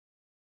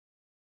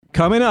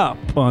Coming up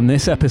on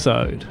this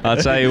episode. I'll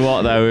tell you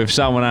what, though, if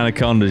someone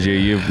anacondas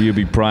you'll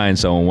be praying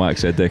someone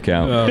whacks their dick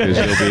out because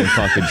you'll be in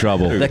fucking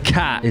trouble. The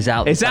cat is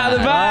out. It's out of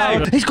the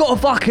bag. He's got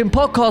a fucking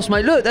podcast,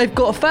 mate. Look, they've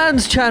got a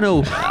fans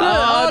channel.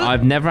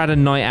 I've never had a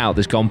night out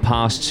that's gone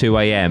past 2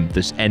 a.m.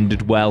 that's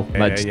ended well.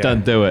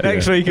 Don't do it.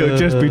 Next week it'll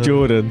just be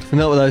Jordan.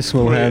 Not with those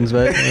small hands,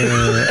 mate.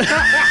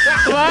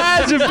 My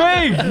hands are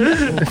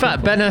big. In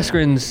fact, Ben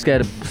Askren's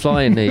scared of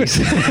flying these.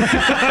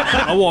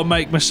 I want to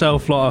make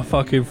myself like a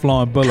fucking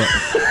flying bullet.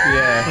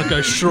 Yeah. I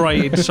go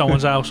straight into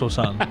someone's house or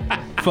something.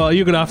 But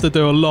you're going to have to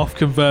do a loft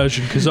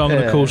conversion because I'm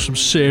going to cause some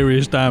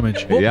serious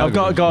damage. Yeah, I've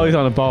got a guy who's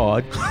on a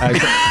bar.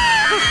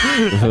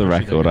 For the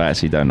record, I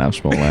actually don't have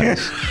small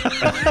hands.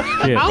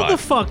 How the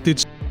fuck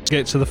did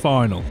get to the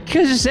final?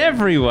 Because it's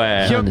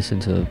everywhere. Turn this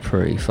into a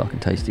pretty fucking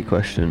tasty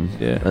question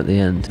at the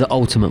end. The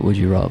ultimate would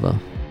you rather?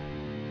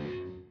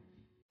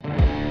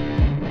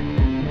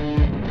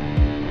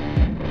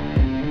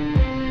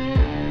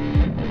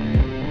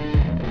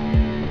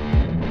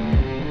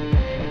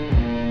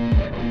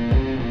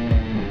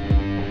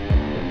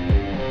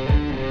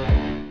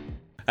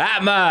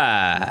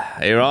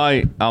 APMA! You're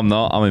right. I'm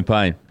not. I'm in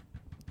pain.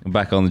 I'm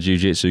back on the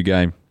jiu-jitsu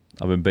game.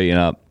 I've been beaten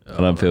up. I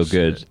don't feel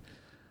good. Shit.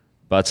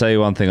 But I'll tell you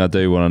one thing I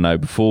do want to know.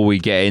 Before we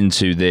get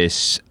into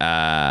this,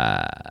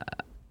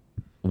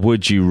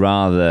 would you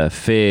rather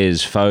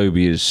fears,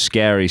 phobias,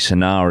 scary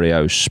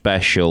scenarios,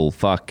 special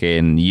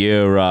fucking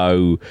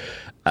Euro,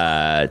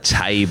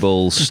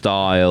 table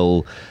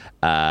style,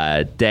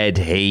 dead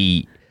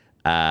heat,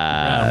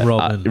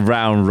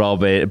 round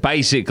robin.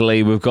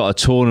 Basically, we've got a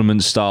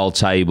tournament style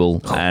table,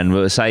 and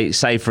we'll say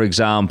for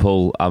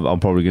example, I'm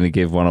probably going to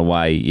give one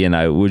away. You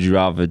know, would you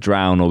rather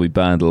drown or be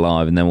burned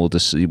alive? And then we'll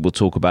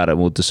talk about it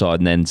and we'll decide,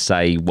 and then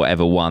say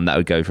whatever one that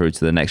would go through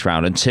to the next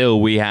round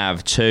until we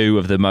have two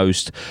of the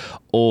most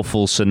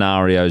awful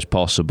scenarios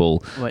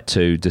possible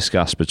to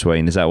discuss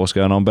between. Is that what's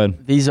going on,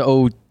 Ben? These are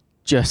all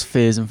just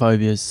fears and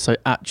phobias, so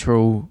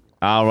actual.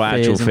 Our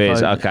actual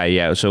fears. Okay,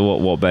 yeah. So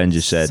what Ben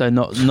just said. So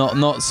not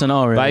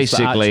scenarios.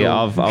 Basically,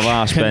 I've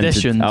asked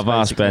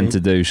Ben to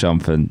do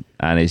something,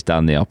 and he's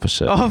done the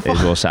opposite.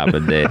 Is what's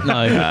happened here.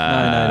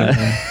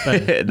 No,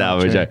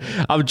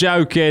 I'm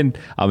joking.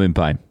 I'm in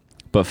pain.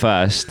 But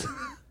first,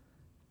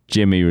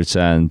 Jimmy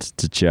returned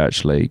to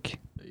Church League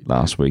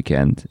last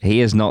weekend. He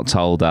has not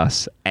told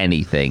us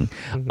anything.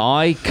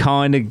 I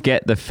kind of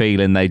get the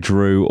feeling they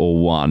drew or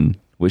won,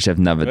 which they've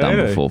never done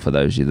before. For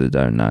those of you that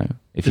don't know.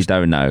 If you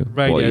don't know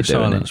radio what you're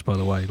doing, silence, by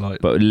the way,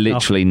 but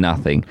literally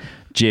nothing.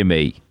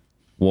 Jimmy,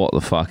 what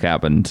the fuck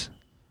happened?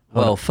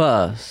 Well,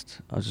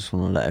 first, I just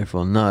want to let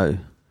everyone know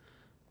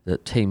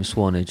that Team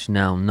Swanage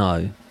now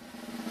know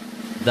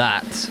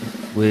that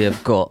we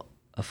have got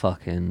a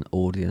fucking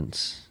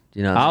audience.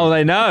 You know? Oh,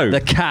 they know.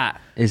 The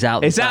cat is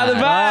out. It's out of the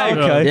bag.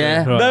 Oh, okay. Yeah,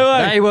 Right. No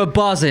way. They were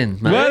buzzing,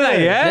 man. Were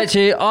they? Yeah.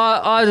 Literally,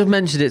 I just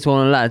mentioned it to one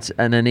of the lads,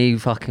 and then he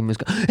fucking was.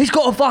 He's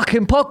got a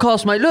fucking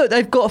podcast, mate. Look,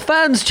 they've got a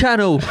fans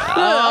channel. Look,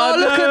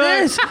 look at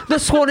this, the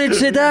Swanage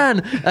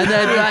sedan, and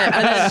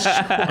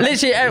then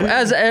literally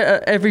as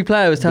every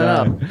player was turning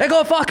up, they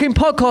got a fucking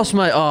podcast,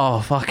 mate.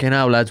 Oh fucking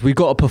hell, lads, we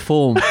got to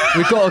perform.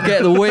 We got to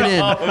get the win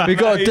in. We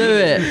got to do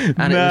it,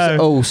 and it was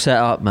all set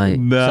up, mate.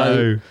 No.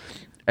 So,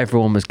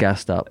 everyone was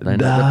gassed up. They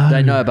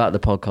know about the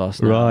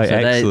podcast now. Right, so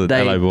excellent.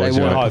 They Hello, boys.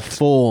 want to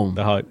perform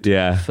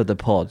Yeah. for the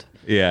pod.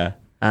 Yeah.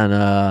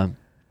 And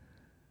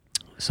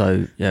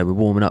so, yeah, we're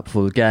warming up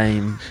for the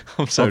game.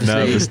 I'm so Obviously,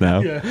 nervous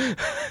now.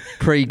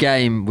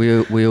 Pre-game,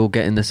 we all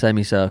get in the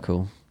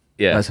semicircle.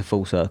 Yeah. That's a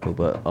full circle,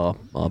 but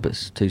our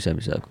bit's two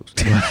semicircles.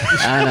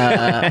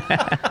 and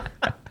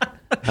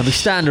we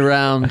stand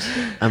around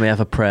and we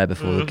have a prayer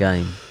before the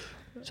game.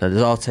 So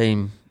there's our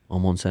team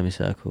on one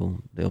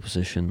semicircle, the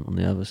opposition on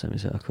the other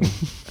semicircle.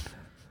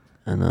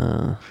 And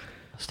I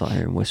start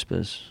hearing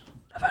whispers.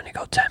 They've only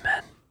got 10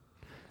 men.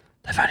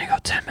 They've only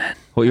got 10 men.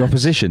 What, your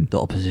opposition? The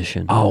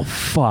opposition. Oh,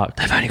 fuck.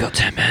 They've only got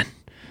 10 men.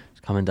 It's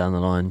coming down the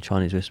line,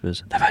 Chinese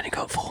whispers. They've only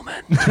got 4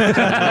 men.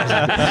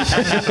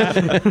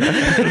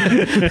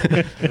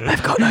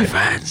 They've got no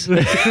fans.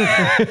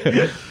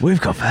 We've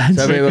got fans.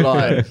 So we were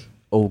like,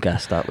 all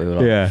gassed up. We were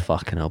like, Yeah.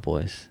 fucking hell,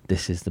 boys.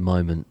 This is the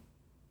moment.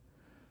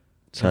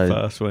 So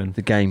First win.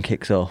 the game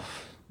kicks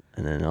off,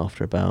 and then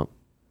after about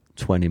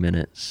 20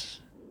 minutes,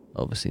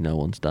 obviously no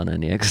one's done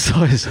any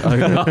exercise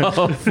over,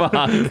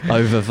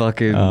 over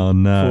fucking 4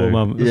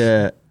 months.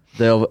 Yeah,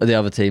 the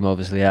other team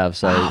obviously have.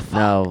 So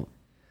now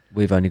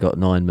we've only got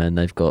 9 men.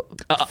 They've got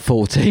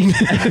 14.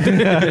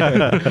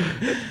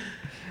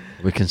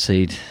 We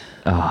concede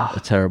a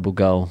terrible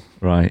goal.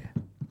 Right.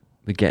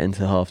 We get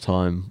into half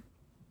time.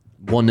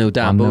 1-0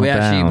 down, but 1-0 we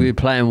down. were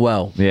playing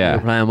well. Yeah. We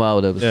were playing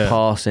well. There was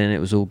passing, it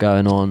was all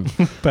going on.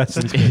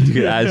 Passing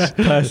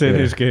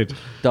is good.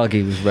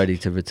 Dougie was ready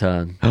to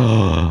return.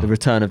 The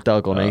return of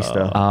Doug on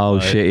Easter.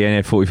 Oh, shit. He only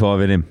had 45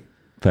 in him.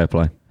 Fair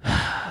play.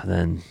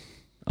 Then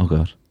Oh,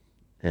 God.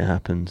 it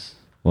happens.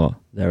 What?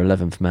 Their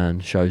 11th man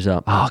shows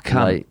up. Oh,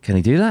 late. can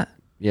he do that?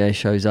 Yeah, he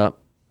shows up.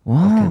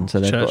 What? So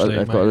they've Church got League,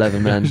 they've got mate.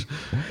 11 men.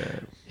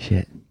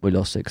 Shit. We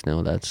lost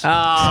 6-0, lads. Oh,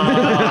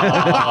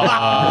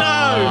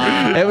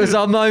 It was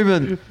our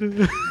moment.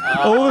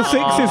 All the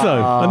sixes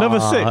though. Another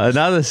six.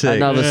 Another six.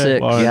 Another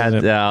six. Well, Yeah,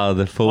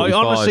 the 45. I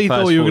honestly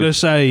thought you were going to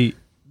say.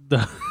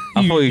 I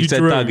thought you said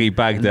drew. Dougie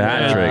bagged the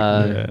hat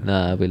trick.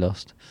 No, we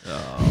lost.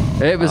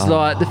 It was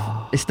like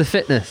it's the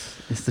fitness.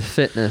 It's the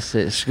fitness.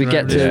 It's we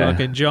get to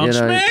Fucking John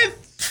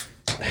Smith.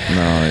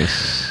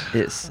 Nice.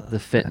 It's the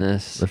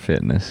fitness. The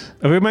fitness.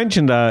 Have we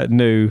mentioned our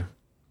new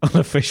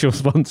unofficial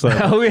sponsor?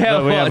 Oh yeah,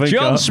 that we haven't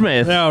John got?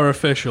 Smith. They are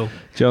official.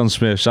 John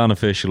Smith's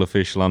unofficial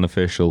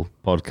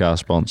podcast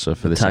sponsor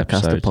for this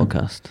Tagcaster episode.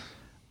 podcast.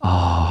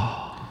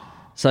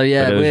 So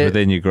yeah, But it was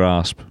within your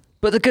grasp.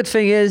 but the good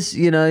thing is,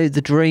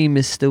 the dream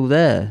is still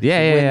there. to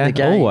win the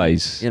game,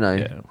 always.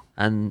 Yeah.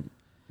 and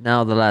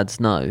now the lads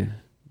know.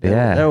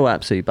 Yeah. They're all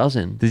absolutely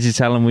buzzing. Did you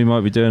tell them we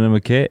might be doing them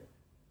a kit?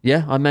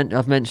 Yeah, I've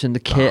mentioned the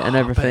kit and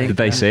everything. Did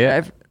they see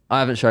it? I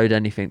haven't showed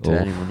anything to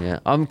Oof. anyone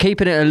yet. I'm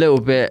keeping it a little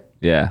bit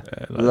Yeah.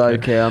 low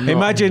key. I'm not,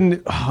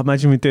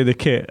 Imagine we do the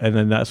kit and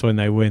then that's when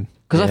they win.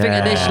 because I think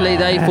initially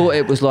they thought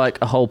it was like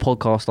a whole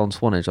podcast on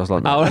Swanage. I was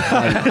like, no,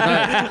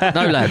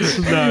 no lads.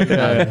 No.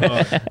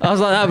 I was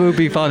like, that would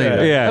be funny.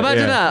 Yeah,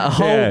 Imagine yeah. that, a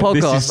whole Yeah, this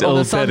podcast is on all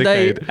a Sunday.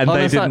 dedicated, and on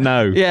they a didn't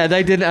know. Yeah,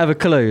 they didn't have a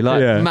clue.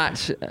 Like Yeah.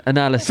 match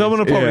analysis. Someone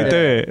will probably do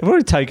it. It'll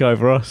probably take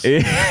over us.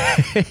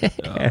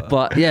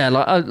 But yeah,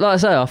 like I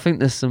say, I think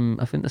there's some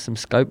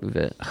scope with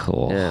it.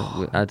 Oh. Yeah,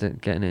 we're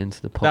getting it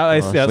into the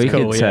podcast. That's We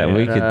cool. could yeah, tell-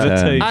 we yeah. could The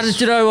tell. teams. And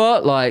do you know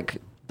what? Like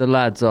the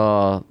lads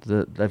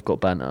they've got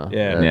banter.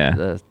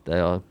 Yeah. They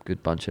are a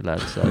good bunch of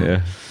lads. So.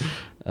 Yeah.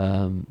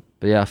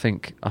 But yeah, I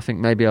think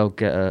maybe I'll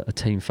get a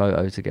team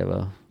photo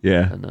together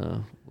Yeah.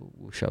 and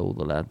we'll show all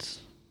the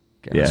lads.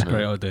 Get Yeah. on That's a it.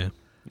 great idea.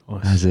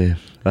 As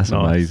if. That's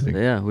Nice. amazing. But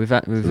yeah, we've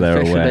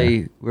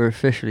They're we're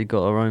officially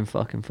got our own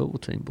fucking football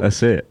team. Boys.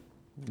 That's it.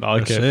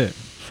 Like That's it. it.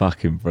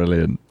 Fucking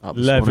brilliant. Up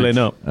the Leveling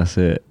Swanage. up. That's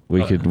it.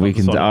 We Up can.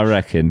 the I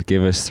reckon.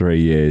 Give us 3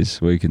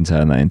 years. We can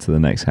turn that into the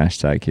next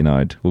hashtag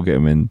United. We'll get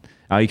them in.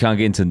 Oh, you can't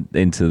get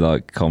into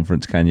like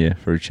conference, can you?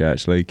 For a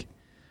church league?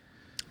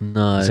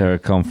 No. Is there a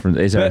conference?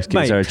 Is there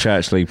But, a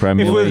church league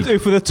Premier League?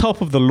 If we're the top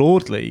of the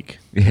Lord League,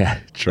 Yeah,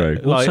 true.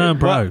 Well, Sam,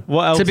 bro.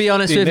 what else To be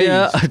honest do with need?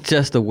 you,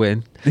 just a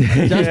win. Just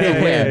a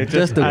yeah, win.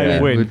 Just a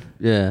a win. win.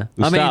 Yeah.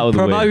 We'll I start mean, with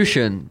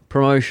a win.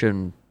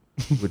 promotion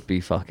would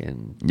be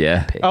fucking.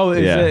 Yeah. epic. Oh,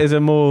 is there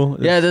more?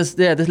 yeah. There's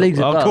leagues.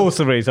 Of above. course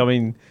there is. I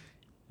mean,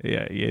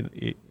 yeah,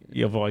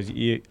 otherwise,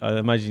 I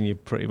imagine you're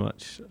pretty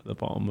much at the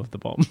bottom of the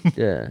bottom.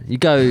 Yeah. You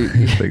go.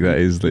 I think that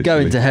is You go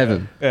literally- into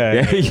heaven.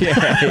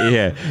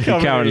 Yeah.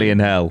 You're currently in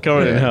hell.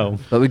 Currently in hell.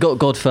 But we got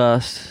God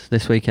first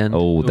this weekend.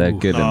 Oh, they're Ooh.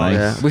 good, Oh, aren't they?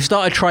 Yeah. We've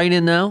started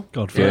training now.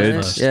 God Good.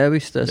 first. Yeah,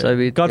 so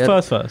we God yeah,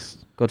 first.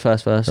 God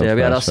first. God Yeah,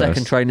 we had our first.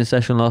 second training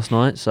session last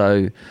night.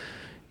 So,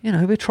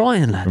 we're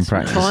trying, lads. Been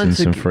We're trying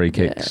practicing some to- free yeah.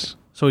 kicks.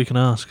 That's all you can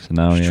ask.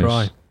 Scenarios. Just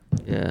try.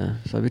 Yeah.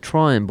 So we're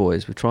trying,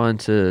 boys. We're trying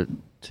to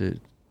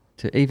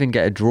even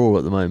get a draw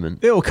at the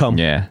moment. It'll come.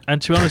 Yeah.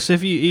 And to be honest,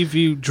 if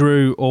you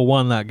drew or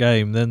won that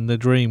game, then the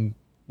dream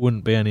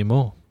wouldn't be any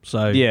more.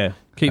 So Yeah.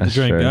 keep That's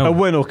the dream true. A going.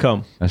 win will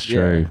come. That's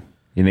true.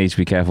 You need to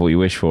be careful what you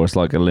wish for. It's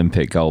like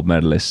Olympic gold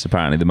medalists.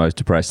 Apparently, the most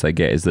depressed they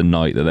get is the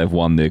night that they've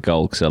won the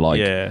gold. Because they're like,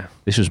 Yeah.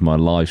 this was my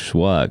life's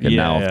work, and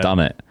now Yeah. I've done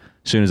it.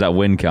 As soon as that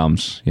win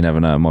comes, you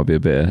never know. It might be a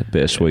bit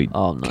of sweet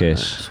Oh no,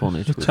 kiss.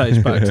 Swanage. Takes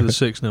back to the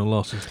 6-0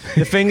 losses.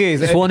 The thing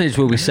is, Swanage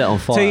will be set on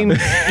fire. teams,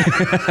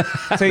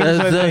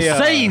 the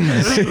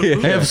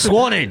scenes of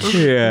Swanage.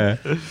 Yeah.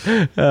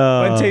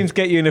 when teams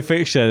get you in a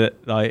fixture,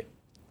 that, like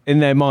in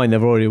their mind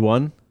they've already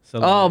won. So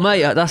Oh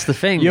mate, that's the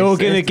thing. you're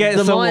It's- gonna it's get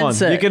the someone.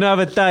 mindset. You're gonna have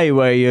a day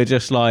where you're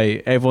just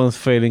like everyone's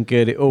feeling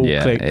good. It all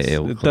Yeah, clicks, it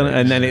all It's done- clicks.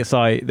 and then it's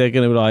like they're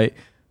gonna be like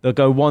they'll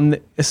go one.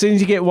 As soon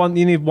as you get one,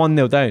 you need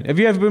 1-0 down. Have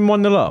you ever been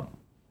 1-0 up?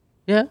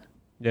 Yeah.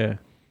 Yeah.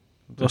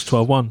 Lost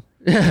 12-1.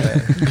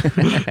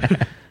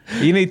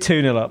 You need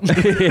 2-0 up.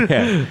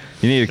 Yeah.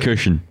 You need a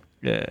cushion.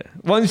 Yeah.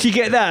 Once you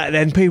get that,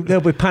 then people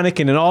they'll be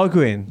panicking and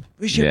arguing.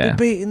 We should Yeah. be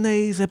beating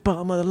these. They're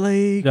bottom of the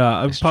league.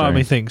 Yeah, It's part of true.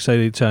 me thinks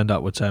they turned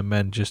up with 10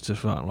 men just to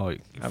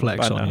like Have a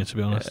flex on banter. you, to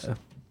be honest. Yeah.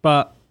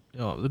 But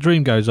the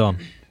dream goes on.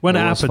 When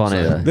Well, it that's happens,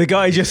 funny, though. though. The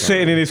guy just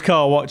sitting in his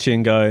car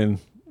watching, going,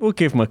 "We'll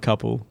give him a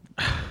couple.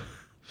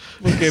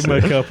 We'll give him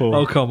a couple.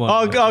 Oh, come on.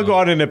 I'll go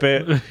on in a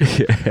bit.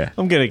 Yeah.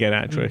 I'm gonna get an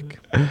hat trick.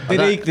 I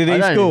Did he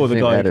don't score? even The think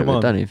we guy. had a- Come I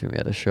on. don't even think we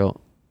had a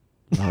shot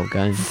the whole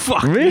game.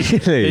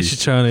 Really? It should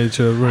turn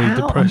into a really I'm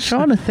depressing.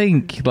 trying to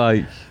think,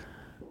 like,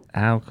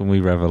 how can we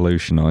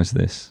revolutionise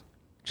this?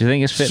 Do you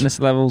think it's fitness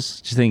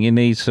levels? Do you think you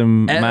need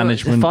some The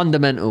management?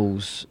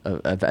 fundamentals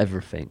of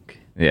everything.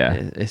 Yeah.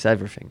 It's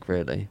everything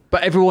really.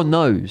 But everyone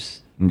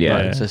knows. Yeah.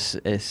 Like,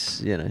 it's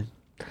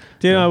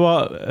Do you know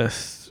what?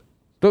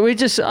 But we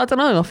just, I don't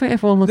know. I think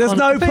everyone. There's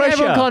no I think pressure.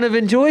 Everyone kind of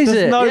enjoys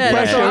There's it. no Yeah,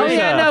 that's pressure, what I is mean.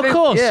 there? no, of I think-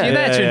 course. yeah. You're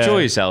there to Yeah. enjoy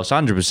yourselves,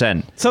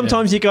 100%.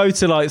 Sometimes you go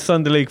to like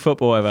Sunday League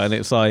football, or whatever, and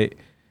it's like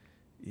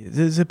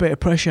there's a bit of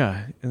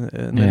pressure.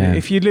 And Yeah.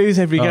 if you lose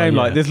every Oh, game,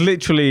 yeah. like there's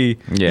literally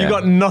Yeah. you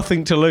got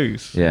nothing to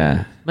lose.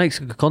 Yeah. Makes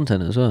good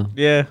content as well.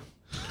 Yeah.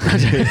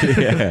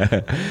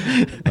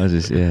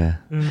 Yeah.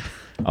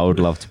 I would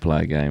love to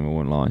play a game, I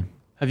won't lie.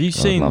 Have you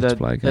seen love to that?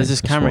 play a game There's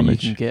this for camera you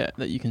Swanage. can get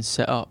that you can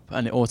set up,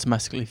 and it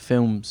automatically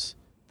films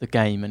the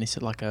game, and it's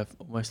at like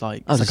almost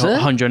like Oh, it's like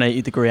does a it?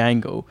 180-degree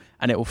angle,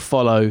 and it will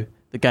follow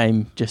the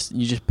game.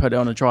 You just put it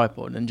on a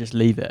tripod and just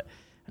leave it,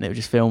 and it will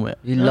just film it.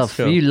 You That's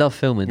cool. love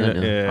filming, don't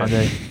you? Yeah. I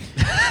do.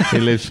 He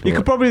lives for You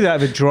could it. probably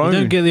have a drone. You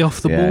don't get the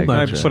off the Yeah, ball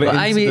gotcha. mode. Put it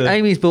But into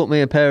Amy's bought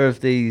me a pair of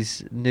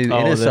these new Oh,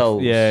 inner the-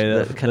 soles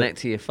yeah, that connect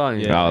to your phone.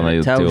 Yeah. Oh, and they'll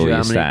it tells do all you your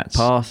how many stats.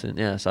 passing.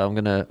 Yeah, so I'm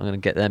gonna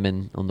get them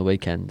in on the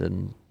weekend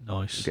and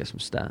Nice. get some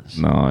stats.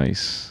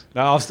 Nice.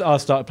 No, I'll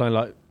start playing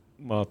like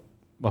my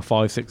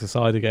 5-6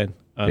 aside again.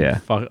 Yeah.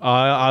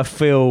 I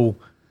feel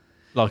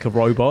like a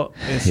robot.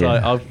 It's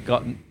Yeah.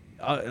 like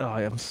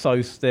I am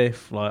so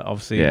stiff. Like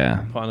obviously,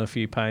 Yeah. putting a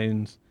few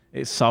pounds.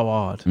 It's so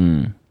hard.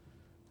 Mm.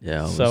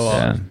 Yeah, So Yeah.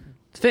 hard.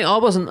 The thing, I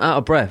wasn't out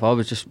of breath. I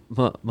was just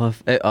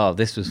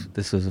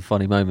this was a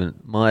funny moment.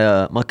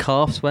 My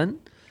calves went,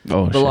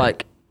 Oh, but shit.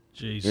 like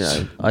Jesus.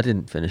 you know, I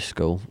didn't finish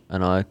school,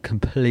 and I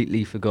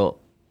completely forgot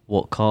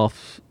what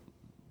calf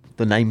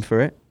the name for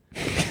it.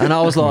 And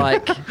I was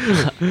like,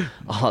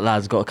 "Oh,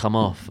 lad's got to come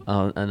off."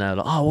 And they were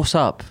like, "Oh, what's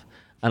up?"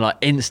 And like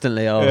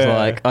instantly, I was Yeah.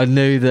 like, I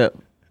knew that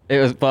it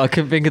was, but I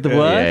couldn't think of the Yeah,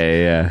 word.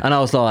 yeah. And I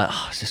was like,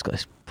 "Oh, I've just got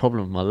this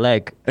problem with my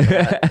leg."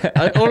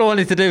 All I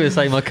wanted to do was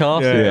say my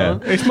calf. Yeah. you know?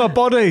 It's my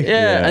body.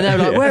 Yeah, and they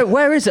were like, Yeah.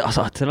 where is it? I was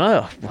like, I don't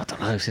know. I don't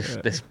know. It's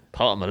just this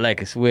part of my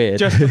leg. It's weird.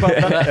 Just about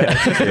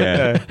that.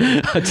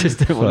 Yeah. I just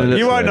didn't want to look.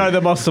 You won't know the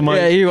muscle, mate.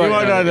 Yeah, you won't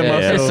know the yeah,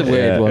 muscle. It's a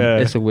weird Yeah. one. Yeah.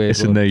 It's a weird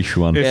It's a one. niche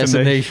one. Yeah. Yeah, it's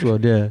a niche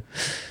one. Yeah,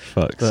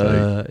 Fuck's but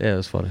sake. yeah, it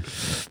was funny.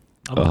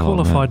 I'm a Oh,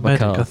 qualified man. My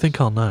medic. I calf.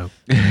 think I'll know.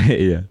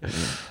 Yeah.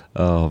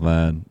 Oh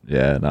man.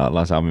 Yeah. No,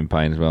 last I'm in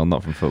pain as well.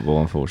 Not from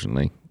football,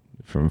 unfortunately.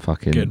 From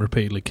fucking Getting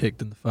repeatedly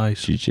kicked in the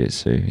face.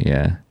 jiu-jitsu.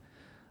 Yeah.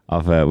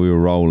 We were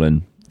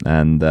rolling,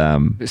 and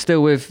But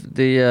still with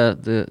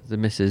the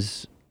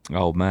missus.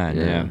 oh man,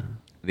 Yeah. yeah.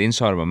 The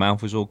inside of my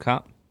mouth was all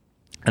cut,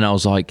 and I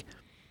was like,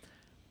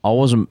 I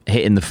wasn't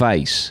hit in the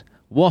face.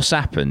 What's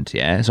happened?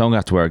 Yeah. So I'm gonna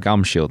have to wear a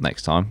gum shield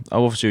next time. I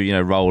obviously,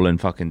 rolling,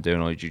 fucking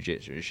doing all the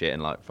jiu-jitsu and shit,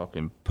 and like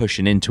fucking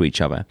pushing into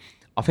each other.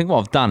 I think what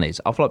I've done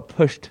is I've like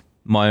pushed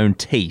my own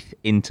teeth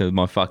into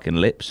my fucking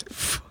lips.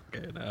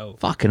 Fucking hell.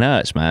 Fucking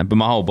hurts, man. But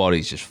my whole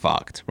body's just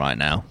fucked right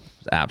now.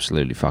 It's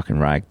absolutely fucking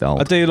ragdoll.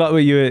 I do like what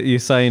you're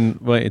saying,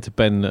 waiting to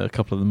bend a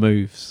couple of the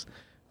moves.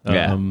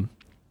 Yeah.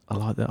 I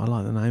like that. I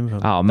like the name of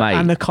it. Oh, mate.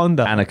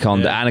 Anaconda.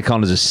 Anaconda.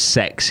 Anaconda's a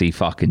sexy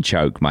fucking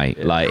choke, mate.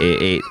 Yeah. Like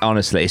it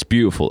honestly, it's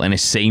beautiful and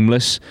it's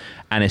seamless.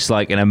 And it's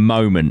like in a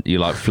moment you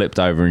like flipped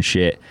over and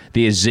shit.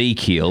 The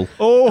Ezekiel.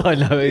 Oh, I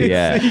know.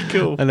 Yeah.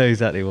 Cool. I know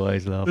exactly why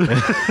he's laughing.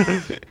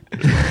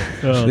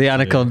 Oh, The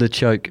anaconda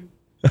choke.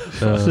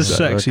 It's a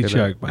sexy fucking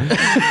joke, man.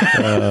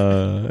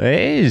 It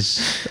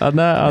is. I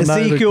know.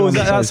 Ezekiel,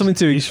 that's something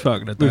to do He's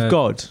fucking a with dad.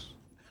 God.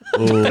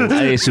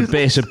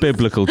 It's a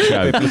biblical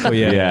choke.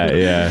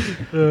 Yeah.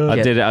 I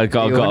did it. I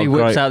got when a he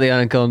whips great. out the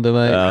anaconda,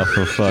 mate. Oh,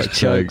 for fuck's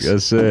sake! chokes.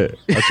 That's it.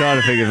 I'm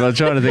trying to think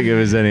if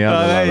there's any Oh,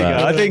 other there like you that.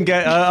 go. I didn't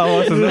get. I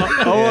wasn't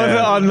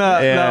on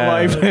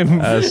that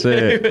wavelength. That's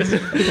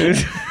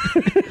it.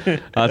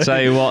 I'll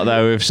tell you what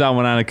though, if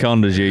someone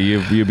anacondas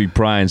you'll be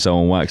praying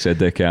someone whacks their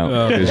dick out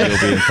Oh. because you'll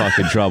be in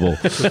fucking trouble.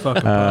 It's a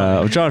fucking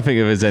I'm trying to think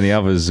if there's any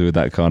others with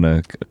that kind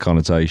of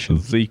connotation.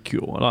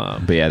 Ezekiel. I like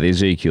that. But yeah, the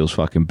Ezekiel's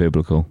fucking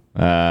biblical.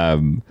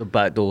 The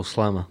backdoor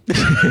slammer.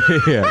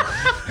 Yeah,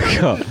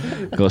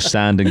 got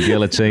stand and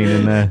guillotine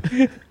in there.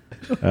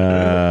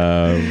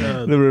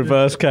 The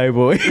reverse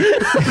cowboy.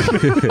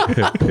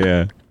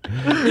 Yeah,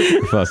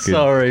 fucking.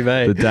 Sorry,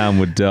 mate. The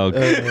downward dog.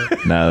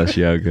 No, that's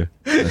yoga.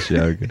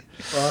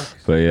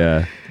 But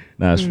yeah,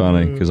 no, it's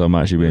funny because I'm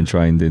actually being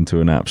trained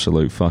into an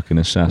absolute fucking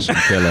assassin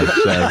killer.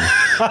 So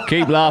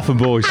keep laughing,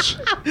 boys.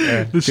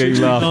 The Keep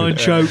 69 laughing.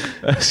 choke.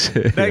 That's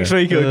it. Next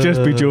week it'll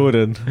just be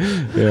Jordan.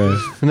 Yeah.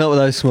 Not with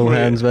those small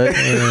hands, mate.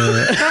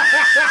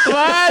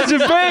 My hands are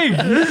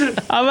big.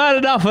 I've had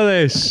enough of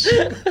this.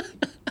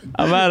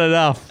 I've had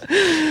enough.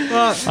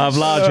 I have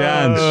large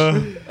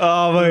hands.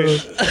 Oh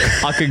mate,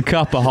 I can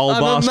cup a whole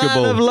I'm basketball.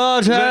 a man of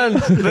large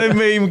hands. the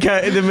meme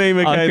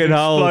I is can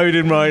hold-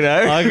 exploding right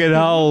now. I can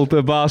hold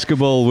a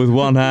basketball with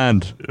one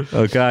hand.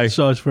 Okay.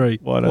 Size 3.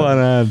 One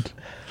hand.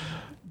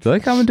 Do they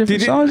come in different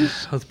Did it-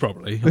 sizes? That's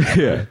probably.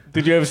 Yeah.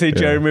 Did you ever see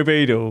Jeremy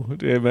Beadle?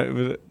 Do you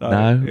remember-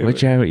 No. Which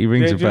Jeremy? He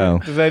rings a bell.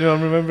 Does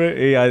anyone remember it?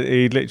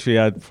 He literally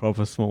had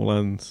proper small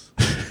hands.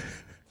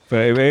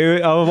 But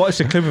I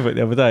watched a clip of it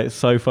the other day. It's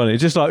so funny.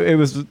 It's just like it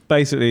was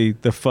basically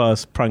the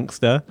first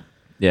prankster,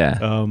 Yeah.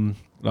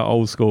 like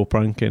old school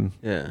pranking.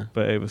 Yeah.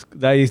 But it was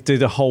they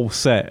did a whole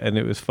set and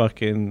it was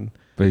fucking.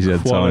 But he's had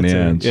quality. tiny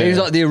hands. Yeah. He was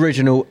like the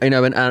original, when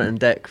Ant and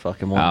Dec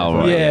fucking one. Oh,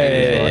 right.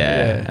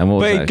 Yeah. And what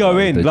was But that? he'd go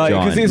in The like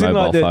because giant it's in like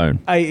mobile the phone.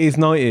 80s,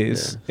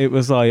 90s. It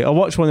was like I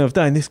watched one the other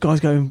day and this guy's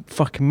going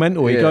fucking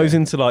mental. He Yeah. goes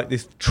into like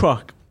this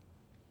truck,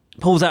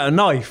 pulls out a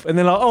knife, and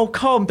they're like, "Oh,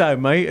 calm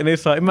down, mate." And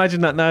it's like,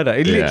 imagine that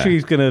nowadays. He Yeah. literally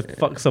is gonna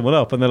fuck someone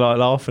up, and they're like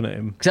laughing at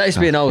him. Because that used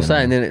to be an old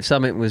saying, then if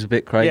something was a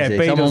bit crazy, Yeah,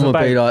 Beadle's someone would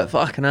be about- like,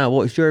 fucking hell,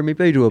 what is Jeremy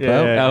Beadle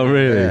about? Yeah. Oh,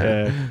 really?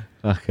 Yeah. Yeah.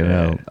 Fucking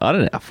hell. I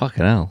don't know.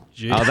 Fucking hell.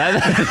 Gee. Oh,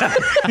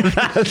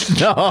 that's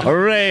not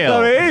real.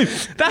 No, it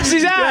is. That's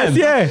his hand.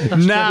 Yeah.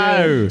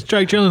 No. It's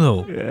Jake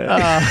Gyllenhaal.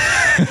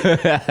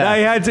 No,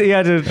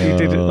 he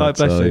did it like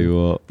bless tell him. you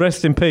what.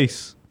 Rest in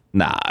peace.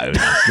 No. I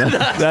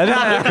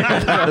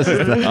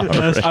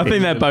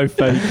think they're both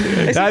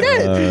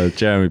fake.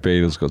 Jeremy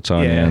Beadle's got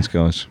tiny hands,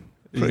 guys.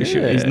 Pretty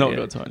sure he's not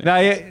got tiny. No,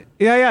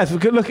 yeah.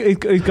 Look,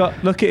 he's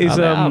got. Look at his.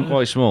 I'm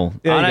quite small.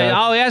 Yeah, you go.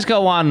 Oh, he has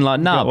got one like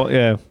nub.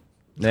 Yeah,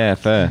 Yeah,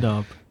 fair.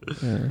 Nub.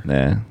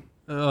 Yeah.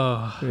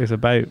 Oh. it's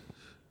about.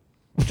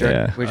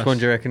 Yeah. Which one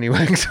do you reckon he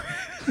wanks?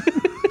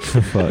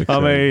 I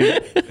mean,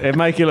 it'd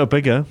make it look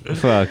bigger.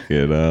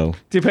 Fucking hell.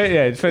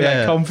 Depend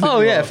that confident.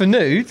 Oh yeah, for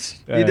nudes,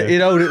 Yeah.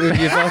 you'd hold it with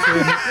your fucking.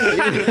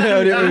 You'd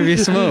hold it with your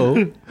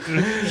small.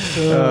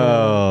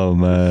 Oh,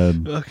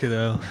 man. Fucking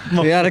hell.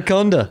 The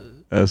anaconda.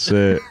 That's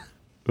it.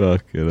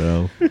 Fucking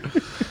hell.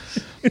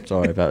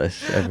 Sorry about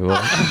this, everyone.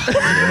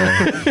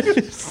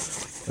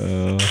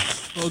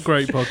 What a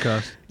great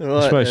podcast.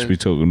 We're supposed to be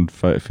talking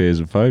fears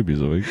and phobias,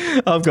 I think.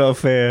 I've got a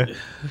fear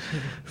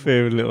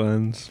of little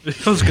hands.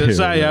 I was going to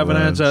say, having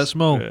hands that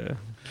small. Yeah.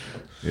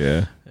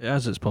 Yeah. It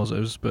has its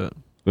positives, but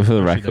But for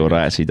the record,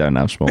 I actually don't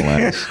have small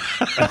hands.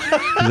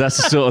 'Cause that's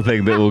the sort of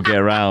thing that will get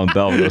around.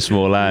 I've got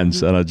small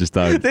hands, and I just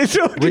don't.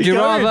 Would you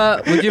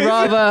rather got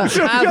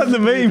the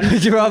meme.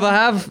 Would you rather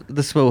have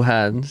the small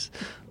hands,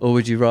 or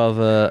would you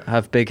rather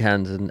have big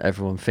hands and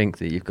everyone think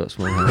that you've got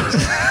small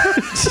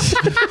hands?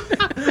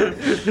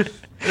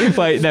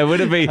 Wait, no.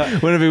 Would it be?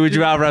 Would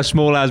you rather have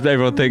small hands, but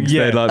everyone thinks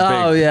they're like big?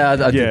 Oh yeah, I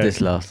Yeah. did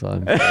this last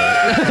time.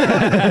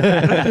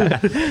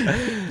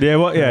 Yeah.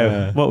 What?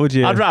 Yeah. What would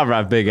you? I'd rather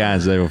have big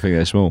hands than everyone think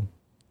they're small.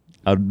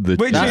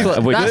 Which That's is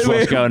what- Which is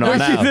what's going on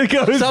now.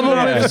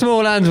 Someone with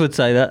small hands would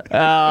say that.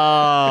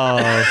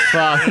 Oh,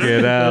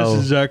 fucking that's hell.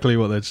 exactly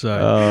what they'd say.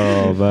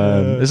 Oh,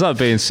 man. It's like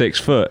being 6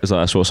 foot. It's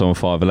like that's what someone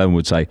 5'11"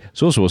 would say.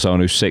 It's also what someone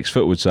who's 6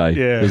 foot would say.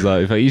 Yeah. It's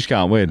like, you just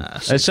can't win.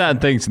 There's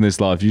certain things in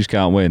this life you just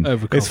can't win.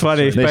 It's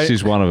funny. This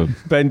is one of them.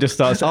 Ben just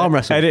starts Arm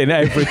wrestling. editing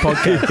every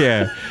podcast.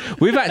 Yeah.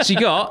 We've actually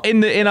got,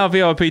 in our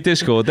VIP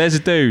Discord, there's a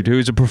dude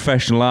who's a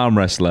professional arm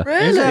wrestler.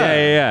 Really?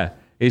 Yeah.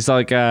 He's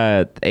like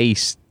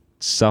East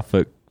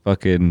Suffolk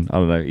fucking, I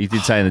don't know. He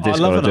did say in the I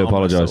Discord, love I an do arm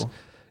apologise. wrestle.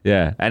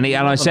 Yeah. And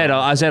I said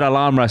I'll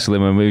arm wrestle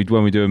him when we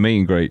do a meet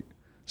and greet.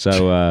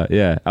 So,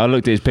 yeah. I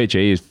looked at his picture.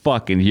 He is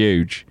fucking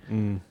huge.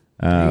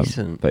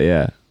 Decent. But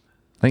yeah.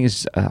 I think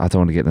it's, I don't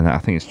want to get into that. I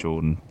think it's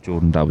Jordan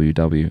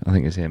WW. I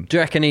think it's him. Do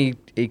you reckon he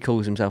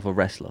calls himself a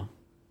wrestler?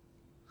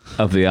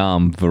 Of the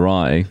arm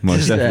variety,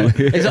 most Yeah.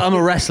 definitely. He's like, I'm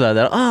a wrestler.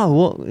 They're like, oh,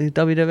 what?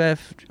 WWF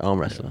arm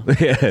wrestler.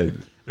 Yeah.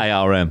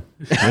 ARM.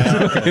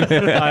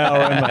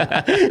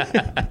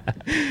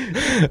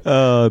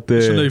 Oh, dear.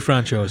 It's a new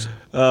franchise.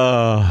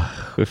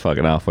 Oh, we're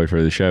fucking halfway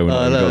through the show. We're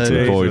not even no, got to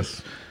the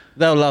point.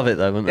 They'll love it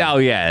though, won't they? Oh,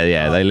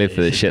 yeah. They live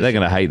for this shit. They're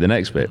going to hate the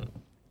next bit.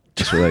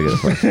 That's what they're going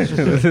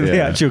to The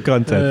Yeah. actual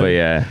content. But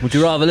yeah, Would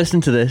you rather listen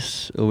to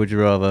this, or would you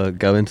rather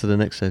go into the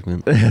next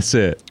segment? that's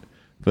it.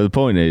 But the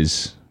point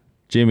is,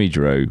 Jimmy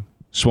Drew,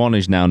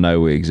 Swanage now know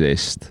we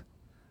exist.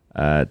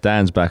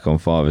 Dan's back on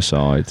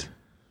five-a-side.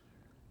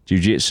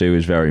 Jiu-jitsu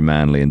is very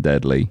manly and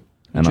deadly.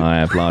 And I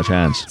have large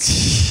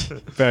hands.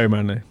 Very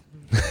manly.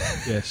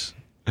 Yes.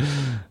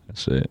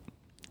 That's it.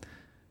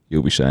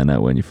 You'll be saying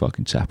that when you're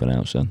fucking tapping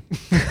out, son.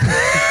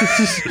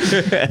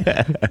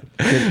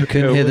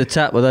 Couldn't hear the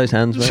tap with those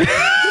hands, mate.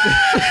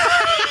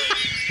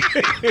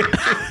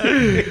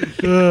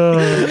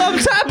 I'm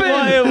tapping.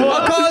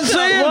 I can't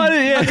see him.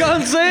 I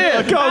can't see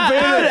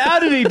it. How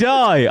did he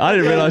die? I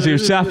didn't realise he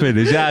was tapping.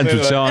 His hands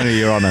were tiny,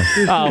 Your Honour.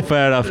 Oh,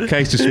 fair enough.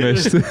 Case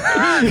dismissed.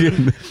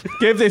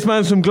 Give this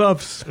man some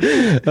gloves.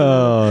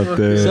 Oh,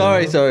 dear.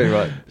 Sorry,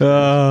 right.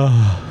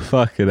 Oh,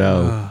 fucking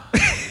hell.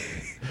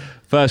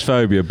 First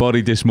phobia,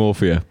 body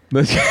dysmorphia.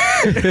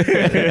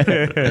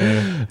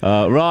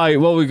 Right,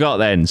 what we got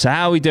then? So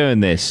how are we doing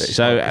this?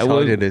 So He's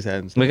holding his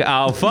hands. look,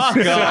 oh, fuck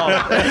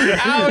off.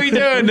 How are we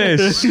doing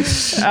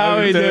this? How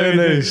are we doing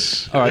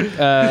this? All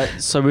right,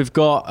 so we've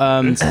got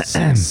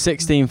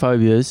 16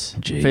 phobias,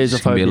 Jeez, fears or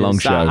it's gonna be a phobias, long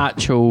that show.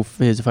 actual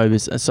fears or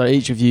phobias. So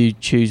each of you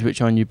choose which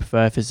one you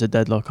prefer. If it's a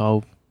deadlock,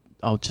 I'll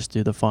just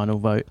do the final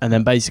vote, and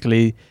then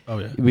basically Oh,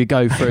 yeah. we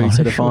go through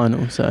to the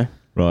final. So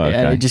Right,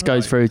 yeah, okay. it just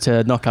goes through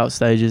to knockout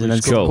stages and then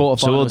Cool. quarterfinals,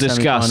 So we'll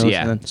discuss, semi-finals,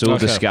 yeah. and then- So we'll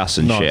Okay. discuss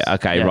and Nice. shit.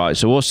 Okay, Yeah. right.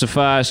 So what's the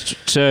first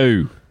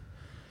two?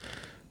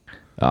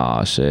 Ah,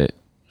 that's it.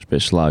 It's a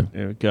bit slow.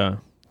 Here we go.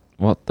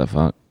 What the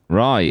fuck?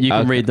 Right. You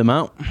can okay. read them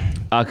out.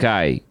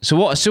 Okay. So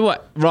what?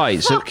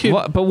 Right. Fuck So you.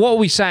 what? But what are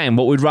we saying?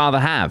 What we'd rather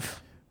have?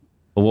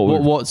 Or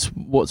what?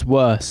 What's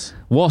worse?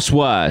 What's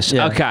worse?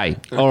 Yeah. Okay.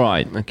 All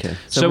right. Okay.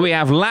 So we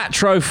have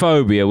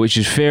latrophobia, which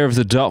is fear of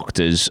the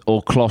doctors,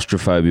 or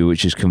claustrophobia,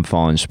 which is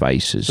confined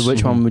spaces. So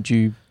which one would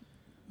you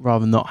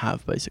rather not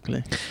have,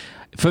 basically?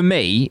 For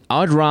me,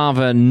 I'd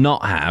rather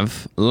not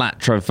have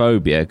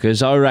latrophobia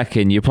because I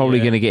reckon you're probably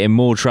Yeah. going to get in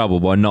more trouble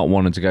by not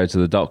wanting to go to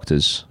the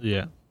doctors.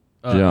 Yeah.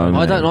 Do you know what I mean?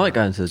 I don't like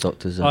going to the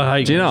doctors. Though. I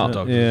hate Do you going not? to the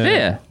doctor. Yeah.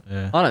 Yeah.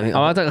 Yeah. I don't think.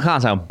 I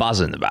can't say I'm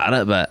buzzing about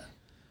it, but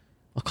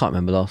I can't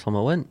remember last time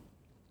I went.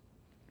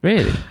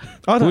 Really?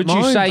 I don't Would you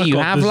mind. say you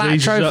got have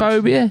diseases up-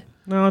 lactrophobia?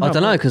 No, I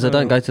don't know because I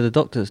don't go to the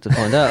doctors to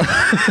find out.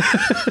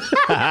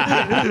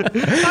 How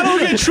do I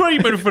get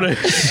treatment for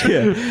this?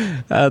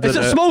 It's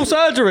a small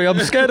surgery. I'm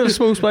scared of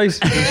small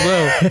spaces as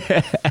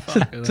well.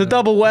 It's a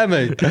double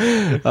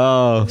whammy.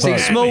 Oh, See,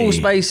 small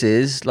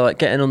spaces like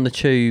getting on the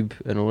tube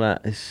and all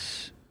that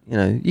is, you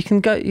know, you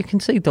can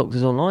see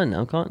doctors online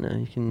now, can't you?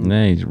 You can.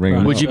 No, you just ring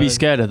them Would up. you be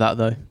scared of that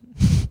though?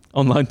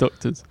 Online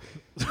doctors.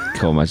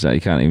 Can't imagine that.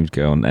 You can't even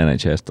go on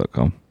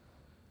nhs.com.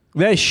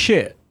 They're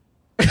shit.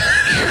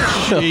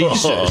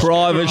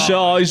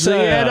 Privatise the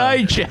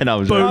NHS.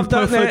 No, Boom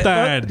for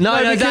Dan. No,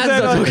 because Dan's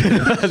they're not like- talking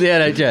about the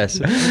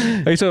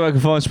NHS. Are you talking about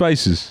confined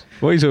spaces?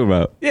 What are you talking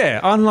about? Yeah,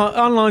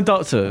 online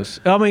doctors.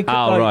 I mean,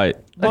 Oh, right.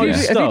 Have you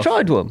stuff.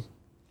 tried one?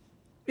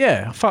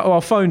 Yeah, I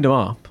phoned them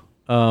up.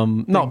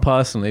 Not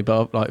personally,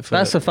 but like for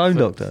That's a phone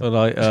doctor. For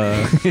like,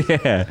 Yeah.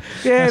 yeah,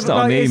 That's but not on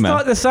like, the it's email.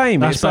 like the same.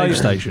 That's It's like, base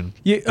station.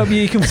 you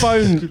can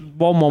phone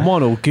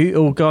 111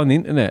 or go on the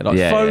internet. Like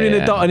Yeah, phoning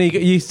yeah, a doctor and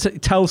you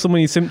tell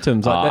someone your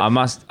symptoms. Like I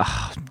must.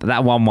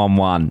 That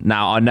 111.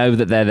 Now I know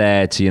that they're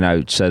there to, you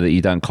know, so that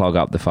you don't clog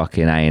up the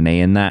fucking A&E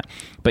and that.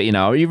 But you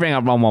know, you ring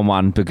up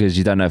 111 because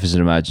you don't know if it's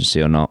an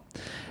emergency or not.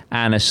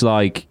 And it's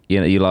like,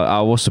 you know, you're like,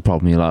 oh, what's the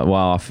problem? You're like,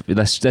 well,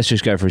 let's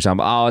just go for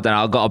example. Oh, I don't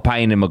know, I've got a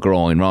pain in my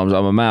groin. Right?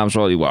 I'm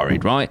slightly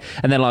worried, right?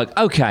 And they're like,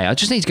 okay, I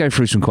just need to go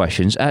through some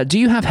questions. Do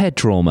you have head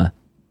trauma?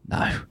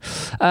 No.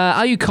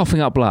 Are you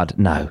coughing up blood?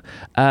 No.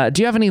 Do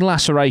you have any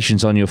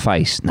lacerations on your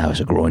face? No, it's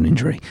a groin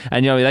injury.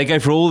 And, you know, they go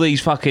through all these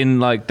fucking,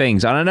 like,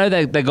 things. And I know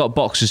they got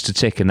boxes to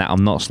tick and that.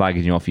 I'm not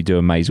slagging you off. You do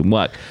amazing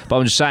work. But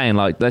I'm just saying,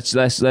 like,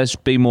 let's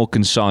be more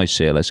concise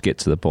here. Let's get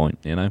to the point,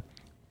 you know?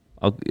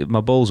 My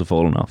balls are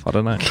falling off. I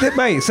don't know.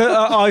 mate, so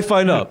I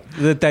phoned up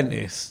the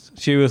dentist.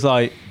 She was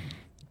like,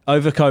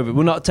 over COVID,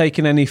 we're not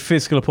taking any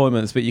physical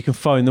appointments, but you can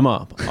phone them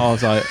up. I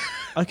was like,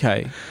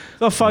 okay.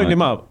 So I phoned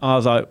him up. I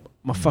was like,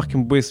 my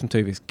fucking wisdom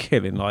tooth is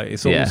killing. Like,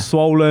 it's all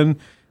swollen.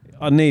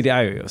 I need it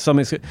out.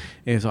 Something's.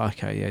 He was like,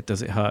 okay, yeah,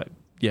 does it hurt?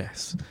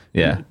 Yes.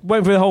 Yeah.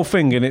 Went through the whole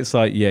thing, and it's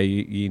like, yeah,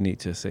 you need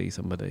to see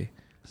somebody.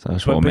 So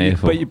that's what I'm here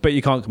for. But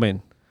you can't come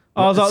in.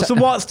 I was like, so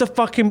what's the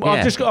fucking?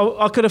 Yeah.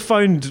 I could have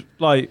phoned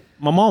like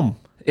my mom.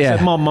 Yeah.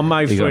 Said, Mom, my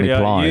mouth's You got any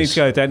really hurt. You need plies? to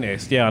go to the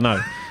dentist. Yeah, I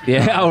know.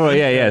 Yeah. Oh, right.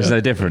 Yeah. It's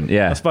no different. I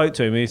Yeah. spoke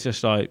to him. He's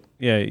just like,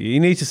 yeah, you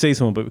need to see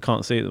someone, but we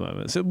can't see at the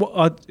moment. So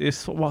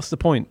what's the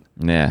point?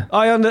 Yeah.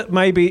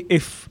 Maybe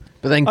if.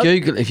 But then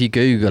if you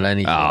Google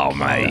anything. Oh,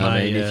 mate.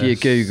 I mean, if you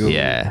Google,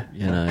 Yeah.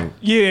 you know.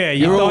 Yeah,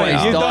 You're always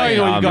dying.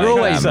 or you got You're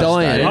always cancer.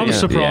 dying. I'm Yeah.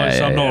 surprised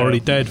Yeah, I'm not yeah. already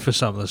dead for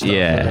some of the stuff.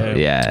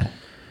 Yeah.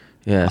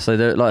 Yeah, so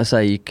like I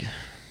say,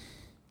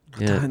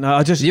 yeah. No,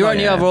 I just. Your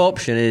only Yeah. other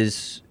option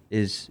is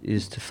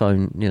to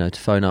phone, you know, to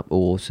phone up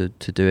or to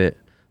do it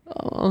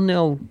on the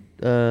old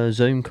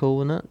Zoom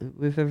call and that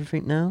with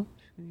everything now.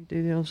 Can you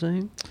do the old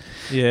Zoom?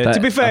 Yeah. But To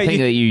be fair, I think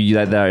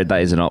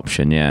that is an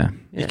option. Yeah.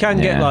 you can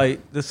get Yeah. like.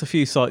 There's a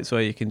few sites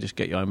where you can just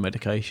get your own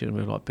medication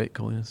with like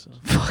Bitcoin and stuff.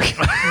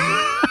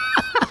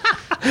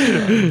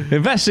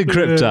 Invest in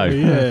crypto.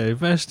 Yeah,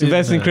 invest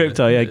in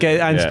crypto. Yeah, get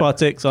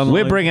antibiotics online.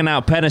 We're bringing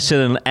out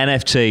penicillin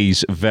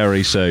NFTs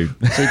very soon.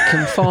 So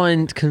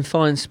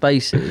confined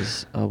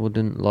spaces, I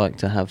wouldn't like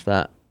to have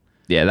that.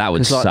 Yeah, that would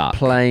 'Cause, like suck.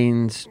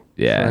 planes,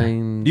 Yeah.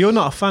 trains. You're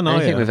not a fan, are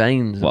anything you? with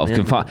aims. Well, at the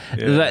end.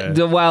 confined.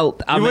 Yeah. Well,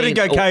 I You wouldn't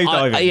mean, go cave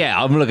diving.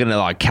 yeah, I'm looking at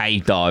like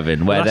cave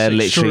diving where Well, they're that's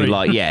literally extreme.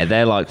 like, yeah,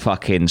 they're like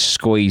fucking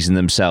squeezing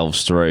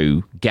themselves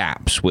through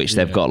gaps, which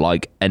they've got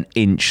like an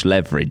inch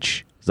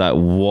leverage. It's like,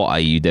 what are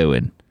you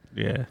doing?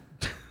 Yeah.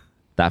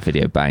 That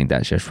video banged.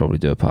 Actually, I should probably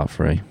do a part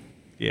 3.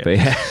 Yeah. But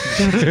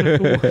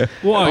yeah,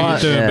 What are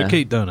you doing? Yeah. But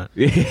keep doing it.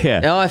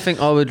 yeah. Yeah, I think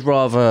I would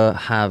rather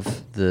have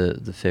the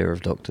fear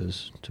of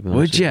doctors. To be honest,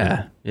 Would with you. ya?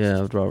 Yeah,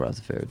 I would rather have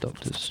the fear of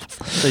doctors.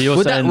 So you're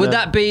Would saying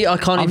that be? I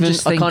can't I'm even.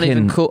 just I can't even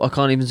thinking- call. I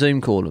can't even Zoom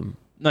call them.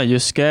 No, you're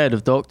scared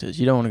of doctors.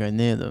 You don't want to go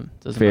near them.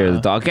 Doesn't Fear of matter.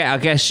 the dark. I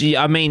guess.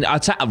 I mean,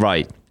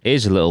 right.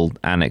 Here's a little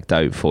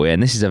anecdote for you,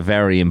 and this is a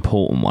very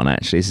important one.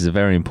 Actually, this is a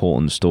very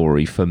important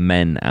story for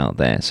men out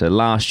there. So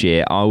last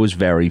year, I was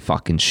very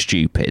fucking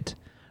stupid.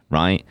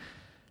 Right.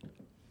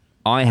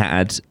 I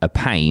had a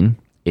pain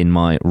in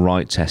my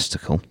right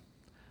testicle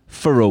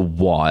for a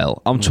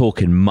while. I'm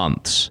talking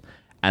months,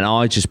 and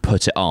I just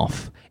put it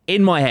off.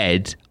 In my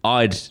head,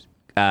 I'd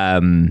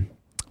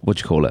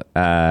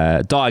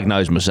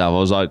diagnosed myself. I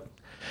was like,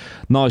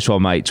 nice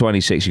one, mate.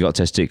 26, you got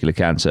testicular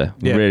cancer.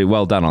 Yeah. Really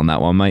well done on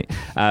that one, mate.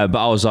 But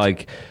I was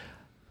like,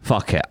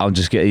 fuck it. I'm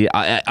just getting.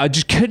 I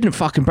just couldn't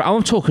fucking.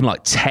 I'm talking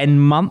like 10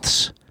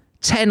 months,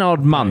 10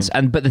 odd months.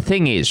 But the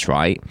thing is,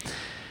 right?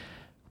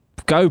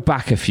 Go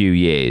back a few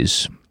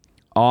years.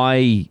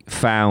 I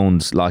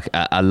found like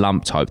a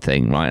lump type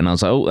thing, right? And I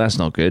was like, oh, that's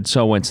not good.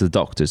 So I went to the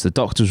doctors. The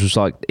doctors was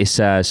like, it's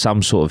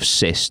some sort of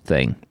cyst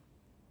thing.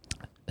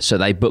 So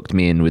they booked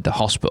me in with the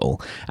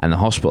hospital, and the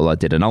hospital, I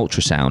did an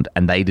ultrasound,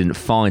 and they didn't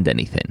find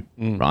anything,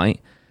 right?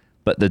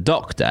 But the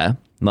doctor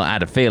Like, I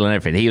had a feel and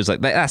everything. He was like,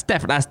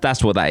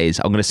 that's what that is.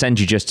 I'm going to send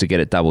you just to get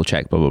it double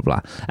checked, blah, blah,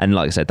 blah. And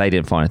like I said, they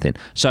didn't find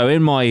anything. So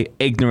in my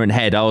ignorant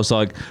head, I was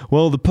like,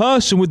 well, the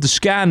person with the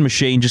scan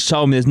machine just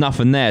told me there's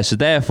nothing there, so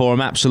therefore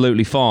I'm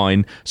absolutely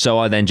fine. So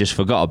I then just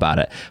forgot about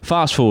it.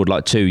 Fast forward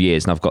like 2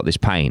 years and I've got this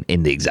pain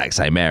in the exact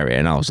same area.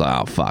 And I was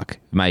like, oh, fuck.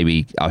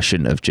 Maybe I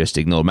shouldn't have just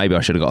ignored. Maybe I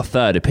should have got a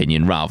third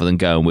opinion rather than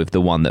going with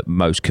the one that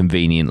most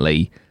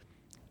conveniently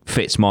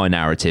fits my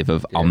narrative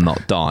of I'm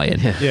not dying.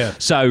 Yeah.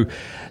 So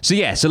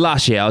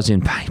last year I was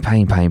in pain.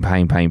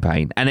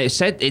 And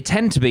it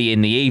tended to be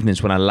in the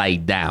evenings when I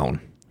laid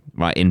down,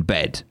 right, in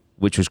bed,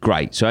 which was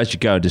great. So as you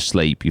go to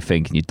sleep, you're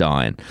thinking you're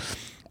dying.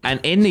 And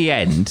in the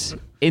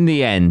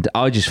end,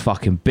 I just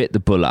fucking bit the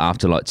bullet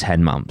after like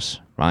 10 months,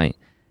 right?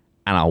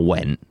 And I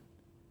went.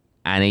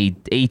 And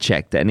he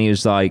checked it and he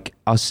was like,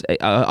 I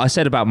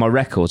said about my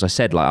records, I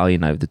said like, oh, you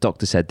know, the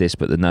doctor said this,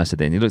 but the nurse said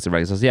that. And he looked at the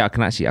records, I was like,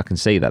 yeah, I can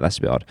see that. That's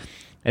a bit odd.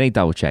 And he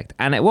double checked.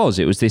 And it was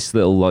this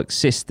little like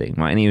cyst thing,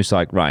 right? And he was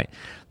like, right,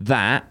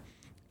 that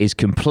is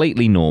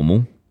completely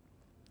normal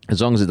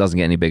as long as it doesn't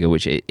get any bigger,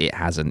 which it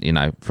hasn't, you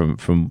know,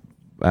 from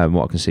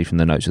what I can see from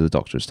the notes of the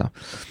doctor and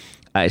stuff.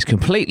 It's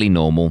completely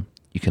normal.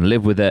 You can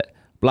live with it,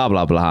 blah,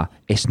 blah, blah.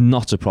 It's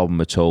not a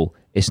problem at all.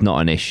 It's not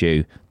an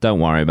issue. Don't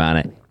worry about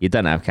it. You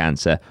don't have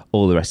cancer.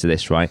 All the rest of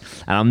this, right?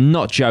 And I'm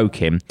not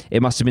joking.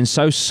 It must have been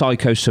so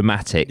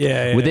psychosomatic.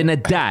 Within a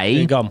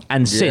day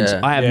and since,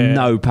 I have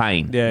no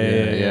pain.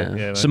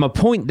 Yeah. So my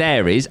point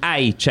there is,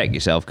 A, check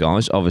yourself,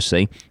 guys,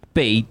 obviously.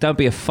 B, don't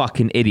be a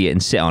fucking idiot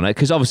and sit on it.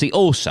 Because obviously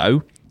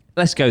also,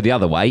 let's go the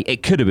other way.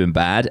 It could have been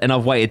bad. And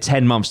I've waited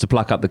 10 months to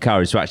pluck up the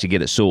courage to actually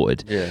get it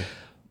sorted. Yeah.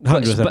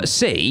 But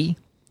C,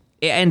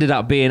 it ended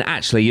up being,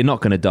 actually, you're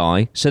not going to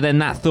die. So then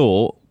that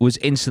thought was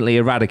instantly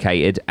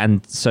eradicated,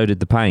 and so did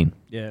the pain.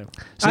 Yeah.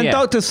 So, and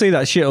doctors see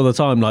that shit all the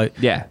time. Like,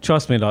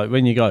 trust me, like,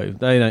 when you go,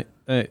 they don't...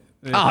 They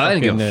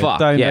don't give a fuck.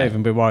 Don't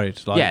even be worried.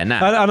 Like,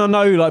 nah. And I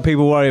know, like,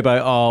 people worry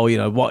about, oh, you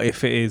know, what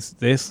if it is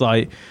this?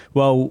 Like,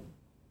 well,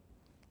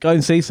 go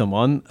and see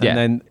someone, and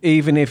then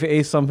even if it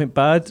is something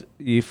bad,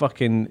 you're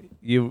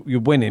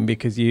winning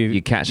because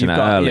you're catching it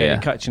earlier. Yeah,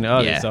 you're catching it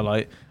earlier. Yeah. So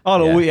like,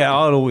 I'd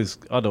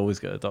always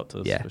go to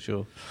doctors for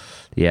sure.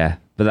 Yeah,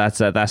 but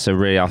that's a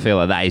really, I feel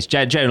like that is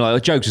generally,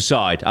 like, jokes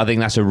aside, I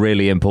think that's a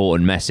really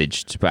important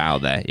message to put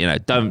out there. You know,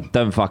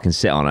 don't fucking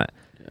sit on it.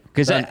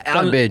 Because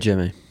don't be a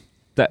Jimmy.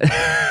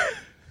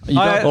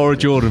 Or a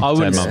Jordan. I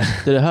for 10 wouldn't.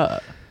 months. Did it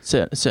hurt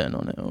sitting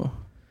on it or?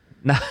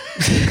 No.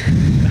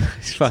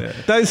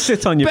 Don't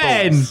sit on your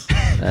Ben. balls.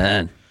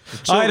 Man.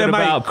 I had a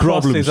mate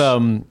crossed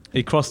problems.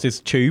 he crossed his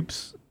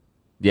tubes.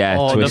 Yeah,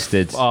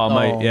 twisted. Twisted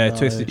no.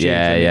 tubes.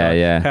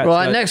 Yeah.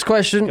 Right, next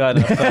question.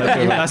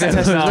 That's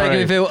It's making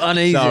me feel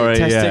uneasy. Sorry.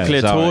 Testicular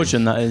sorry.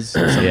 torsion, that is.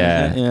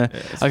 Yeah.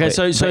 Okay,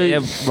 so what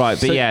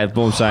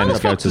I'm saying is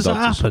go to does the that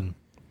doctors. happen?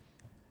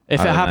 if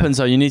I it don't happens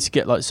though, you need to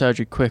get like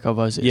surgery quick,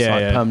 otherwise it's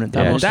like permanent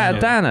Yeah,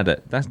 damage. Dan had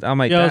it. That's our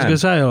mate Yeah, I was Dan. going to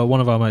say,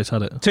 one of our mates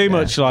had it. too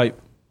much like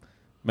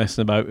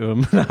messing about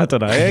with them. I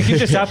don't know. It can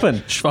just happen.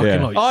 Just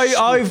fucking like,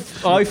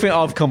 I think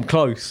I've come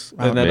close,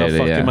 and then Really, I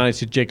fucking yeah. managed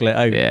to jiggle it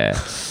out. Yeah.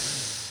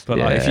 But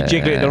like, if you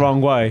jiggle it the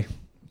wrong way,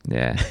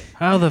 Yeah.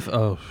 how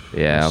the...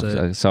 Yeah.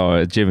 I'm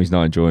sorry. Jimmy's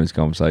not enjoying this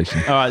conversation.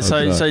 All right,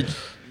 so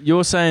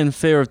you're saying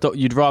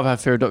you'd rather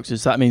have fear of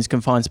doctors. So that means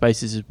confined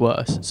spaces is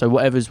worse. So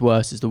whatever's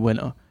worse is the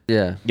winner.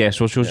 Yeah. Yes,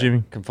 what's yours,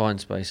 Jimmy?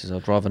 Confined spaces.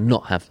 I'd rather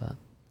not have that.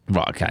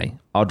 Right, okay.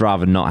 I'd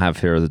rather not have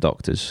fear of the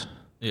doctors.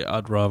 Yeah,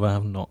 I'd rather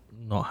have not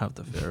have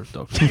the fear of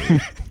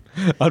doctors.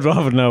 I'd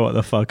rather know what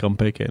the fuck I'm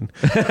picking.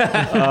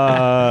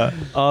 I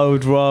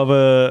would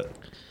rather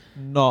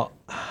not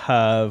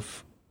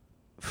have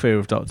fear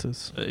of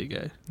doctors. There you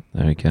go.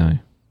 There we go.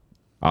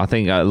 I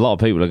think a lot of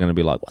people are going to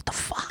be like, what the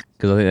fuck?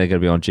 Because I think they're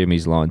going to be on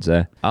Jimmy's lines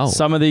there. Oh.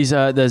 Some of these,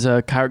 there's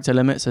a character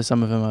limit, so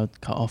some of them are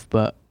cut off,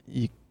 but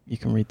you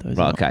can read those.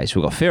 Right, out. okay,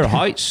 so we've got fear of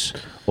heights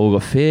or we've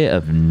got fear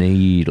of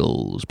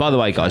needles. By the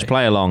way, guys,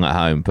 play along at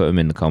home. Put them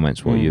in the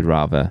comments what you'd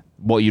rather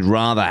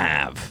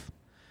have.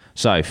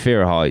 So,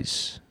 fear of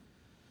heights,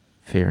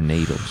 fear of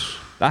needles.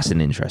 That's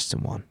an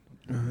interesting one.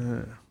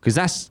 Because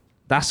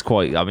that's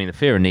quite, I mean, the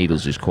fear of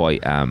needles is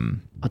quite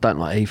I don't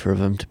like either of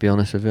them, to be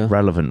honest with you.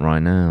 relevant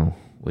right now.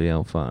 With the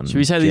old fun. Should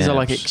we say these are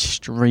like jabs.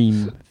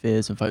 extreme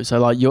fears and phobias? So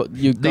like you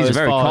These go are as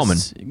very far common.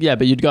 Yeah,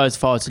 but you'd go as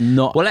far as to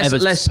not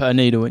Let's put a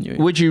needle in you.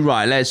 Would you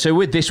so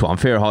with this one,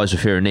 fear of heights or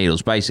fear of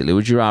needles, basically,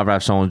 would you rather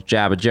have someone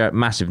jab a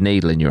massive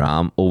needle in your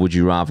arm, or would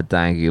you rather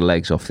dangle your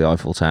legs off the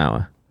Eiffel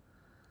Tower?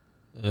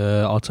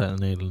 I'll take the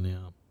needle in the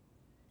arm.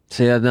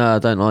 See, no, I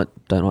don't like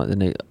the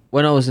needle.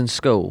 When I was in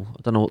school,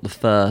 I don't know what the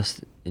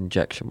first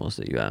injection was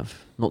that you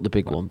have. Not the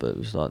big one, but it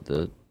was like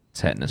the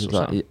Tetanus or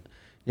like, something.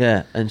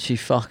 yeah, and she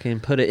fucking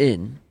put it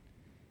in,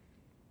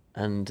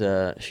 and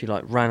she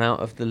like ran out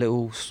of the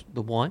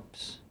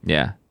wipes,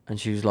 Yeah. and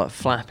she was like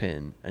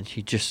flapping, and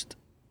she just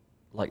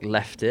like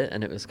left it,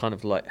 and it was kind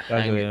of like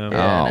Dangling hanging. out.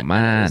 Yeah, Oh, and it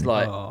man. was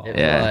like, it was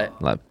Yeah.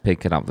 Like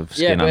picking up the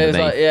skin but it was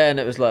underneath. like, and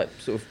it was like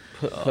sort of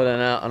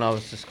pulling out, and I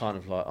was just kind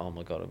of like, oh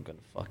my god, I'm gonna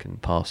fucking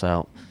pass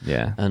out,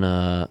 Yeah.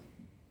 and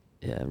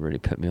it really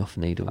put me off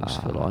needles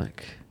for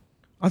like.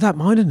 I don't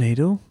mind a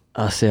needle.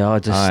 I see. I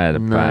had a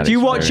bad Do you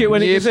watch it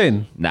when it is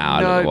in?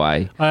 Nah, No. look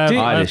away.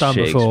 I've done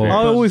shit before. experience.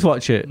 I always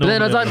watch it. But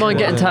then I don't mind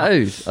getting Yeah.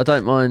 tattoos. I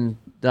don't mind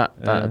that.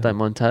 Yeah. I don't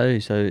mind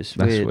tattoos. So it's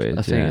That's weird. weird,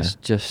 I think yeah. it's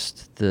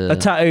just the A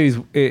tattoo's.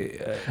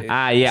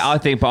 Yeah, I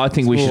think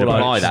we it's should more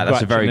apply like that.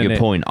 That's a very scratching, good innit?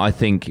 point. I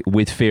think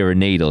with fear of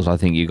needles, I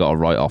think you got to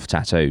write off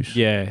tattoos.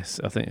 Yes,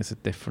 I think it's a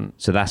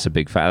different. So that's a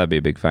big factor. That'd be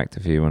a big factor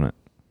for you, wouldn't it?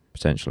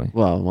 Potentially.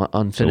 Well,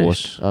 I'm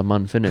unfinished. I'm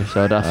unfinished.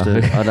 So I'd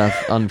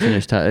have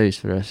unfinished tattoos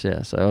for the rest.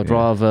 Yeah. So I'd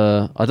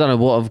rather. I don't know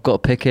what I've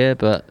got to pick here,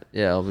 but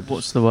yeah, I would.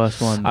 What's the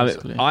worst one? I,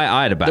 Basically? mean,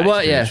 I had a bad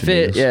experience with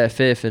needles.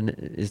 Fear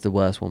is the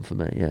worst one for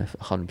me. Yeah,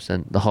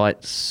 100%. The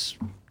heights.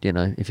 You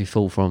know, if you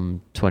fall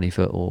from 20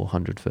 foot or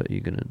 100 foot, you're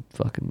gonna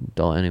fucking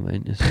die anyway.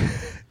 Ain't you? So,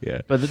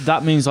 Yeah. But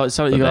that means like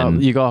so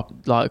But you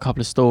got like a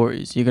couple of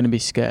stories. You're going to be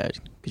scared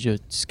because you're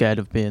scared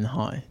of being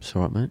high. it's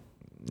all right, mate.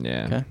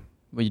 Yeah. Okay.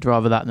 But you'd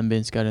rather that than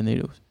being scared of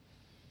needles.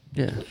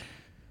 Yeah.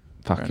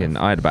 Fucking,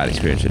 I had a bad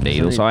experience with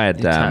needles. I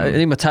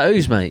need my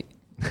tattoos, mate.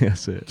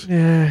 That's it.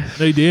 Yeah.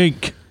 Need the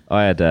ink.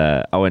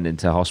 I went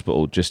into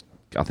hospital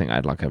I think I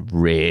had like a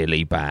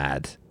really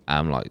bad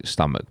like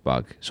stomach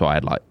bug. So I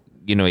had like,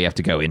 you have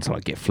to go in to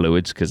like get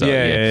fluids because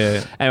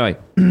Yeah. Anyway,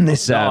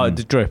 this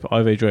The drip,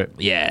 IV drip.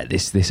 yeah,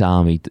 this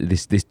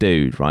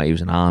dude, right? He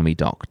was an army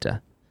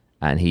doctor,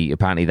 and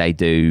apparently they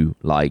do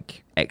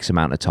like X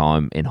amount of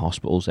time in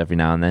hospitals every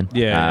now and then.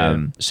 Yeah.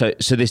 So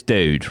this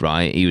dude,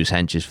 right? He was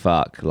hench as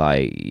fuck.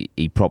 Like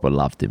he proper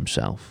loved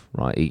himself,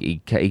 right?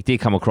 He did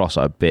come across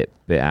like a bit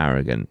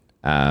arrogant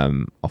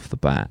off the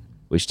bat,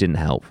 which didn't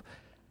help.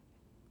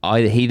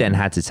 He then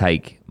had to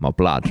take my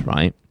blood,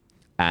 right?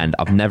 And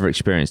I've never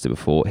experienced it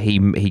before.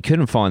 He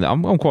couldn't find it.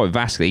 I'm quite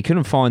vascular. He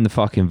couldn't find the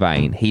fucking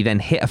vein. He then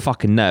hit a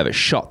fucking nerve. It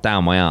shot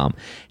down my arm.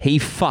 He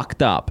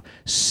fucked up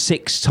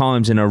 6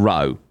 times in a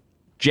row,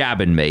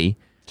 jabbing me,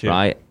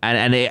 right?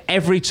 And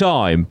every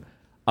time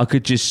I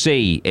could just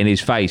see in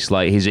his face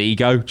like his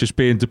ego just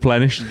being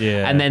deplenished.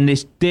 Yeah. And then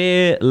this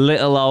dear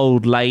little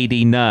old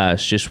lady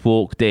nurse just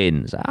walked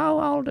in,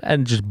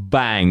 and just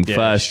bang,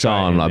 first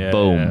time, like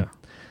boom. Yeah.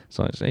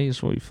 So it's like, see,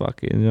 that's what you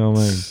fucking, you know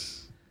what I mean?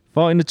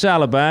 Fighting the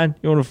Taliban,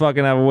 you want to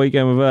fucking have a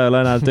weekend with her,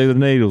 learn how to do the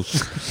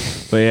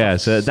needles. But yeah,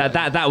 so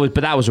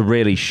that was a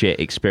really shit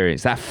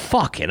experience. That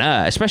fucking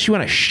hurt, especially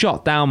when it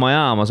shot down my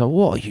arm. I was like,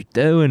 what are you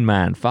doing,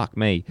 man? Fuck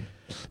me.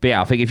 But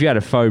yeah, I think if you had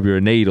a phobia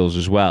of needles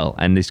as well,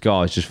 and this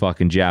guy's just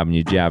fucking jabbing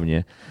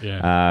you.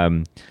 Yeah.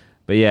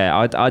 But yeah,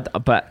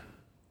 I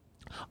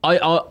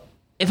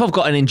if I've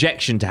got an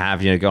injection to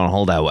have, go on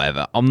holiday or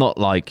whatever, I'm not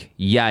like,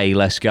 yay,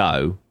 let's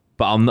go.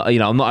 But I'm not,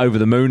 I'm not over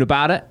the moon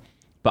about it.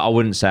 But I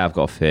wouldn't say I've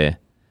got a fear.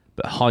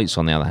 But heights,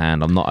 on the other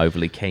hand, I'm not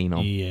overly keen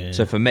on. Yeah.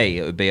 So for me,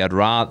 it would be I'd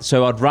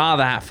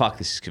rather have. Fuck,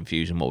 this is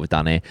confusing what we've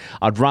done here.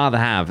 I'd rather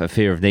have a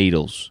fear of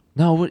needles.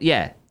 No,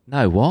 yeah,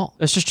 no, what?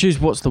 Let's just choose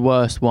what's the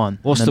worst one.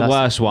 What's and the then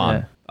worst one?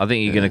 yeah. I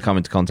think you're going to come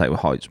into contact with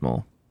heights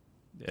more.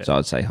 Yeah. So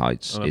I'd say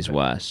heights Okay. is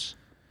worse.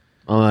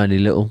 I'm only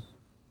little.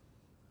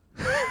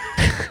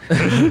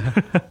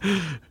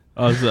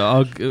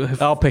 I'll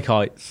I'll pick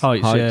heights.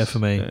 heights, yeah, for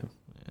me. Yeah.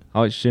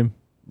 Heights, Jim.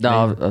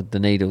 No, the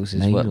needles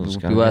is Needles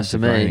what going worse for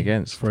against the grain me.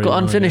 against. Free Got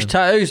line, unfinished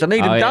tattoos. I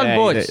need them done,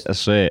 boys.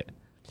 That's it.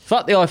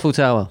 Fuck the Eiffel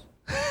Tower.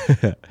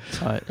 Right,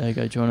 there you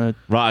go. Do you want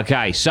to? Right,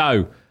 okay,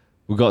 so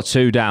we've got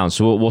 2 down.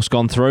 So what's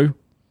gone through?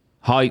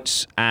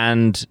 Heights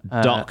and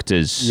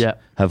doctors yeah.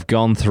 have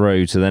gone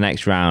through to the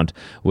next round.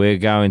 We're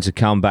going to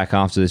come back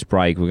after this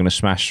break. We're going to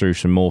smash through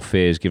some more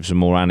fears, give some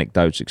more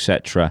anecdotes,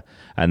 etc.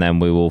 And then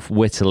we will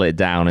whittle it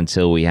down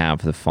until we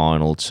have the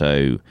final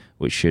 2,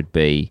 which should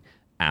be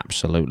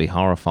absolutely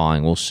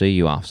horrifying. We'll see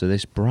you after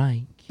this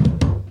break.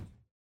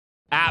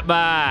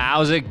 APMA,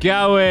 how's it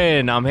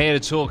going? I'm here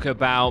to talk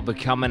about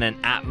becoming an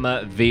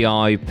APMA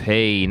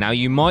VIP. Now,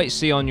 you might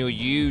see on your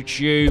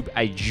YouTube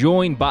a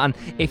join button.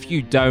 If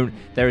you don't,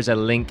 there is a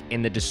link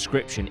in the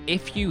description.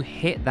 If you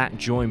hit that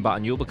join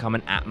button, you'll become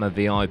an APMA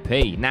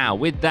VIP. Now,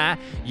 with that,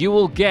 you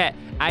will get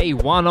a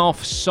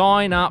one-off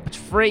sign-up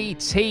free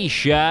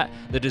t-shirt.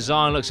 The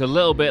design looks a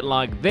little bit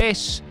like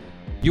this.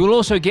 You will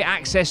also get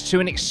access to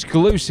an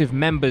exclusive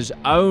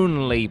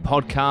members-only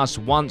podcast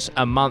once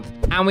a month,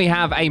 and we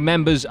have a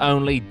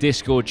members-only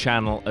Discord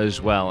channel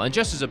as well. And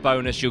just as a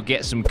bonus, you'll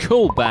get some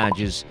cool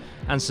badges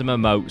and some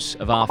emotes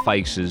of our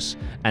faces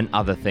and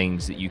other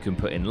things that you can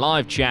put in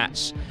live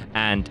chats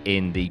and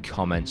in the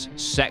comments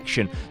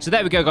section. So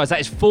there we go, guys. That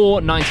is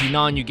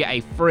 $4.99. You get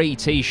a free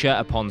t-shirt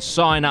upon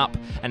sign up,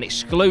 an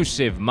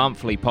exclusive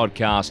monthly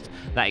podcast,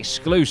 that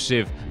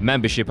exclusive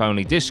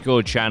membership-only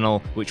Discord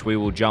channel, which we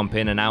will jump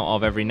in and out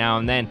of every now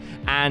and then,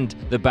 and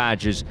the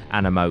badges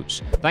and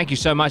emotes. Thank you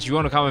so much. If you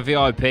want to become a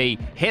VIP,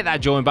 hit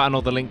that join button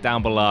or the link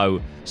down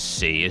below.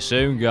 See you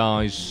soon,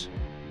 guys.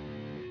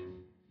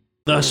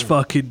 That's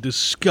fucking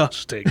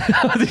disgusting.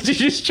 Did you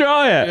just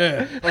try it?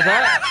 Yeah. What's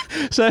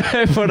that? So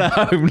everyone at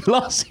home,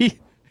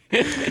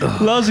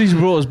 Lozzie's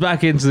brought us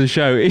back into the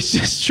show. It's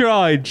just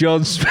tried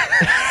John Smith's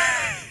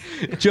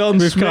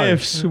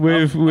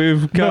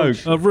with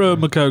Coke. I've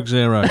ruined my Coke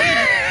Zero.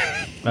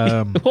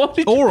 What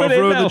did you Or put I've in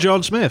ruined now? the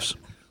John Smiths.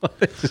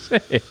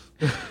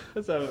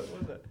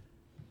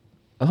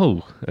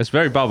 Oh, it's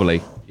very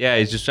bubbly. Yeah,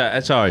 he's just...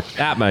 sorry.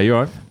 APMA, you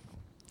all right?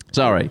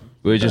 Sorry.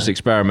 We were just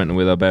experimenting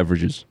with our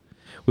beverages.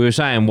 We were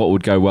saying what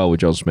would go well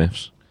with John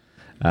Smith's.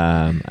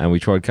 And we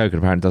tried Coke and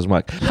apparently it doesn't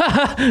work.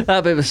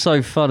 That bit was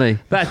so funny.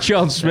 That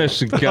John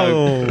Smith's and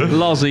Coke.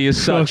 Lozzie, you're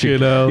such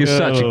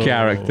a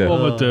character.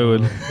 What am I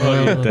doing?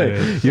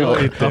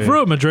 I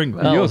threw him a drink.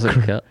 That was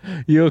a cut.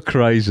 You're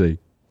crazy.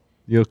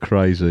 You're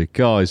crazy.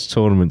 Guys,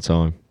 tournament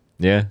time.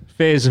 Yeah?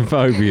 Fears and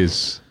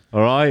phobias.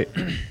 All right?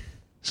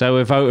 So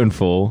we're voting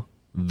for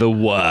the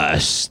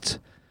worst.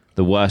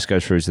 The worst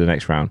goes through to the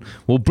next round.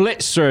 We'll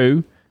blitz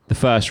through the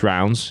first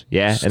rounds,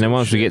 yeah? And then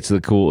once we get to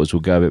the quarters,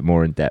 we'll go a bit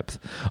more in depth.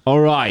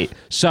 All right.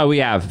 So we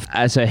have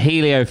as a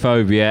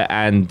heliophobia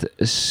and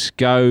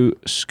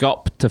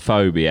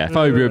scoptophobia.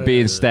 Phobia of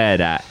being stared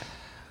at.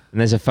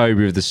 And there's a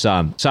phobia of the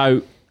sun.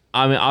 So,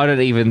 I mean, I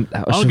don't even...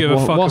 I don't give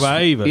a fuck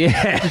about either.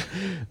 Yeah.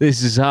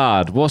 This is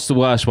hard. What's the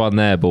worst one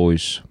there,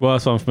 boys?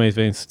 Worst one for me is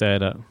being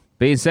stared at.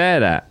 Being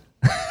stared at?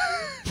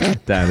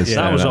 Damn,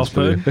 that was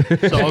off-putting. So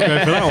I'll go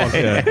for that one.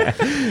 Yeah.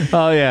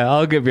 Oh yeah,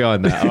 I'll get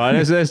behind that. All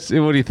right, let's,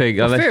 what do you think?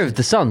 Fear of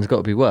the sun's got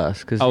to be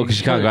worse. Because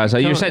you can't go outside.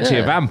 You're essentially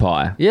a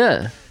vampire.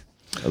 Yeah.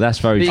 That's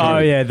very true. Oh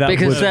yeah, that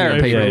because there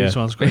are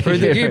people.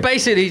 You're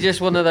basically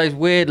just one of those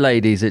weird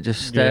ladies that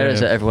just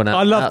stares at everyone else.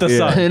 I love the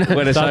sun.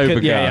 When it's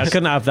overcast. Yeah, I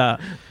couldn't have that.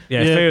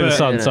 Yeah, fear of the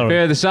sun, sorry.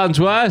 Fear of the sun's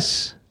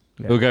worse?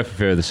 Yeah. We'll go for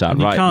fear of the sun,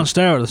 right? You can't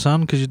stare at the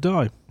sun because you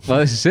die. Well,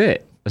 this is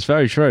it. That's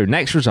very true.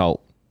 Next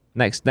result.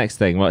 Next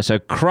thing, right? So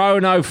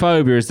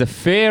chronophobia is the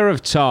fear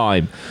of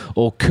time,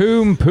 or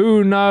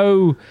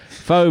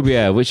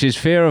kumpunophobia, which is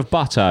fear of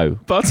buttons.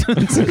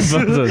 Buttons.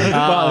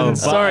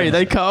 Sorry,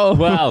 they cut off.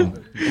 Well,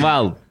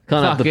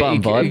 can't have the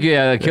button vibe.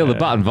 Yeah, kill the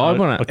button vibe,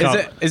 won't it?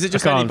 Is it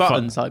just any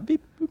buttons like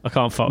beep? I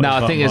can't fuck. No,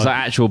 I think it's like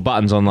actual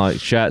buttons on like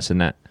shirts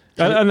and that.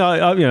 And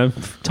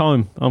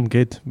time. I'm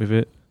good with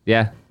it.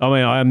 Yeah. I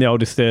mean, I am the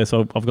oldest here,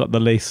 so I've got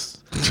the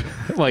least.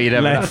 Well, you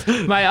never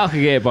know. Mate, I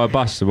could get it by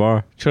bus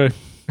tomorrow. True.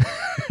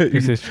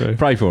 This is true.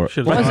 Pray for it.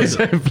 Why is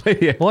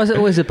it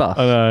always a bus?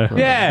 I know.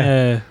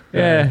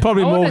 Yeah.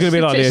 Probably more going to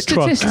be like the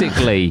truck.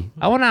 Statistically,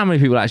 I wonder how many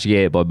people actually get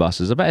hit by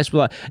buses. I bet it's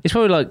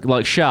probably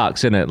like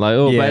sharks, isn't it?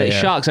 Like,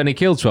 sharks only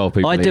kill 12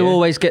 people. I do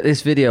always get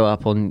this video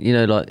up on,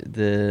 like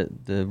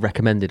the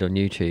recommended on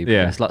YouTube.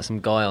 Yeah. It's like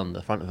some guy on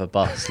the front of a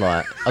bus.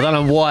 Like, I don't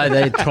know why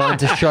they're trying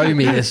to show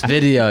me this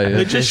video.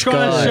 They're just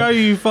trying to show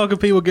you fucking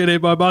people getting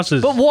hit by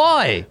buses. But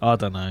why? I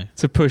don't know.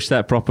 To push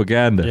that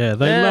propaganda. Yeah,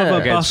 they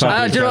love a bus. Do you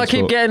know what I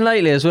keep getting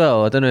lately as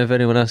well? I don't know if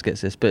anyone else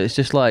gets this, but it's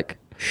just like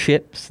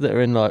ships that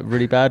are in like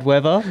really bad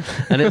weather,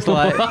 and it's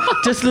like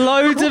just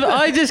loads of.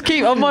 I just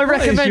keep on my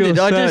recommended.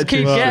 I just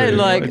keep getting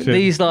like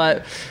these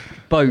like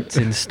boats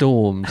in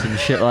storms and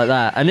shit like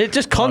that, and it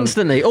just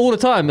constantly all the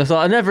time. It's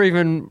like I never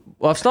even.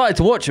 Well, I've started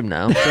to watch them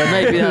now, so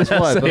maybe that's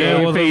why. But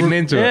you're feeding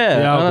into it.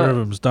 The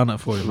algorithm's done it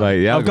for you.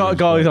 Mate, I've got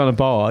guys on a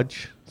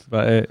barge. That's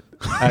about it.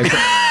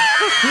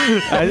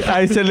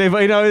 I used to live,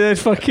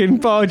 there's fucking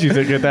barges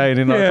that go down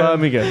in like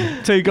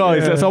Birmingham. Two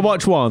guys. So I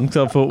watched one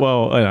because I thought,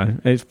 well,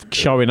 it's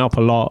showing up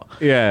a lot.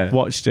 Yeah.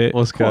 Watched it.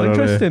 What's going on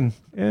interesting.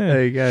 Here? Yeah.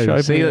 There you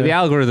go. See, the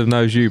algorithm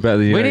knows you better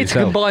than you we know need yourself.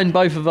 to combine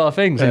both of our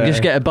things and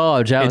just get a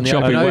barge out in the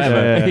open ocean.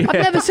 Yeah.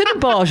 I've never seen a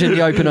barge in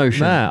the open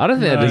ocean. Nah, I don't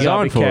think they're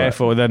designed for it. Be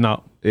careful, they're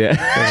not. Yeah.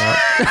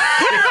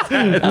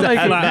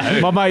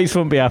 My mates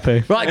wouldn't be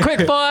happy. Right,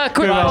 quick fire.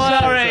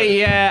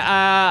 Sorry,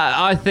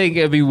 I think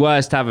it'd be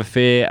worse to have a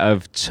fear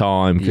of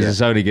time because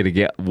it's only going to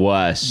get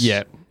worse.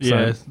 Yeah.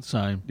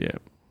 Same.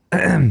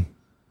 Yeah.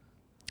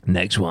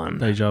 Next one.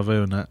 Deja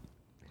vu and that.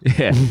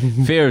 Yeah.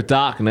 Fear of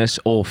darkness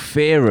or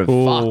fear of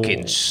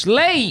fucking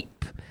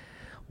sleep.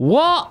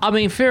 What? I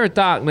mean, fear of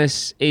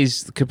darkness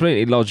is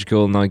completely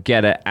logical, and I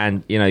get it.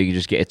 And you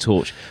just get a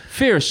torch.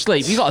 Fear of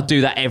sleep, you got to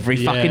do that every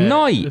fucking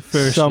night.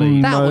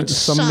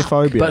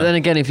 Somniphobia. But then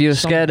again, if you're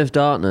scared of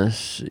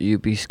darkness,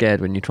 you'd be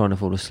scared when you're trying to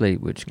fall asleep,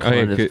 which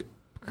kind of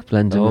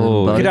blends in.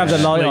 You could have the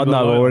light on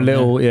though, or a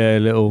little,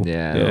 little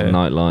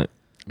night light.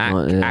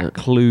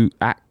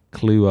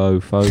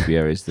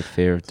 Acluophobia is the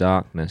fear of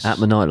darkness.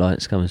 APMA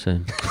nightlight's coming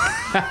soon.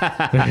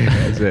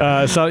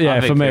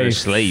 For me,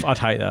 sleep. I'd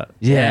hate that.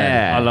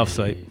 Yeah, I love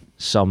sleep.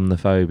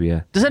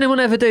 Somniphobia. Does anyone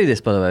ever do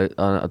this? By the way,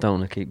 I don't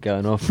want to keep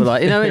going off, but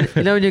like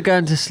when you're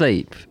going to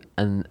sleep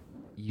and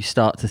you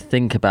start to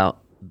think about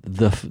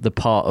the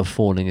part of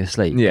falling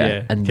asleep.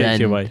 Yeah, and keeps then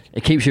you awake.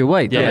 It keeps you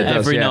awake. Yeah,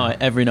 doesn't it?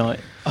 every night.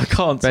 I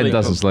can't sleep. Ben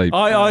doesn't sleep.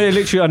 I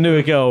knew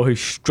a girl who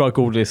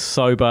struggled this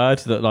so bad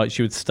that like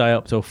she would stay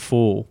up till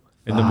 4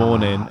 in the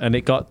morning, and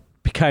it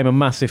became a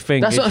massive thing.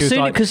 That's what I've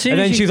seen. Because and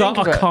then she's like,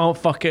 I can't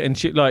fuck it, and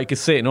she like could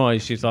see it in her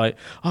eyes. She's like,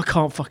 I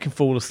can't fucking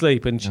fall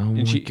asleep, and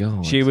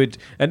she would,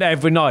 and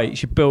every night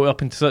she built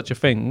up into such a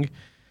thing.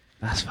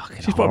 That's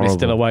fucking. She's probably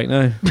still awake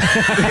now.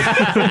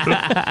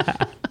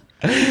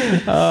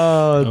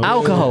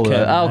 Alcohol,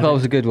 though.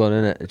 Alcohol's a good one,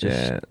 isn't it?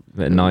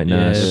 Bit of night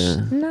nurse.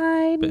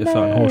 Bit of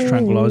fucking horse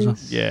tranquilizer.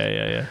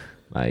 Yeah.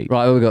 Mate.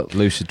 Right, what we got?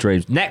 Lucid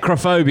dreams.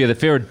 Necrophobia, the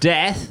fear of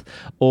death,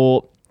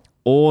 or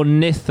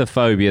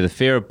ornithophobia, the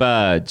fear of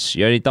birds.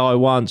 You only die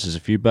once. There's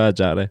a few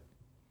birds out there.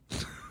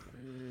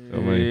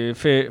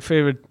 Fear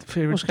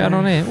of What's going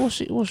on here?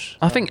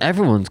 I think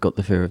everyone's got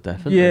the fear of death.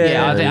 Haven't Yeah. they?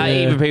 Yeah, I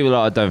think even people that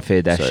I don't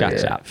fear death, So, shut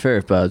yeah, up. Fear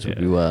of birds would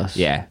be worse.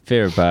 Yeah,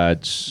 fear of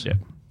birds. Yeah.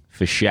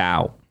 For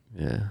shout.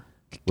 Yeah.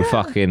 We're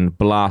fucking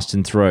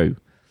blasting through.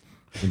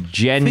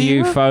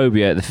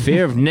 Genuphobia, the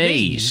fear of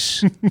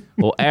knees.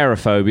 Or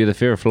aerophobia, the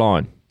fear of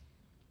flying.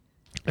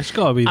 It's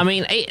got to be. I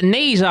mean,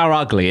 knees are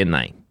ugly, aren't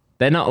they?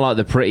 They're not like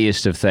the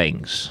prettiest of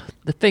things.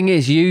 The thing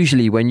is,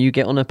 usually when you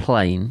get on a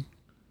plane,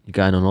 you're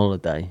going on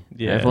holiday.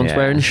 Yeah. Everyone's Yeah.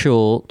 wearing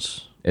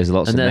shorts. There's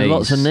lots And of then knees.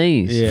 lots of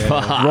knees. Yeah.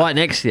 Right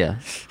next to you.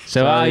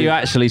 So are you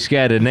actually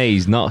scared of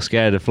knees, not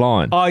scared of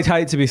flying? I'd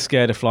hate to be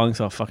scared of flying,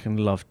 so I fucking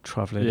love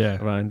travelling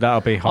around. That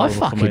would be I horrible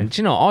for me. fucking,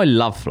 do you know, I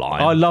love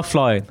flying. I love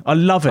flying. I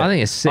love it. I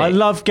think it's sick. I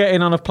love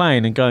getting on a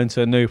plane and going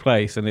to a new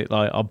place, and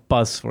I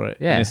buzz for it.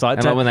 Yeah. And it's like,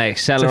 And like when they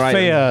accelerate. to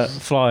fear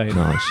flying.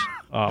 Nice.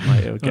 Oh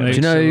mate, it would get They Do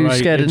you know who's accelerate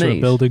scared of into a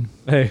knees? building.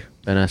 Hey.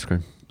 Ben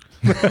Askren.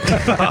 No.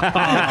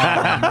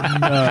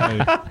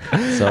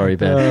 Sorry,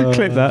 Ben.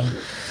 Clip that.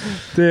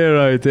 Dear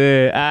oh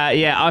dear.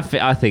 Yeah, I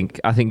think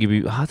you'd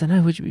be. I don't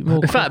know. Would you be more?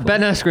 In fact,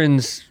 Ben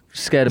Askren's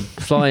scared of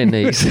flying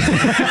knees.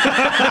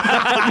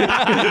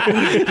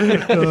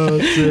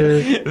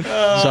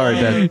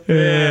 Sorry,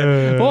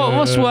 Ben.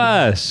 What's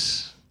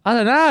worse? I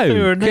don't know.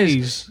 Fear of 'Cause-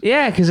 knees.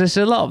 Yeah, because there's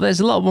a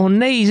lot more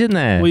knees in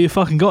there. Well, you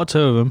fucking got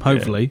two of them,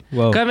 hopefully.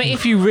 Well, I mean,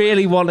 if you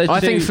really wanted to, I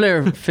think Fear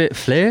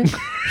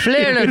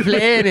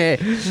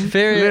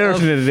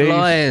of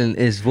flying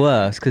is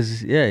worse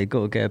because you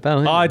got to get about.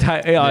 ain't you? I'd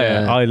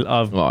hate.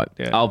 I've Right,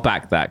 yeah. I'll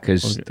back that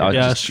because I Yeah,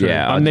 just, that's true.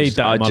 yeah, I need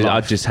that in my I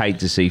life. just hate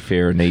to see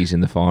fear of knees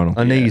in the final.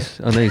 I need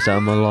that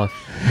in my life.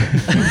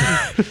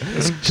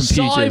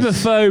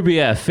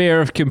 Cyberphobia,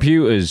 fear of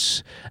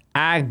computers.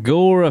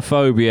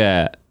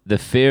 Agoraphobia, the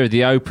fear of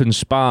the open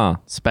spa.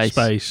 Space.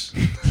 I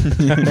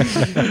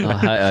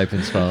hate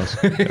open spas.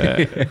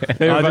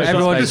 Everyone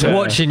Everyone just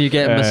watching you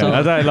get a I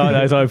massage. don't like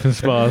those open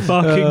spas.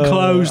 fucking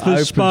close the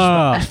open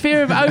spa.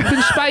 Fear of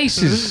open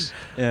spaces.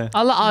 Yeah.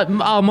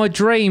 My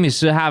dream is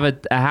to have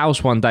a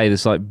house one day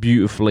that's like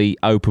beautifully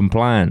open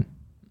plan.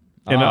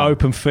 In an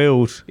open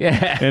field.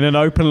 Yeah. In an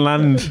open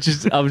land.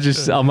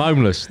 I'm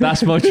homeless.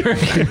 That's my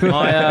dream.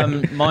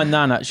 My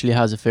nan actually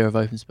has a fear of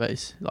open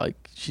space. Like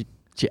she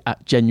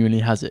genuinely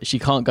has it. She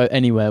can't go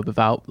anywhere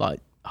without like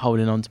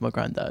holding on to my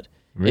granddad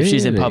if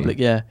she's in Really? public.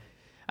 Yeah,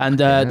 and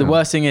the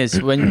worst thing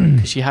is when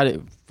 'cause she had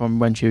it from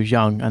when she was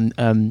young,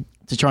 and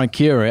to try and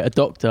cure it, a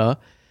doctor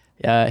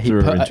he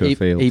Threw her into a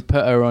field. he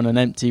put her on an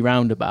empty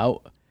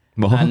roundabout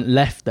What? and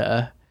left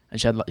her. And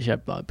she had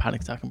like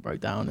panic attack and broke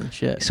down and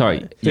shit.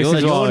 Sorry, This your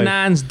is why-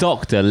 nan's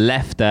doctor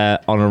left her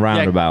on a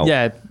roundabout.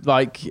 Yeah,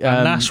 like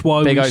And that's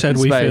why big we said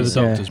open we fear the space,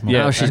 yeah. doctors, man.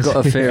 Yeah. Now she's got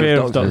a fear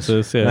of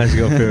doctors. Yeah. Now she's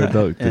got fear of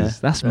doctors. Yeah.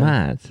 That's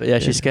mad. But yeah,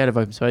 she's scared of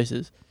open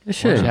spaces. Is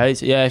She she?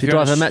 hates it. Yeah, If you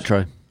you're drive on a a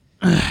metro.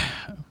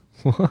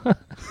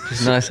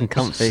 She's nice and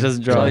comfy. She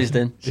doesn't drive. Closed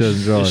in. She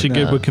doesn't drive. Is she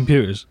good No. with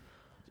computers?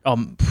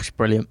 She's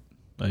brilliant.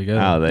 There you go.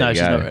 Oh, there No, you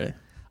she's go. not really.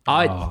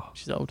 I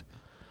She's old.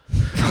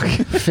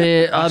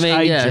 Fear. I That's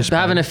mean, yeah. ageist, But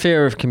having man. a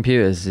fear of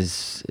computers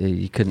is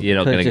you couldn't. You're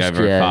not couldn't gonna go just-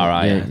 very far,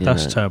 are you?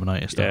 That's know.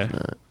 Terminator stuff.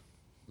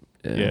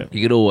 Yeah. Yeah.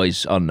 You could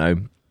always, I don't know.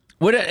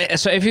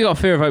 So if you've got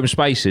fear of open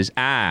spaces,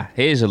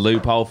 here's a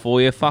loophole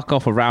for you. Fuck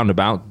off a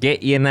roundabout.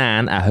 Get your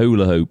nan a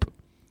hula hoop.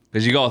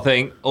 Because you got to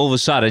think, all of a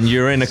sudden,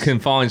 you're in a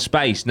confined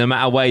space no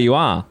matter where you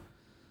are.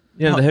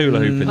 You know, the hula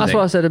hoop That's thing.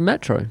 what I said in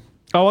metro.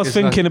 I was It's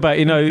thinking about,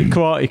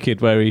 Karate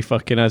Kid where he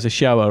fucking has a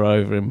shower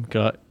over him.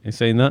 You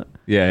seen that?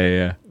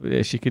 Yeah.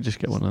 Yeah, she could just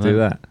get one of Do them.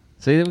 that.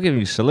 See, they're giving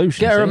you solutions.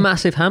 Get her a see?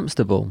 massive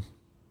hamster ball.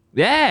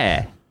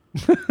 Yeah.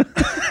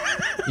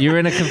 You're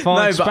in a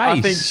confined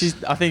space.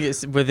 I think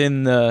it's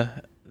within the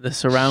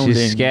surroundings.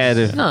 She's scared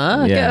of...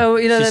 No, Yeah. get her.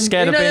 You know She's them,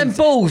 scared of them being-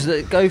 balls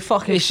that go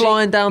fucking Is she-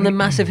 flying down the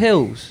massive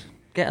hills.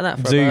 Get her that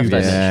for Zoom. a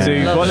birthday. Yeah.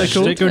 Zoom. Love What are they it.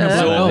 called? Stick her in a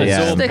Yeah. black hole.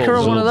 Yeah. Stick her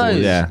on one of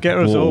those. Yeah. Get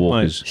her a sword,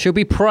 Walkers. She'll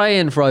be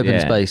praying for open Yeah.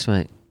 space,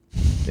 mate.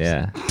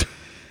 Yeah.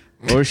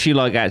 Or is she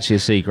like actually a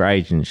secret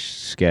agent? She's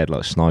scared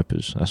like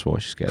snipers. That's why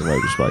she's scared of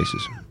open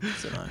spaces.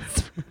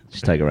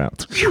 Just take her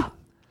out.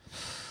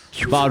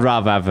 But I'd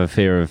rather have a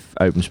fear of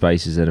open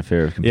spaces than a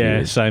fear of Yeah,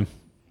 computers. same.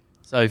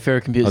 So fear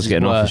of I computers was is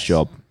getting an worse. office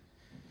job.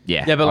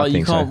 Yeah. Yeah, but I like you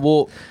think so. can't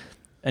walk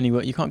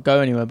anywhere. You can't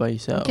go anywhere by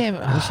yourself. Yeah, but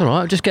That's all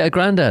right. Just get a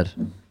granddad.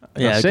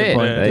 that's good it.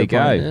 point, There you good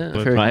go. point. Yeah. Fear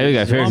of Right, here we go.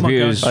 computers. Fear of Oh my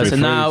computers. God. Right, so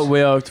through now threes.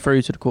 we are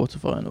through to the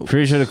quarterfinal.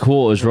 Through to the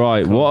quarters,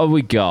 right. What have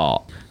we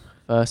got?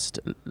 First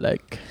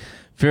leg.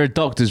 Fear of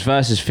doctors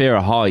versus fear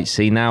of heights.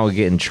 See, now we're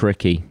getting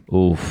tricky.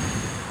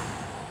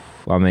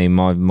 Oof. I mean,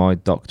 my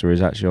doctor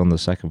is actually on the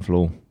second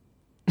floor.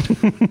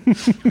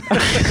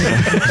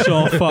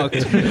 So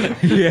fucked.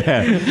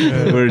 Yeah.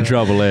 We're in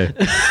trouble here.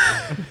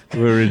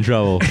 We're in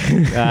trouble.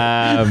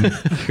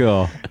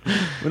 Sure.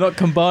 We're not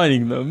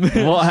combining them.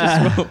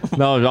 What?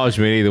 No, I just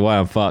mean either way,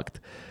 I'm fucked.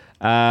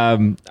 I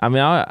mean,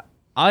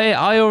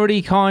 I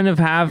already kind of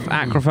have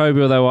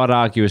acrophobia, although I'd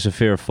argue it's a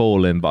fear of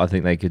falling, but I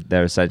think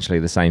they're essentially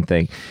the same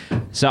thing.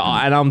 So,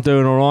 and I'm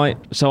doing all right.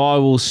 So I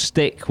will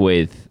stick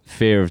with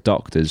fear of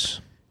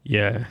doctors.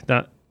 Yeah,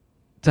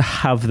 to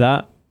have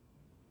that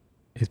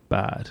is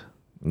bad.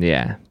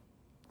 Yeah.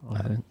 I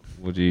think.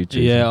 What do you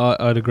choose? Yeah,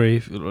 I'd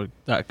agree. Like,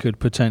 that could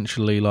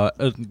potentially, like,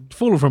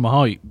 falling from a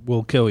height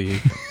will kill you.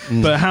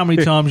 But how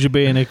many times you'd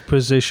be in a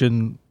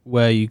position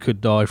where you could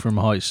die from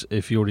heights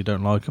if you already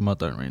don't like them? I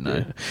don't really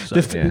know.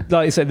 Yeah. So,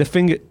 Like I said, the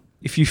thing,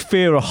 if you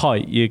fear a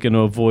height, you're going to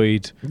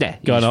avoid Yeah,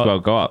 you going just up. well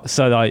go up.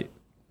 So like,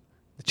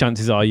 the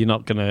chances are you're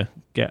not going to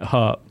get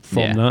hurt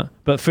from that.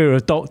 But fear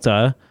a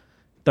doctor,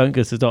 don't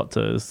go to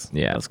doctors.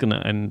 Yeah. That's going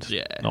to end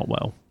not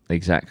well.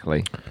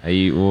 Exactly.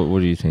 What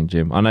do you think,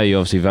 Jim? I know you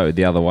obviously voted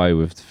the other way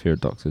with the fear of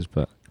doctors,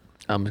 but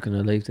I'm just going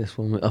to leave this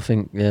one. I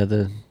think,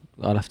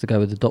 I'll have to go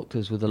with the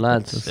doctors with the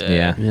lads.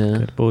 yeah.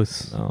 Good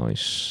boys.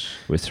 Nice.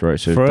 We're through.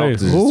 So Through.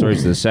 doctors is through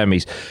to the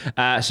semis.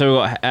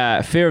 So we've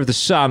got fear of the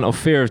sun or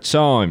fear of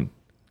time.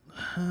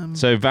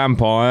 So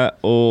vampire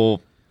or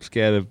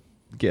scared of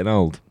getting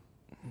old.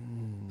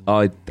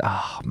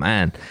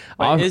 Man.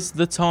 Wait, is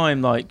the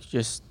time like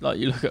just like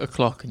you look at a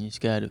clock and you're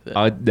scared of it?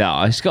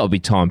 No, it's got to be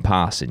time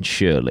passing,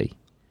 surely.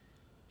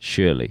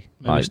 maybe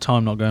it's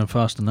time not going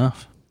fast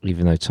enough.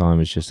 Even though time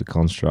is just a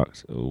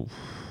construct. Ooh,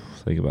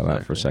 think about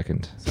that for a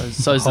second.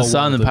 So's the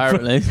sun,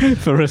 apparently.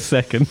 For a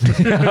second.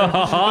 Think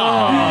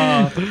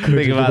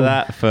about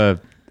that for,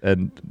 I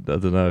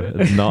don't know,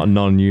 not a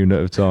non-unit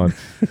of time.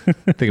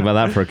 Think about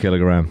that for a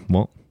kilogram.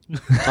 What?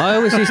 I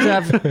always used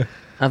to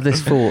have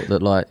this thought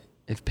that, like,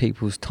 if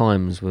people's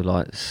times were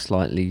like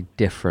slightly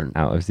different,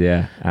 Out of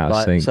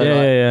Like, sync. so-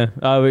 Yeah.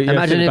 Oh,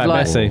 Imagine if,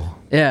 like- Messi.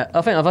 yeah,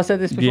 I think have I said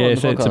this before? on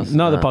the podcast?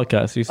 No, the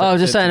podcast. You said I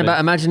was just it to saying me.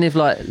 about imagine if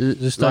like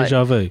Just like,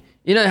 deja vu.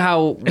 you know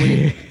how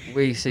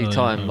we see Oh, yeah,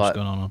 time what's like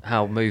going on?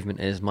 how movement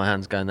is. My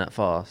hand's going that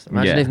fast.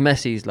 Imagine Yeah. if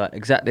Messi's like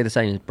exactly the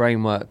same. His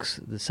brain works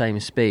the same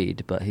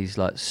speed, but he's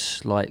like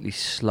slightly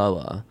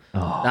slower.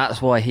 Oh. That's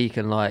why he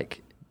can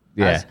like.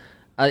 Yeah.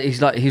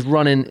 He's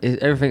running.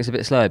 Everything's a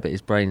bit slower, but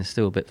his brain's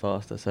still a bit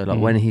faster. So like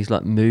when he's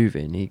like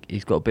moving,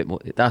 he's got a bit more.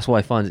 That's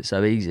why he finds it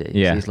so easy.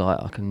 Yeah. He's like,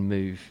 I can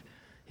move.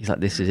 He's like,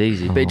 this is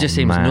easy, but it just Oh,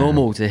 seems man.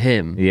 normal to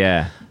him.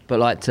 Yeah. But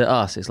like to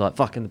us, it's like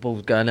fucking the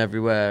ball's going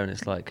everywhere, and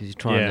it's like because you're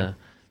trying to.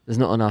 There's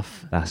not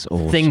enough That's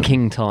awesome.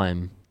 thinking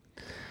time.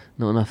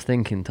 Not enough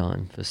thinking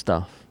time for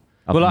stuff.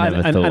 I've Well, never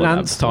and thought of that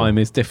ants' before. time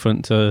is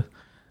different to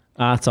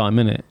our time,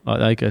 innit? Like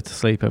they go to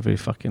sleep every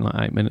fucking like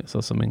 8 minutes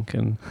or something,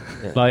 and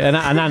like an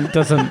ant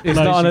doesn't. It's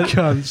not on a.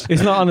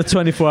 It's not on a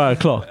 24-hour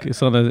clock.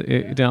 It's on a.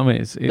 You know what I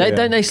mean?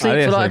 Don't they sleep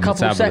think for it's like a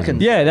couple of metabolism.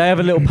 seconds? Yeah, they have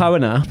a little power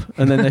nap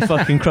and then they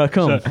fucking crack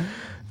on.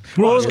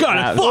 Right,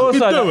 fucking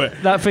do it.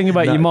 That thing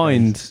about your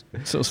mind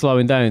sort of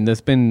slowing down. There's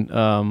been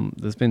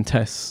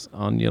tests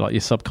on your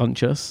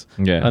subconscious,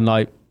 Yeah. and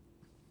like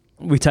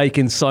we take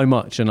in so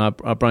much, and our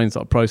brains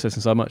are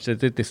processing so much. They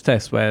did this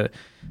test where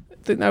I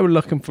think they were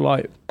looking for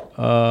like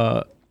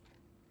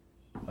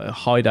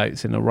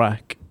hideouts in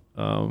Iraq.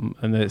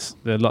 And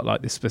they're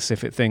like this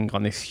specific thing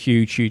on this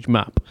huge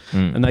map,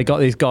 and they got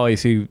these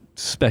guys who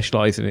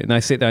specialise in it, and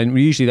they sit there and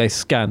usually they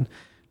scan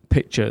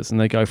pictures and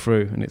they go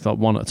through, and it's like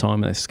one at a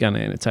time, and they scan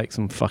it, and it takes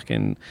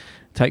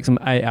them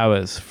 8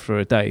 hours for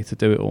a day to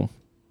do it all.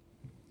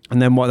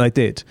 And then what they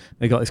did,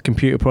 they got this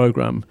computer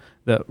program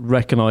that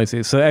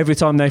recognises. So every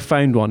time they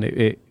found one,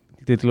 it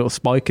did a little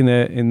spike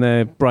in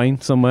their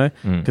brain somewhere,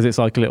 because it's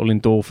like a little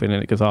endorphin,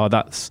 and it goes, oh,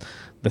 that's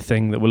the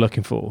thing that we're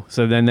looking for.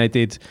 So then they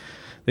did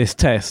this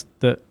test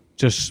that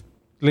just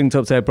linked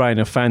up to their brain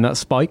and found that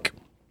spike,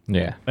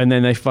 Yeah. and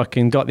then they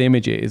fucking got the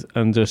images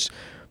and just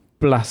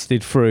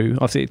blasted through.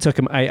 Obviously, it took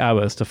them 8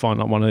 hours to find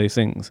out one of these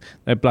things.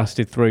 They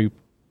blasted through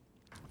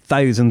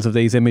thousands of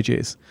these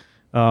images,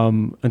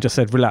 and just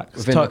said, "Relax."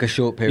 Within like a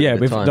short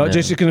period of time. Like,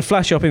 just going to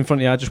flash up in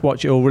front of you. Just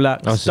watch it all.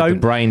 Relax. Oh, so the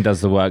brain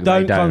does the work.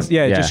 They don't.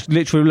 Just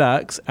literally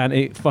relax, and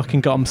it fucking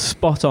got them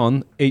spot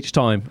on each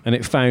time, and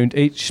it found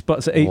each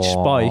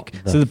spike.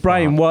 So the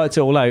brain worked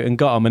it all out and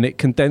got them, and it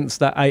condensed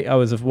that 8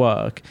 hours of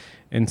work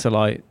into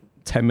like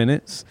 10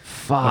 minutes.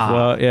 Of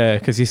work. Yeah,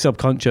 because your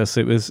subconscious,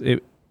 it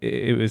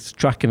was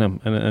tracking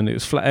them, and it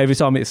was every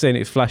time it's in,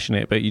 it's flashing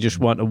it, but you just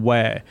weren't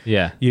aware.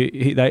 Yeah.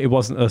 It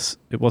wasn't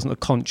a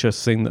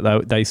conscious thing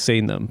that they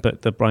seen them,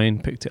 but the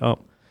brain picked it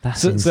up.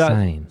 That's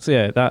insane.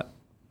 The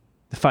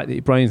fact that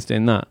your brain's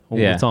doing that all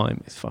Yeah. the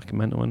time is fucking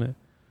mental, isn't it?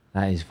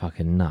 That is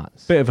fucking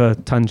nuts. Bit of a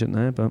tangent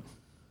there, but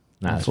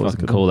That's thought it was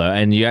fucking good cool though.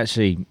 And you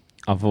actually,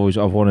 I've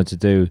wanted to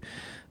do,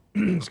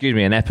 excuse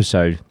me, an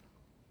episode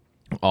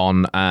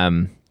on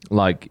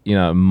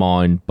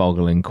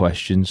mind-boggling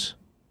questions.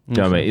 Do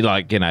you know what I mean?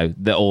 Like,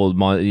 they're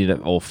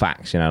all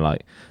facts,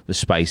 like the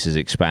space is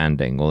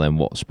expanding, or then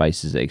what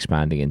space is it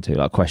expanding into?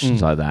 Like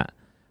questions like that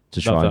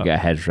to try Love and that. get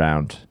heads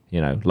round,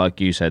 like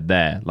you said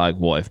there, like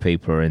what if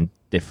people are in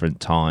different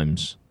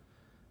times?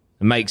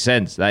 It makes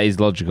sense. That is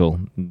logical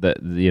that,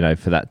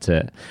 for that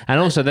to, and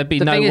also there'd be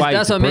The no thing is, way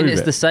that's to what I mean. prove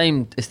It's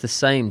it. the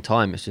same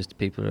time. It's just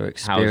people are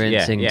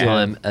experiencing yeah.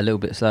 time a little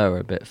bit slower,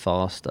 a bit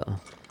faster.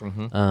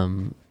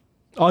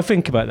 I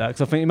think about that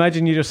because I think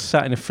imagine you just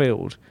sat in a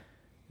field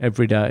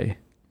every day.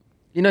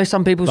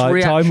 Some people's Like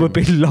reaction. time would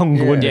be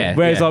longer, wouldn't Yeah, it?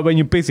 Whereas yeah. like when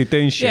you're busy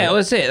doing shit. Yeah, well,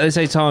 that's it. They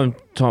say time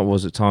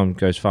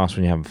goes fast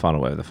when you're having fun, or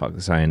whatever the fuck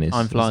the saying is.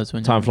 Time flies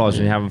when time you're flies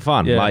when you're having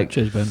fun. Yeah. Like,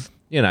 Cheers,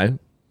 Ben.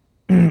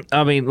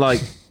 I mean,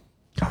 like,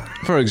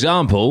 for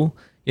example,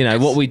 you know,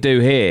 what we do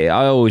here,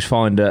 I always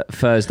find that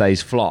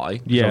Thursdays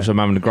fly. Yeah. So I'm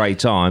having a great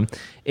time.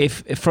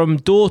 If from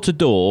door to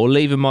door,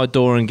 leaving my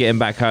door and getting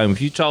back home,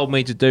 if you told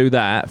me to do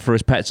that for a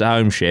Pets at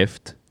Home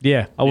shift,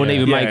 Yeah. I wouldn't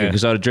even make it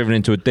because I'd have driven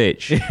into a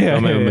ditch. I'm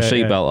having my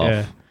seatbelt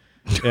off.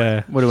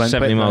 Yeah. Would have went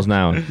 70 quick, miles an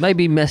hour.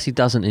 Maybe Messi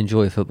doesn't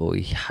enjoy football.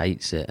 He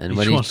hates it, and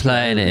when he's wants to-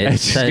 playing it,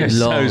 it's It so just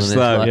goes long. so and it's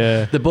slow. like,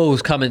 Yeah. the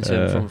ball's coming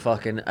to him from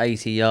fucking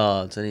 80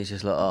 yards, and he's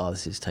just like, "Oh,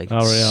 this is taking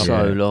Hurry up.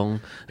 so Yeah. long."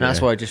 And that's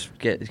Yeah. why I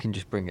can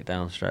just bring it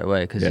down straight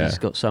away because Yeah. he's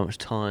got so much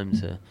time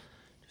to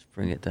just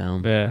bring it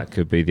down. Yeah. That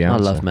could be the I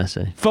answer. love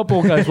Messi.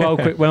 Football goes well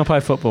quick. When I play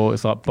football,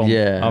 it's like boom.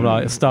 Yeah. I'm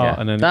like start Yeah.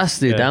 and then That's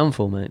the yeah,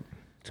 downfall, mate.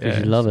 Because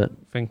Yeah. you love it.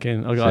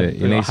 thinking. So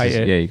you need hate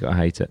to, it. yeah, you gotta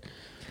hate it.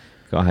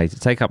 Gotta hate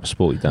it. Take up a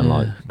sport you don't Yeah.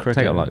 like.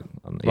 Cricket. Take up like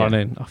yeah.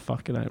 Running. I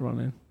fucking hate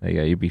running. There you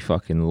go. You'd be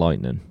fucking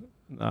lightning.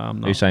 No, I'm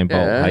not. Usain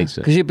Bolt hates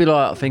it. Because you'd be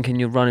like thinking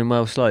you're running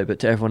well slow, but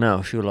to everyone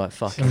else, you're like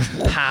fucking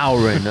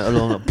powering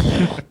along.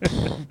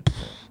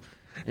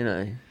 You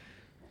know,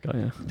 Got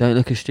ya. don't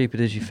look as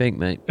stupid as you think,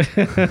 mate.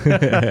 And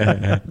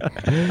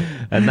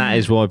that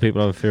is why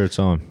people have a fear of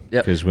time.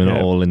 Yep. Because we're not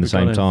Yeah, all in the we've got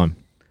same it. time.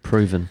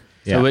 Proven.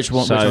 Yeah. So which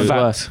one's So-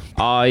 worse?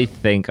 I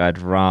think I'd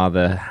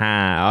rather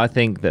have. I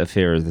think that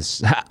fear of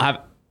the.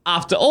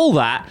 After all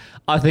that,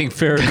 I think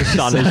fear of the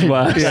sun is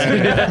worse.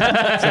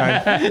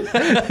 Yeah,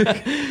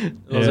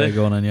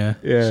 go on then, yeah.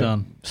 Yeah.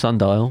 Son.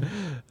 Sundial.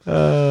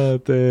 Oh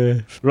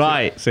dear.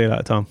 Right, See you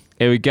later, Tom.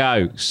 here we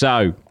go.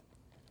 So,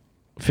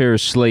 fear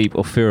of sleep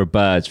or fear of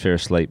birds? Fear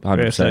of sleep, 100%.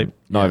 Fear of sleep.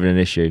 Not even an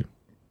issue.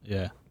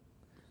 Yeah.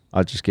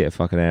 I'd just get a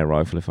fucking air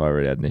rifle if I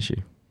already had an issue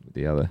with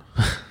the other.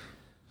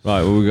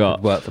 Right, what we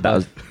got? Work for that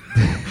was.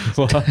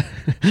 What?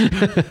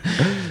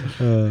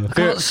 Can't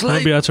Won't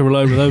sleep. be able to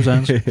reload with those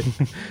hands.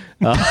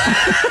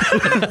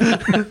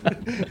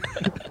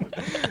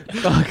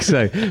 Fuck's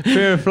sake.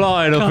 Fear of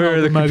flying or Can't fear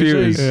of the open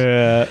magazines. computers?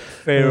 Yeah.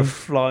 Fear of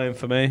flying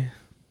for me.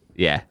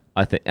 Yeah,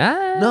 I think.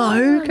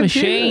 No,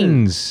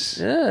 machines.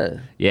 Yeah.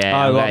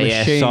 Yeah, Oh, like yeah,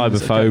 machines.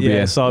 cyberphobia.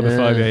 Yeah,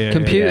 cyberphobia. Yeah.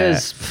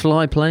 Computers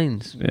fly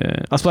planes.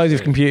 Yeah. I suppose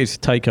if computers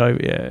take over,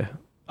 yeah.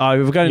 Oh,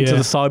 we're going into Yeah.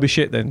 the cyber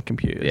shit then,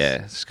 computers.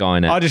 Yeah,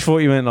 Skynet. I just thought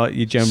you meant like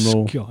your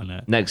general.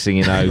 Skynet. Next thing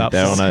you know,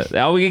 they're on a.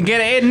 Oh, we can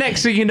get it in.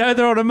 Next thing you know,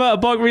 they're on a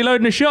motorbike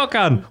reloading a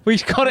shotgun. We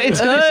got it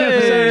into this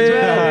episode as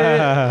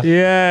well.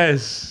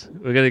 Yes,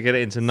 we're gonna get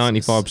it into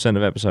 95%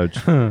 of episodes.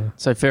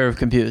 So fear of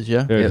computers,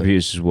 yeah? Fear of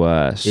computers is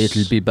worse.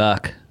 It'll be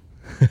back.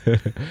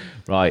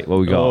 Right, what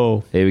we got?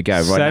 Oh, Here we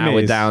go. Right now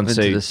we're semis. down Into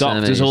to the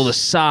doctors semis. or the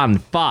sun.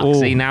 Fuck.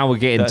 Oh, See, now we're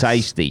getting that's-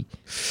 tasty.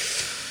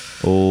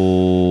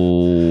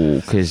 Oh,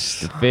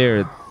 because the fear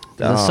of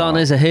The sun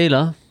is a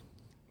healer.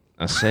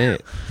 That's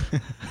it.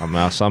 I mean,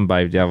 I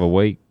sunbathed the other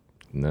week.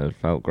 And it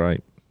felt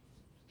great.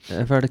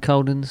 Ever had a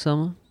cold in the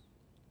summer?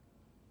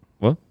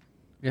 What?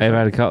 Yeah. Ever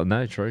had a cut?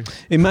 No, true.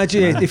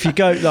 Imagine if you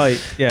go like,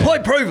 yeah.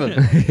 Point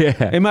proven.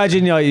 Yeah.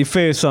 Imagine like you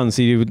fear sun,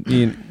 so you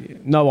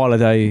no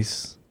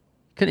holidays.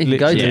 Couldn't even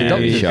go to the Yeah,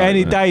 doctor. sure.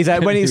 Any days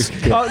out when it's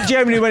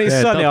generally when it's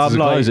Yeah, sunny, doctors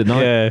I'm are like, closed at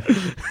night. yeah.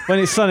 When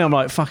it's sunny, I'm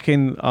like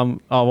fucking.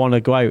 I want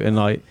to go out and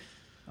like,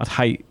 I'd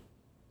hate.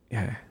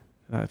 Yeah,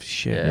 that's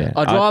shit. Yeah. Yeah.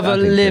 I'd I rather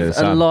think live the a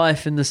sun.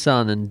 life in the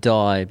sun and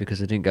die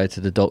because I didn't go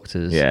to the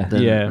doctors Yeah.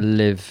 than Yeah.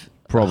 live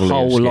Probably a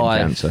whole skin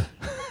life. cancer.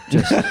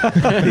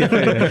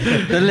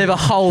 Than live a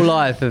whole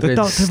life of being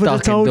doctor would have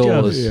stuck told you.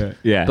 indoors. Yeah.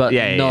 Yeah. But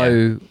yeah,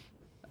 know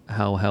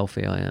how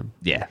healthy I am.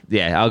 Yeah.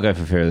 Yeah. I'll go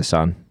for fear of the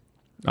sun.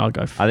 I'll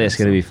go. For I think it's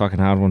going to be a fucking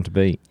hard one to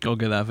beat. Go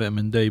get that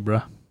vitamin D,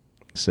 bruh.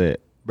 That's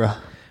it. Bruh.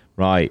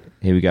 Right.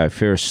 Here we go.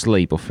 Fear of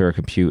sleep or fear of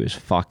computers.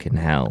 Fucking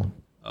hell.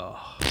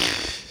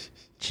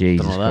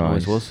 Jesus Don't know what that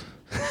noise Christ.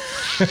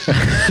 was.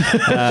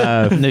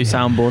 New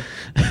soundboard.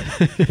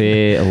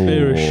 Fear,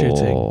 Fear of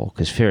shitting.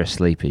 Because fear of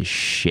sleep is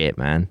shit,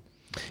 man.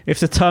 If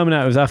the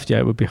Terminator was after you,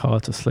 it would be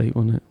hard to sleep,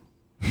 wouldn't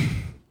it?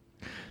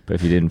 But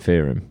if you didn't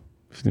fear him,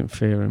 If you didn't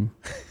fear him.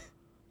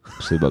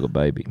 sleep like a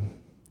baby.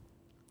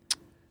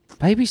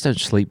 Babies don't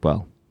sleep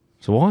well.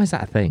 So why is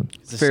that a thing?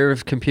 Fear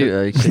of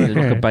computer. You couldn't,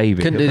 Like a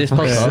baby. couldn't do this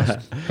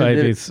podcast.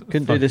 Babies.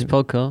 Couldn't do this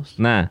podcast.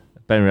 Nah.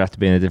 Ben would have to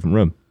be in a different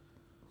room.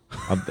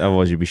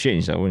 Otherwise you'd be shitting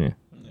yourself, wouldn't you?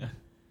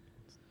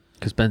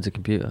 Because Ben's a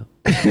computer.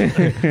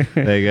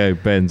 There you go.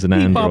 Ben's an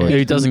android.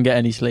 Who doesn't get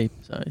any sleep?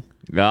 So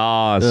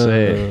Ah, that's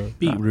it.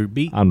 Beetroot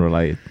beet.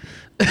 Unrelated.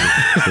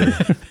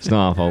 It's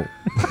not our fault.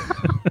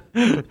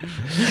 Who's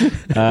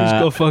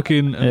got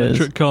fucking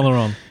electric collar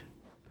on?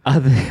 I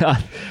think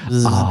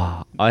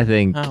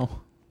how?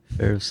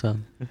 Fear of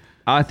sun.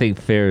 I think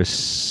fear of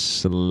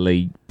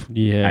sleep.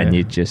 Yeah. And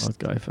you just- I'd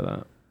go for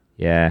that.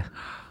 Yeah.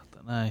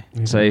 Don't know.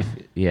 So if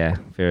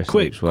fear of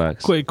Quick, sleep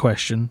works. quick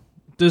question: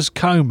 does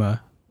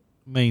coma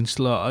mean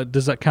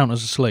does that count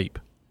as a sleep?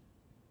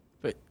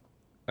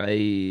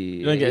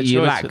 don't get a You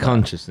choice lack with that.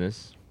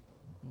 consciousness.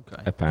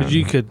 Okay.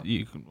 Apparently. Because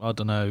you could, I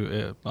don't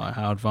know, like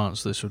how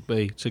advanced this would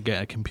be to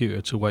get a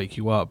computer to wake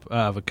you up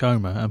out of a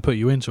coma and put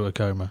you into a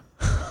coma.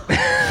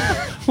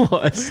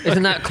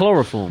 Isn't that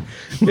chloroform?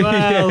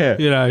 Yeah.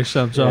 You know,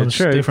 sometimes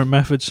true. different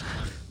methods.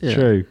 Yeah.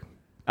 True.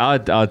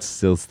 I'd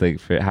still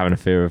think having a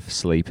fear of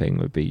sleeping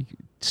would be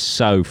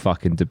so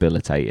fucking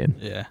debilitating.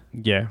 Yeah.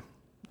 Yeah.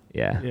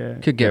 Yeah. Yeah.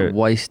 Could get Good.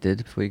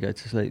 wasted before you go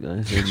to sleep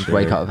though. So you just True.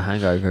 wake up with a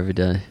hangover every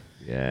day.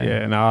 Yeah.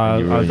 Yeah. No,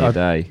 You ruin your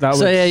day. that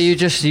So would, yeah,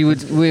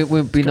 you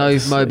would be no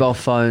mobile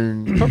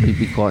phone. Probably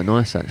be quite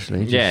nice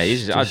actually. Yeah, I'd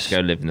just go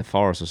live in the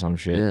forest or some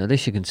shit. Yeah, at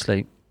least you can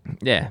sleep.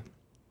 Yeah.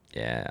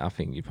 Yeah, I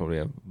think you probably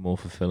have a more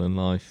fulfilling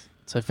life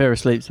So fear of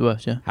sleep's the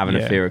worst, yeah. having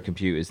Yeah. a fear of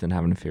computers than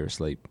having a fear of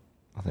sleep.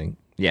 I think.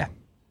 Yeah.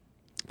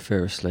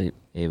 Fear of sleep.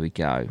 Here we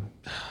go.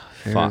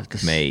 Fear Fuck of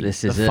this, me.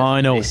 This the is it.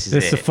 final. This This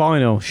is is the it.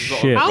 final.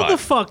 Shit. How the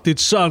fuck did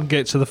Sun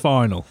get to the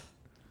final?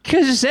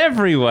 Because it's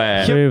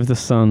everywhere. Fear of the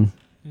sun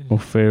or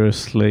fear of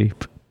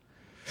sleep.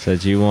 So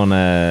do you want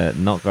to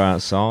not go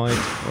outside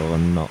or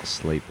not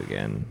sleep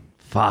again?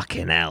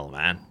 Fucking hell,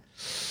 man.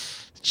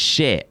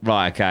 Shit.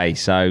 Right, okay.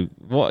 So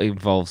what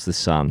involves the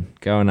sun?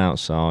 Going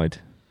outside,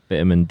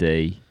 vitamin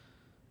D,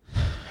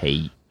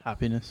 heat.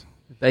 Happiness.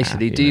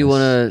 Basically, do you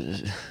want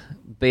to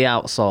be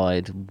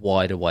outside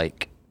wide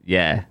awake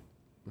Yeah.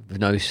 with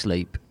no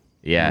sleep?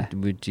 Yeah.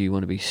 Would you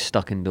want to be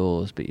stuck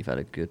indoors but you've had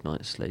a good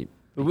night's sleep?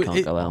 You But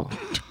can't go out.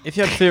 If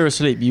you had fear of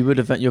sleep,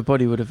 your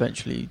body would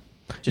eventually.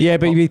 Just Yeah,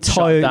 but you'd be shut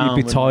tired. down, You'd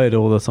be wouldn't tired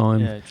all the it? time.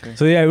 Yeah, true.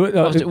 So yeah,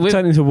 with-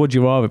 turning to would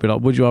you rather, be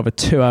like, would you rather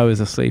 2 hours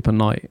of sleep a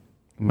night?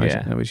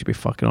 Imagine that, which would be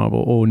fucking horrible,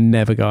 or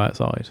never go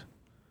outside.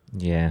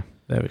 Yeah.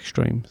 They're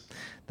extremes.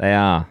 They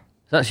are.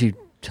 It's actually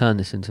turned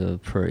this into a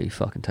pretty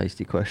fucking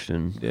tasty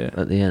question Yeah.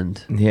 at the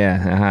end. Yeah,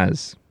 it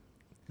has.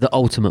 The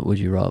ultimate would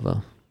you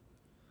rather?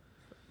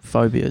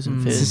 Phobias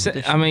and fears.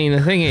 I mean,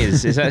 the thing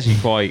is, it's actually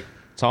quite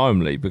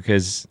timely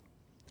because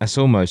that's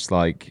almost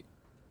like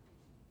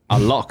a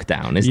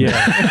lockdown, isn't it?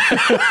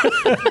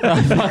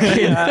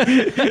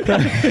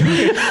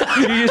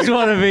 You just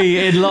want to be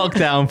in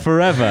lockdown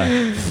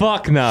forever.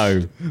 Fuck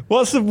no.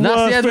 What's the That's the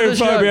worst end of the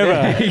show. phobia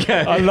ever?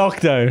 Yeah. A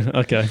lockdown.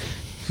 Okay.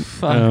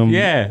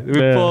 Yeah, we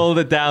yeah. boiled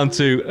it down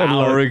to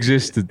our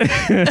existence.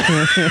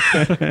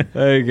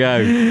 There you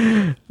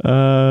go.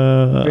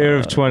 Fear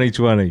of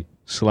 2020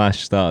 / start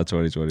of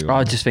 2021.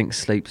 I just think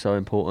sleep's so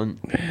important.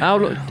 How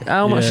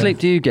much Yeah. sleep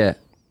do you get?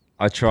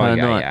 I try and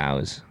per get night. 8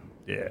 hours.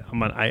 Yeah,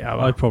 I'm an 8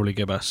 hour. I'd probably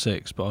get about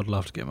 6, but I'd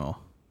love to get more.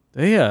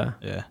 Yeah.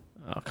 Yeah.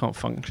 I can't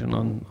function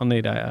on. I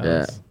need 8 hours.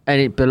 Yeah.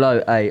 Any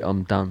below 8,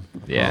 I'm done.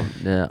 Yeah.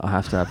 Yeah, I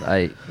have to have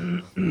 8.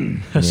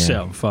 That's it,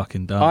 I'm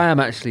fucking done. I am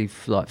actually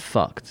like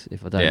fucked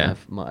if I don't Yeah.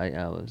 have my 8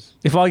 hours.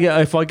 If I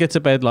get to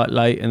bed like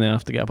late and then I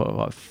have to get up at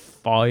like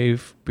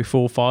 5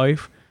 before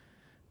 5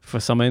 for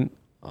something,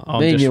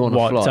 I'm Me and just you on a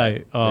wiped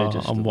flight, out. we're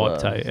just I'm the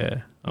wiped worst. out.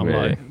 Yeah. I'm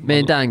Really? like, Me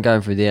and Dan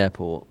going through the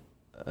airport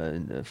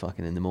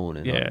fucking in the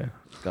morning. yeah, like,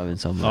 going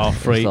somewhere.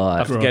 R3. It's I like,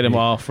 have to get him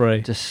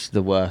R3. just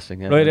the worst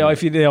thing ever. Right,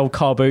 if you do the old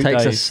car boot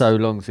takes days, us so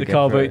long to the get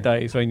car through. boot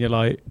days when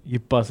you're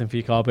buzzing for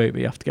your car boot, but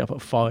you have to get up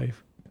at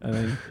 5, and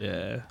then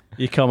Yeah.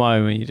 you come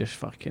home and you're just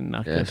fucking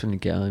knackered. Yeah, it's when you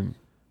get home.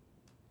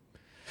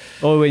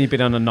 Or when you've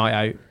been on a night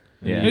out.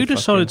 Yeah. and Who you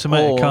decided to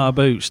make Or- a car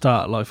boot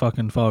start at like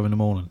fucking 5 in the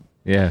morning?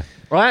 Yeah.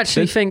 I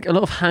actually think a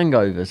lot of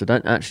hangovers. I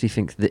don't actually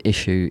think the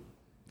issue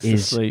It's the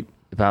is sleep.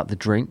 about the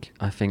drink.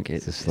 I think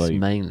it's sleep.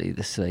 mainly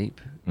the sleep.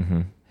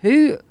 Mm-hmm.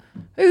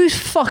 Whose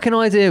fucking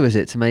idea was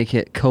it to make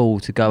it cool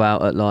to go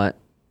out at like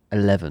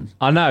 11?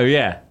 I know,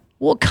 yeah.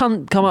 What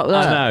cunt come up with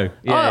that? I know.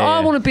 Yeah, I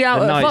want to be out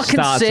The at night fucking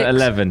starts 6. at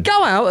 11.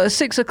 Go out at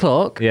 6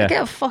 o'clock. Yeah.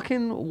 Get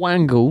fucking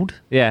wangled.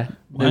 Yeah.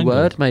 New Wangled.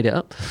 word, made it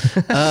up.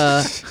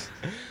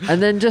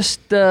 And then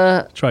just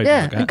Trademark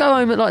yeah, that. and go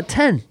home at like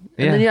 10. And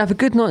Yeah. then you have a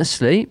good night's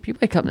sleep. You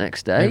wake up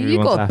next day. You've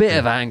Everyone's got a bit happy.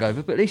 of a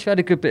hangover, but at least you had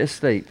a good bit of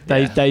sleep.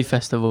 Day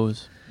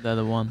festivals, they're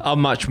the one. I'm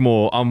much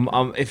more.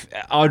 If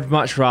I'd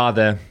much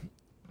rather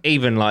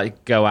even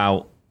like go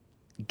out,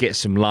 get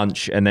some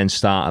lunch, and then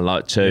start at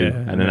like 2, Yeah,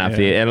 and then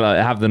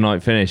have the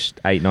night finished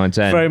 8, 9,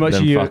 10. Very much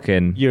then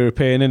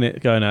European, isn't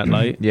it? Going out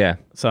late. Yeah.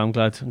 So I'm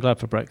glad for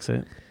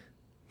Brexit.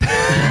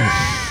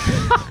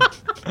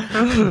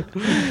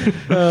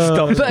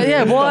 But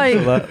yeah,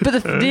 why? But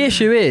the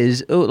issue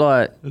is,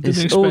 like, I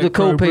didn't it's all the expect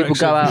cool people pro-Brexit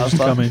go out. views to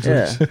come into Yeah.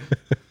 this.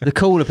 The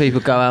cooler people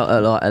go out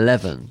at like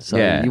 11. So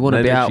Yeah. you want to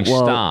They be out. literally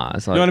Well, start.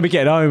 It's You want to be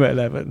getting home at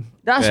 11.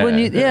 that's when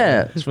you. Yeah.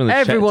 Yeah. That's when the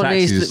Everyone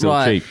taxis are needs to still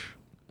like. cheap.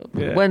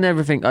 Yeah. When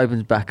everything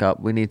opens back up,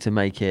 we need to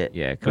make it.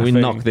 Yeah. Can I we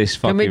think- knock this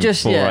fucking Can we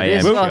just- 4 yeah, a.m.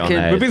 this shit on fucking-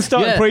 the head? We've been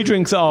starting Yeah.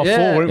 pre-drinks at half Yeah.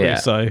 4, haven't Yeah. we?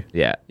 So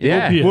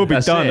Yeah. we'll be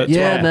That's done it. at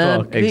Yeah, 12 man.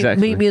 o'clock.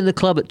 Exactly. Meet me in the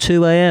club at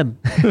 2 a.m.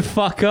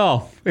 Fuck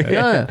off.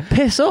 Yeah,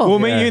 piss off. We'll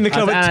meet you in the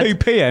club And- at 2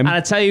 p.m. And I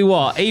tell you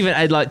what, even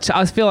at like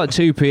I feel like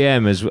 2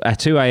 p.m. is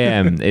 2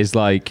 a.m. is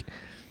like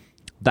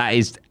that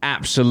is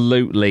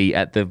absolutely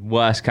at the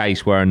worst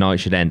case where a night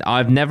should end.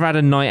 I've never had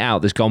a night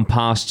out that's gone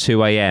past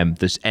 2 a.m.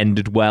 that's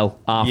ended well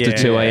after Yeah,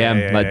 2 a.m.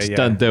 yeah, like yeah, just yeah.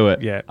 don't do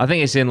it. Yeah. I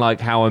think it's in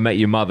like How I Met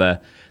Your Mother.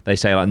 They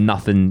say like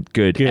nothing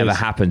good Good. ever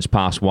happens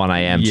past 1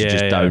 a.m. Yeah, so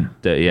just yeah.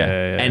 don't do it. Yeah.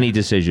 Yeah, yeah. Any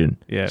decision.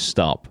 Yeah.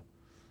 Stop.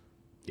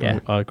 Yeah.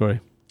 I agree.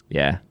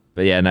 Yeah.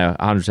 But yeah, no,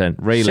 100%.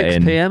 Reel it 6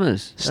 in.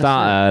 p.m.ers.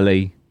 Start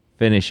early,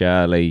 finish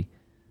early.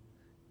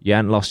 You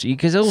hadn't lost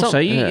because also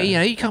yeah. you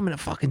know you come in at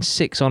fucking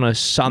 6 on a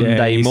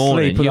Sunday you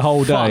morning. sleep the you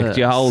whole day. fucked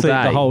your whole Sleep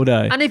day. the whole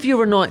day. And if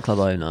you're a nightclub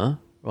owner,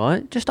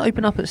 right? Just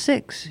open up at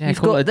 6. Yeah,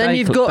 call it a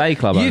day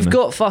club you've owner.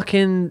 got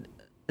fucking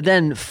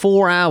then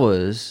 4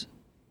 hours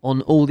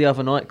on all the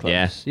other nightclubs.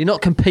 Yeah. You're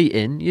not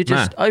competing. You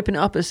just open it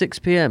up at 6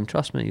 p.m.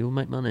 Trust me, you'll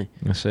make money.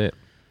 That's it.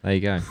 There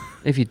you go.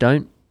 If you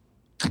don't,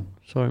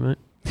 sorry, mate.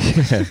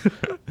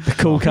 The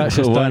cool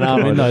catchers don't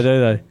come in though, do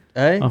they?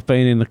 Eh? I've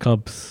been in the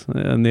clubs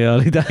in the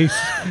early days.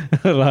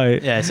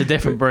 Like, Yeah, it's a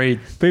different breed.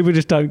 people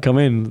just don't come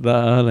in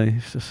that early.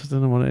 It's just, I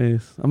don't know what it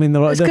is. I mean,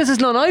 It's because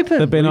it's not open.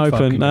 they've been We open.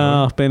 fucking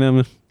No, I've been in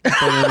them.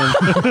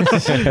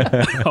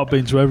 I've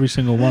been to every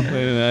single one.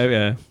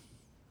 Yeah.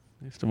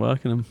 I used to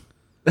work in them.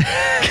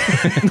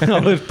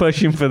 I was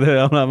pushing for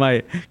I'm like,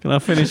 mate, can I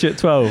finish at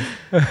 12?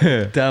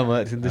 Damn,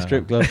 worked in the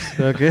strip clubs.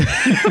 Okay.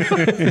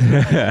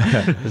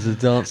 There's a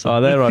dancer. Oh,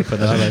 they're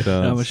open. Are they?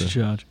 How much you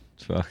charge?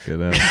 Fucking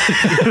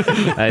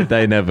hell.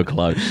 they never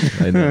close.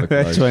 They never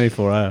They're close.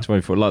 24 hours.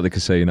 24, like the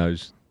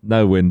casinos.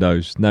 No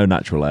windows, no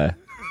natural air.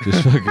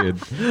 Just fucking,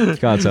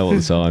 can't tell what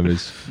the time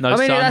is. No I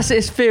mean, sun.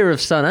 it's fear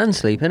of sun and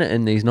sleep, isn't it,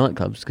 in these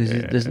nightclubs? Because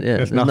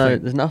There's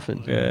nothing. there's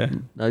nothing. Yeah.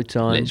 No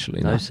time.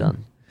 Literally no nothing.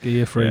 sun. Get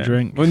you a free Yeah.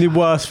 drink. When the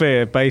worst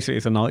fear, basically,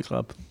 it's a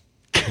nightclub.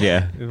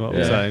 Yeah. Is what Yeah.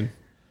 we're saying.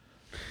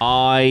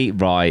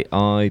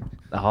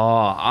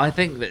 I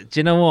think that, do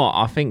you know what?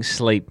 I think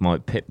sleep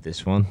might pip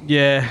this one.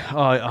 Yeah,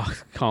 I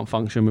can't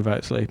function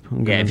without sleep.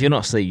 Yeah, if you're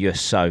not asleep, you're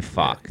so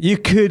fucked. you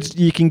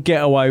can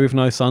get away with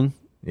no sun.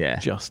 Yeah.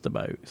 Just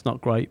about. It's not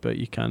great, but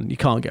you can't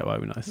get away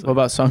with no sun. What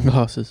about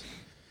sunglasses?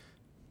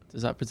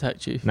 Does that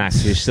protect you? Nah,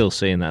 'cause you're still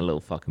seeing that little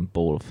fucking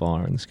ball of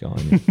fire in the sky.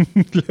 aren't you?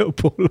 little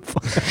ball of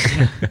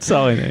fire?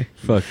 Tiny.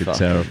 Fucking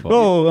terrifying.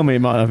 Well, I mean, it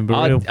might happen,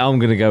 but real. I'm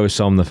going to go with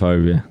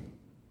somnophobia.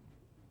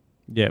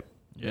 Yep.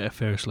 Yeah,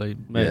 fair sleep.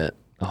 Yeah.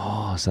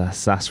 Oh, so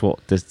that's what.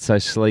 So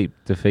sleep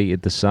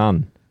defeated the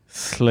sun.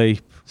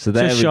 Sleep. So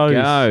there Just we shows,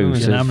 go. doesn't it?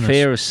 So Unanimous.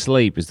 fear of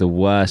sleep is the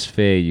worst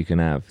fear you can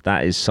have.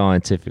 That is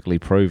scientifically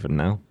proven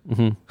now.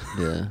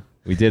 Mm-hmm. Yeah.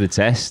 We did a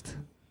test.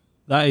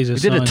 That is a We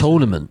did a science-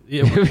 tournament.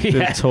 Yeah,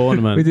 The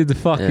tournament. We did the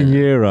fucking Yeah.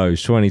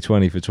 Euros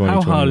 2020 for 2021.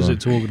 how hard is it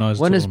to organise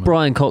a When does tournament?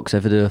 Brian Cox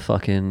ever do a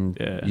fucking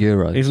Yeah.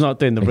 Euro? He's not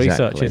doing the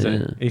Exactly. research, is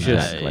Yeah. he? He's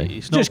just Exactly.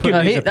 He's not just putting-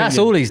 giving No, his that's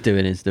opinion. all he's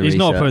doing is the He's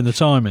research. not putting the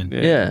time in.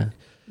 Yeah.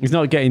 He's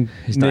not getting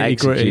He's not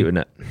nitty-gritty. executing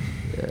it.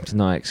 He's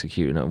not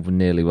executing it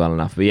nearly well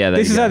enough. But yeah, there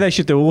This you is go. how they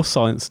should do all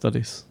science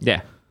studies.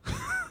 Yeah,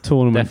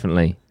 Tournament.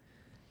 definitely.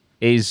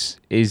 Is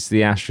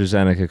the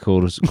AstraZeneca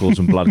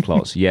causing blood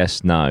clots?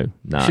 Yes, no.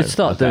 We should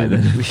start Okay,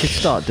 doing. then. We should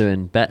start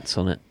doing bets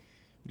on it.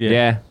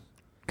 Yeah.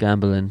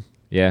 Gambling.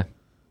 Yeah.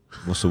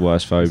 What's the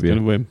worst He's phobia?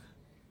 gonna win.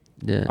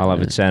 Yeah. I'll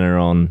have a tenner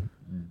on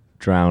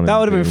drowning. That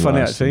would have been being funny,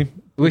 worse. actually.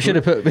 We should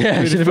have put.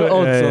 Yeah. Should have put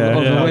odds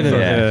on the winner.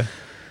 yeah.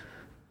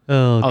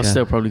 Oh, I'll okay.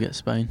 still probably get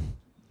Spain.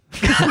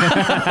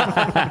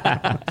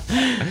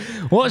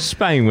 What's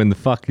Spain win the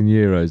fucking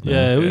Euros now?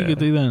 Yeah, we could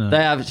do that now. They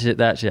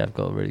actually have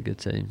got a really good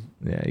team.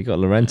 Yeah, you got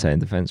Llorente in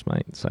defence,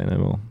 mate. Say no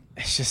more.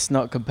 It's just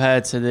not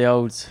compared to the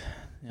old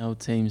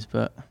teams,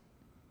 but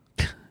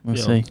we'll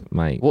Yeah. see.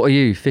 Mate. What are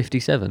you?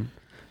 57.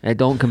 They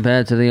don't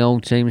compare to the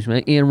old teams,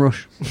 mate. Ian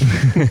Rush.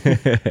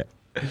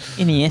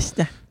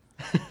 Iniesta.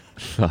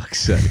 Fuck's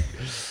sake.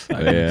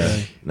 Yeah,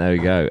 there we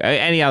go.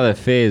 Any other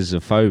fears or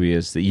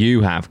phobias that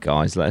you have,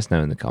 guys? Let us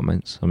know in the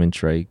comments. I'm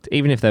intrigued.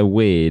 Even if they're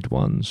weird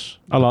ones.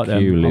 I like them.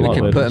 peculiar I We like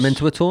can ones. put them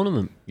into a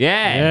tournament.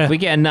 Yeah, Yeah. if we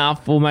get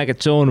enough, we'll make a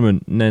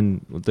tournament and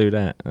then we'll do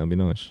that. That'll be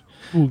nice.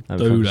 We'll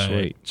That'd be do fucking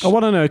that. sweet. I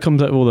want to know where it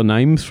comes up with all the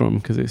names from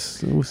because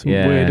it's all some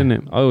Yeah, weird, isn't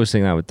it? I always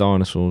think that with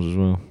dinosaurs as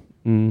well.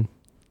 Mm. You know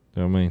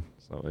what I mean?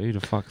 So who the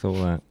fuck's all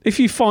that? If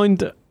you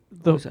find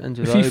What's it,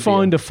 if you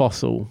find a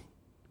fossil,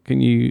 can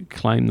you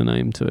claim the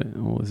name to it,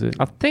 or is it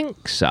I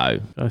think so.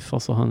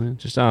 fossil hunting?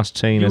 Just ask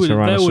Tina There would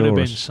have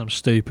been Tyrannosaurus. some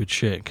stupid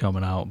shit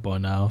coming out by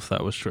now if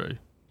that was true.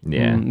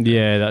 Yeah.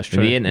 Yeah, that's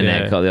true. The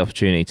internet yeah. got the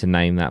opportunity to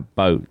name that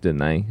boat, didn't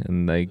they?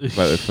 And they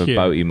voted for Yeah.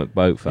 Boaty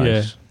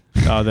McBoatface.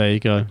 Oh, there you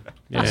go.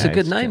 Yeah. That's a good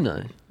it's name,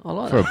 though. I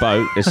like For a that.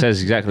 boat, it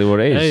says exactly what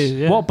it Hey, is.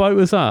 yeah. What boat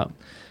was that?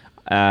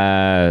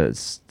 I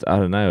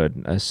don't know.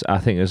 I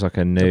think it was like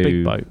a new A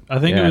big boat. I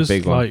think Yeah, it was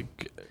big one.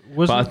 like.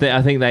 Wasn't But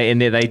I think they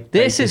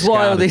This is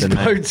why all these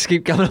discarded the name. boats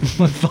keep coming up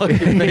my fucking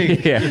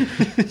thing. Yeah,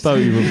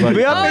 Boaty McBoatface.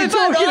 We have Oh, been in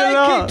fact, talking a I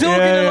lot. keep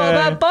talking a lot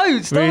about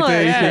boats, We don't do.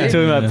 I? You keep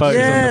talking about boats.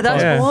 on Yeah, the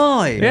that's pod.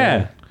 why.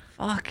 Yeah,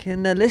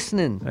 Fucking, they're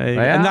listening. There you They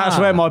go. And that's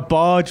are. where my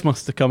barge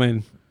must have come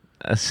in.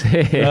 that's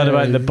it. Heard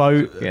about the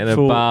boat. Getting a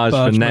full- barge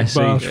for Nessie.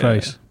 Barge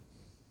face.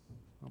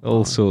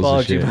 All sorts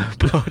Barge of you-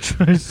 shit. Barge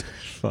face.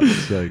 Fuck's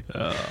sake.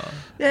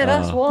 Yeah,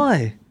 that's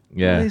why. All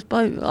Yeah. these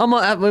boat.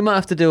 We might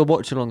have to do a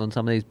watch along on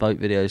some of these boat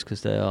videos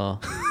because they're Are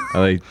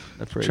they?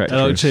 pretty, Treacherous.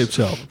 Hello, tip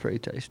top. pretty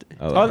tasty.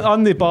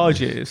 On the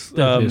barges,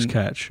 Deadliest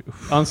catch.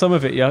 on some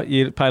of it,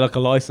 you pay like a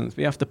license, but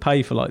you have to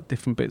pay for like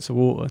different bits of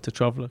water to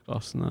travel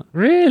across and that.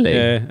 Really?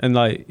 Yeah, and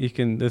like you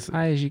can, there's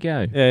Pay as you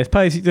go. yeah,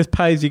 it's just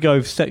pay as you go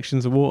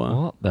sections of water.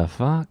 What the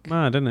fuck?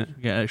 Mad, isn't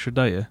it? Get extra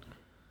data.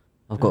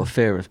 I've got a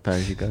fear of pay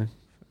as you go.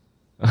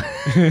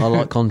 I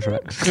like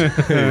contracts. Fucking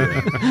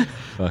hell.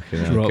 Drop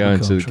the Going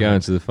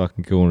contract. to the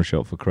fucking corner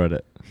shop for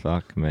credit.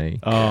 Fuck me.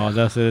 Oh,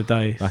 that's the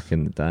day. Back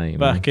in the day, man.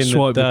 Back in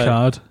Swipe the the day.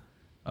 card.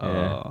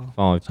 Yeah.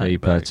 Oh, 5p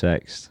take per back.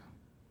 text.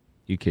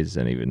 You kids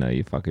don't even know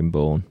you're fucking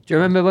born. Do you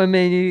remember when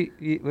me and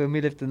you when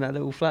we lived in that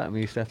little flat and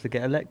we used to have to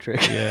get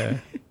electric? Yeah.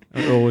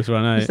 I always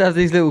run We out. used to have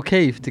these little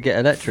keys to get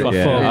electric. Fuck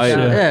Yeah, off.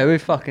 Yeah, we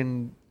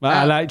fucking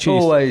I actually used to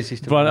always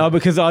used to run,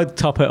 because I'd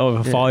top it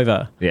over a Yeah.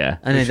 fiver. Yeah.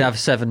 and they'd have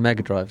 7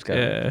 Mega Drives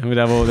going. Yeah, we'd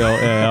have all the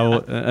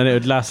and it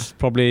would last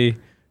probably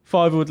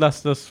 5 would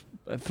last us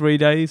 3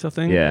 days, I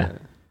think. Yeah.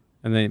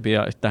 And then it'd be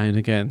like down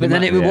again. But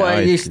then Yeah, what I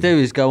it used see. to do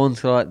is go on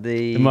to like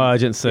the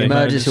emergency.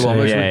 emergency one,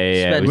 which Yeah, would yeah,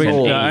 yeah. spend We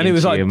more. could and it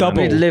was eat like into your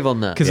double. money. We'd live on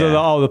that. Because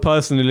Yeah. the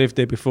person who lived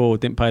there before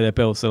didn't pay their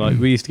bill, so like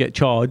we used to get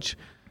charged.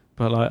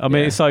 But like, I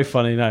mean, Yeah. it's so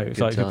funny now. It's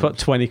Good like if we put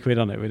times. 20 quid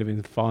on it, we'd have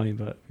been fine.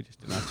 But we just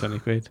didn't have 20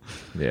 quid.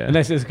 Yeah.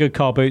 Unless it's a good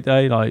car boot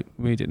day, like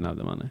we didn't have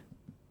the money.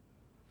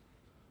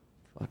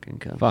 Fucking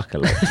cunt. Fuck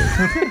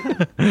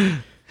electric.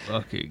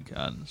 Fucking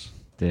cunts.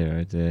 Dear,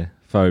 oh dear.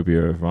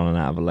 Phobia of running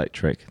out of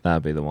electric.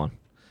 That'd be the one.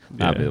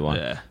 That'd be the one.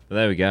 Yeah. But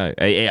there we go.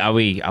 Are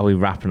we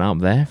wrapping up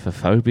there for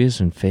phobias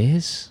and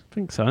fears? I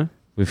think so.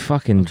 We've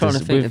fucking I'm trying to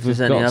think if we've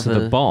there's any got to the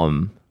other-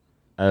 bottom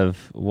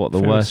of what the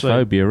Fear of worst sleep.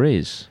 phobia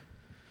is.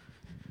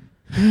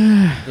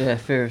 Yeah,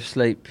 fear of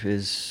sleep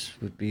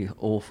would be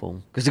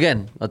awful. Because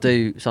again, I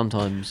do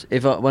sometimes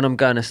when I'm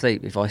going to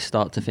sleep, if I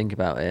start to think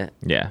about it,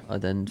 Yeah. I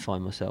then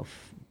find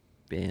myself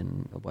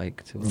being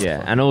awake till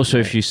Yeah, and also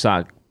if you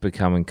start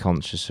becoming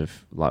conscious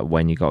of like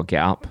when you got to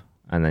get up,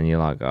 and then you're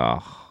like,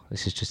 oh,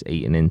 this is just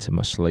eating into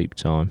my sleep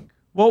time.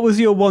 What was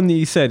your one that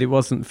you said? It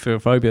wasn't fear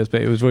of phobias,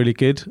 but it was really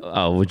good.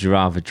 Oh, would you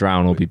rather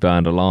drown or be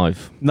burned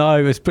alive? No,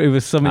 it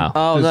was something.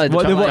 Oh. no, the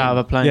what- jump what- out of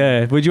a plane.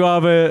 Yeah, would you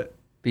rather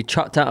be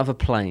chucked out of a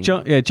plane.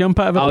 jump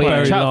out of a Oh plane? yeah,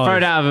 Buried alive?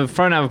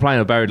 thrown out of a plane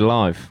or buried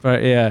alive.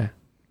 Right, yeah,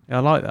 I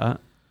like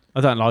that.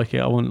 I don't like it.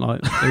 I wouldn't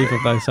like either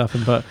of those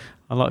happen, but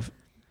I like.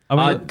 I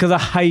mean, because I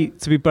hate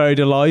to be buried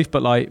alive,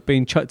 but like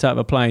being chucked out of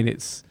a plane,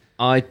 it's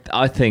I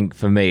think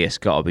for me it's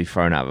got to be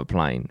thrown out of a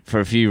plane for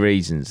a few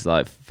reasons.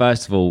 Like,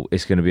 first of all,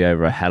 it's going to be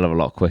over a hell of a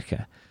lot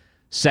quicker.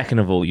 Second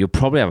of all, you'll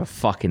probably have a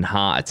fucking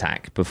heart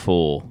attack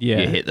before you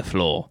hit the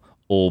floor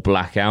or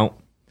blackout.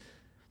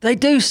 They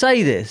do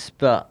say this,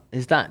 but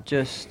is that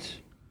just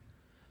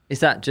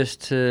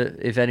to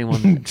if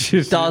anyone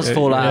does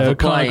fall out of a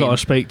Kind plane? of got to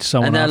speak to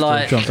someone and they're after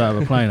like- they've jumped out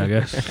of a plane, I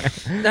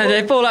guess. No,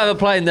 they fall out of a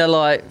plane. They're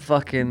like,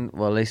 fucking.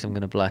 Well, at least I'm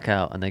going to black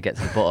out, and they get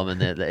to the bottom,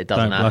 and it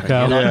doesn't Don't happen. black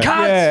out. You're like,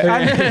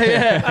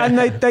 Yeah. "Cunt!"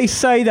 and they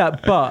say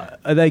that, but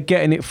are they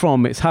getting it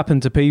from? It's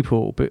happened to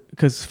people,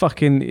 because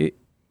fucking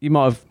you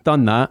might have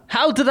done that.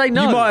 How do they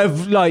know? You might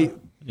have like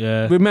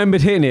Yeah.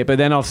 remembered hitting it, but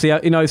then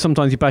obviously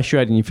sometimes you bash your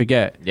head and you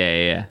forget.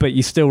 Yeah. But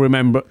you still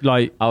remember,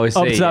 like, Oh, I up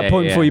see, to that yeah,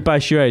 point yeah. before you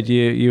bash your head,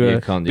 you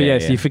can't- but yeah,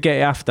 so yeah. you forget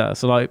it after.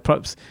 So like,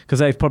 perhaps because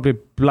they've probably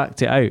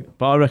blacked it out.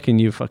 But I reckon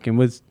you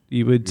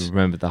would.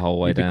 Remember the whole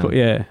way you'd be down. quite-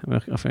 yeah, I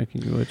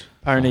reckon you would.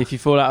 Apparently, if you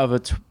fall out of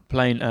a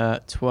plane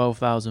at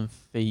 12,000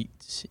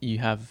 feet, you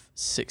have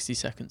 60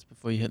 seconds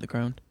before you hit the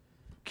ground.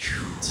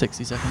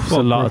 60 seconds. It's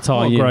a lot of time.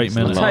 What a yeah. great It's a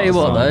minute. lot I'll tell of you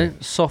what, time. though,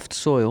 soft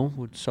soil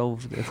would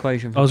solve the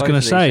equation. For I was both going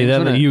of to these say things, that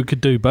wouldn't it? you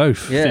could do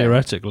both, Yeah.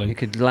 theoretically. You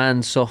could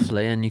land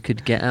softly, and you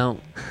could get out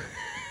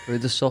through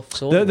the soft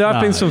soil. There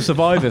have been No. some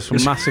survivors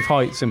from massive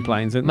heights in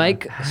planes. Isn't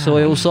Make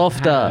soil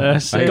softer.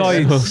 Yes, there?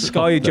 yes. The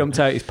guy who jumped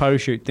out his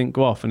parachute didn't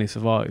go off and he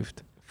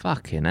survived.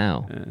 Fucking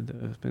hell. Yeah,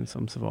 there's been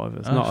some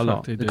survivors, Oh, not a fuck,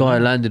 lot. they The do guy I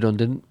that. landed on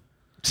didn't.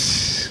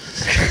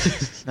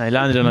 No, he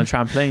landed on a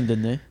trampoline,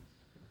 didn't he?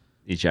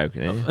 You're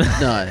joking, are you?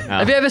 No.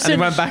 Have you ever And he seen?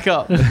 went back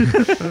up.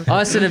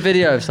 I seen a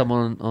video of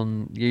someone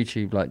on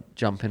YouTube like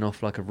jumping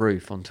off like a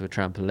roof onto a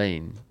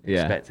trampoline,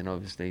 Yeah. expecting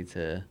obviously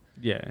to.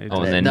 Yeah. it Oh,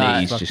 does. and then No,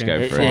 knees just go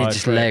It, for it it.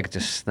 just leg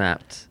just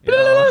snapped.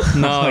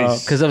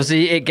 Nice. Because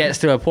obviously it gets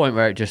to a point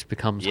where it just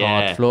becomes Yeah.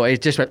 hard floor.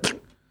 It just went.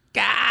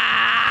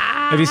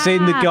 Have you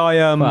seen the guy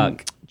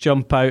Fuck.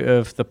 jump out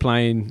of the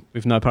plane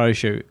with no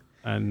parachute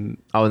and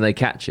Oh, and they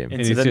catch him.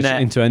 Into he's the just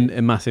net. into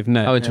a massive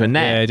net? Oh, into a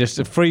net? Yeah, just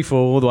a free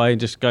fall all the way and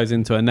just goes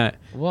into a net.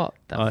 What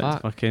the Like,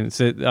 fuck? fucking, it's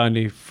the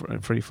only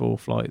free fall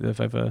flight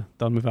they've ever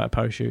done without a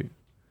parachute.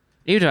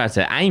 You'd have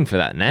to aim for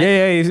that net.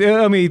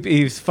 I mean,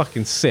 he's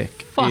fucking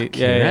sick. Fucking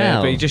yeah,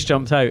 hell. but he just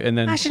jumped out and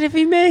then. Imagine if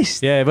he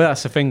missed. Yeah, but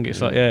that's the thing.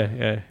 It's like,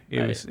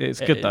 it's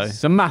It good though. is.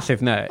 It's a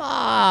massive net,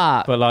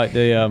 Fuck. but like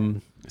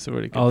it's a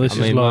really good. Oh, this I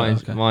is mean,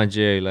 like... mind, mind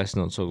you, let's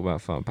not talk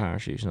about fucking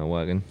parachutes not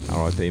working.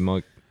 R.I.P.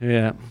 Mike.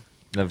 yeah.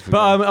 Never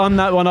But forget. on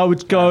that one, I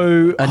would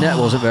go. Annette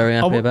wasn't very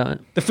happy about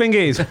it. The thing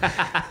is,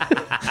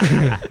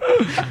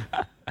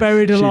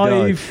 buried She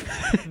alive.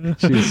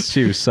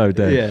 she was so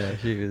dead. Yeah,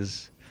 she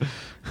was.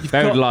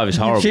 Buried alive is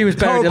horrible. She was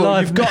buried Horrible,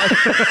 alive. you've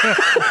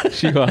got-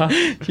 She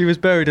was. She was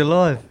buried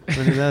alive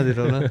when he landed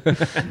on her.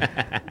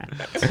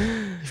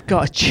 You've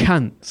got a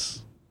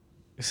chance.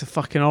 It's a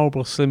fucking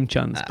horrible slim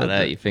chance. That'd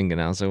hurt your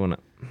fingernails, though, wouldn't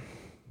it?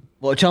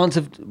 What chance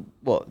of?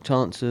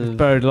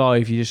 buried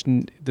alive, you just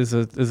there's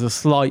a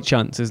slight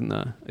chance, isn't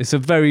there? It's a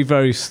very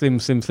very slim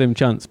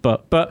chance,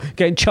 but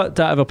getting chucked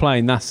out of a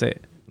plane, that's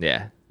it.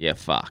 Yeah. you're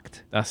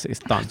fucked. It's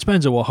done. It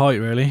depends on what height,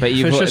 really. But if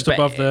you've it's got- just but-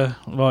 above the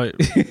like,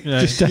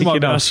 yeah, Just you take might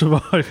it be able to off.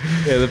 survive.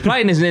 Yeah, the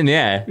plane isn't in the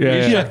air. Yeah, You're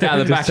yeah. just down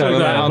the back Just of take the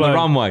that on the plane.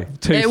 runway.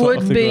 Too It far off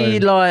would the be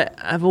ground.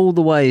 like, of all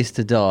the ways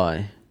to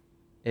die,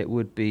 it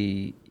would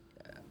be,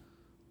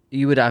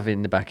 you would have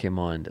in the back of your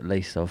mind, at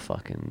least I've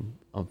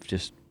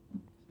just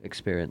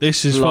experienced.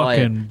 This is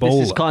fucking This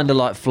is baller. kind of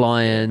like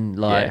flying,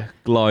 like, Yeah,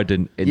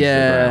 gliding into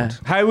Yeah. the ground.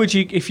 How would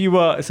you, if you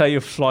were, say,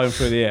 you're flying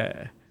through the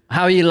air?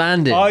 how you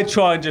landed. I'd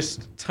try and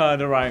just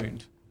turn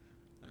around.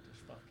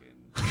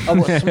 Oh,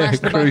 what, smash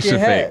the back of your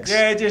head? Crucifix.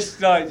 Yeah,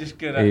 just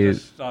gonna,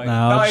 No,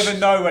 not I'd even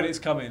know when it's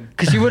coming.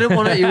 Because you wouldn't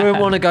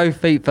want to go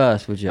feet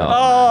first, would you?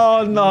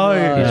 Oh no!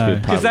 No.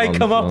 Because they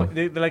come on up,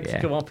 the legs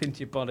Yeah. come up into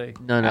your body.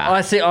 No.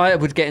 Ah. I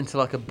would get into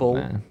like a ball.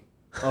 Nah.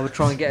 I would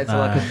try and get into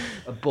like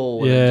a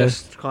ball Yeah. and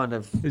just kind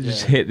of. It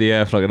just hit the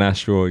earth like an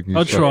asteroid.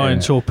 I'd try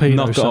and torpedo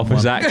knock it off someone.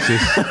 his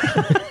axis.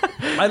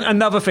 And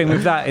another thing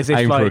with that is if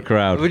Aim for a like,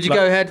 crowd. Would you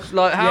go head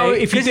like how? Yeah,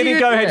 if you 'cause didn't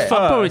go head I'd first,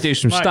 probably do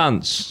some Right.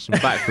 stunts, some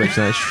backflips.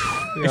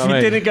 And if you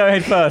didn't go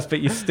head first,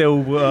 but you still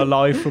were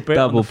alive for a bit,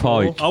 Double on the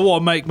floor. pike. I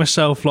want to make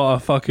myself like a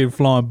fucking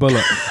flying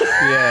bullet.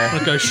 Yeah.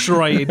 I'd go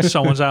straight into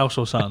someone's house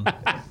or something.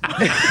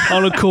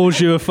 I'm gonna cause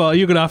you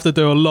you're gonna have to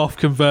do a loft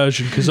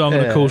conversion because I'm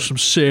gonna Yeah. cause some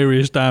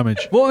serious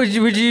damage. What would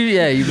you? Would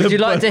you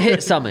like to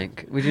hit something?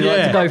 Would you like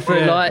Yeah, to go for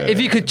it? yeah. Like if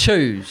you could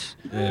choose.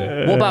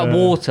 What about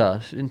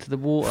water? Into the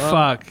water?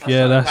 Fuck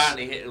yeah, that's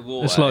hit the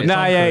water. it's like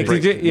No, yeah,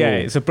 concrete. 'cause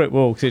it's a brick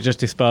wall because it just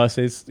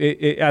disperses.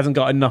 It hasn't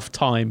got enough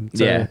time.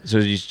 To, Yeah, so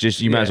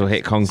you might as well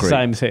hit concrete.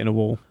 Same as hitting a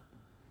wall.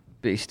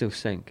 But you still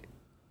sink.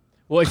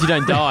 What if you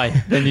don't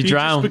die? Then you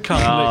drown. Just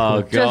become Oh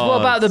liquid. Just what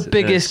about the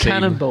biggest Scene.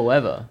 cannonball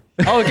ever?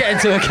 I would get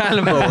into a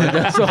cannonball.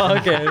 That's what I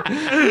get.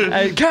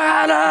 A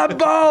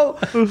cannonball!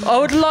 I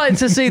would like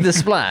to see the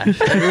splash.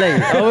 At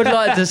least. I would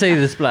like to see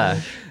the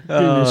splash.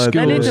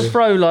 They need to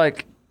throw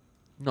like,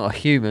 not a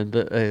human,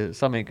 but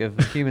something of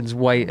a human's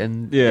weight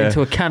and Yeah.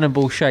 into a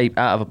cannonball shape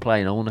out of a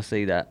plane. I want to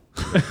see that.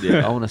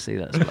 I want to see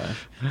that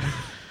splash.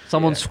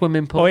 Someone's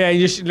swimming pool. Oh yeah,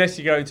 unless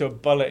you go into a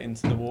bullet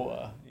into the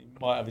water, you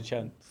might have a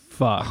chance.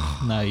 Fuck.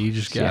 No, you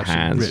just get Your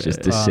absolutely hands ripped just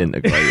apart.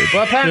 disintegrated.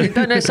 Well, apparently,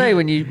 don't they say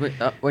when you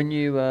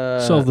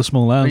Solve the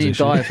small when arms you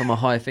issue. die from a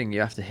high thing,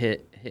 you have to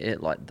hit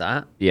it like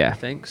that? Yeah. I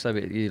think so.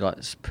 That you like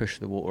push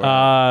the water. out.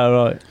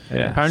 Ah, right.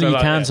 Yeah. Apparently, So, you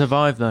like, can yeah.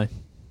 survive though.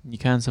 You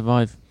can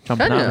survive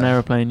jumping Can out of an ya?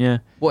 aeroplane. Yeah,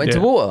 What into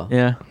yeah. water?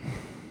 yeah.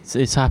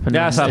 It's happened.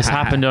 Yeah, it's that's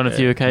happened on a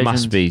few occasions.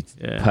 Must be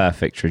Yeah.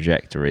 perfect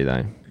trajectory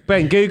though.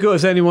 Ben, Google,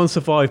 has anyone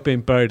survived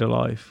being buried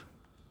alive?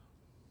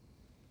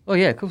 Oh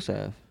yeah, of course I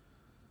have.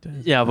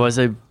 Yeah, otherwise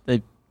they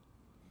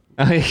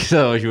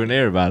So you wouldn't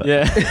hear about it.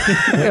 yeah.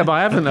 Yeah, but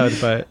I haven't heard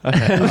about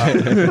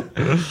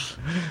it.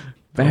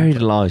 Buried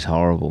alive's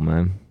horrible,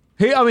 man.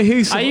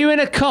 Who's? Are you in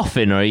a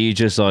coffin or are you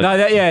just like? No,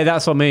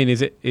 that's what I mean.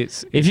 Is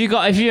it's If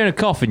you're in a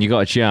coffin, you got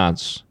a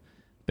chance.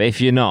 But if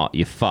you're not,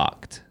 you're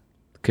fucked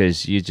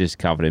because you're just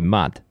covered in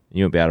mud.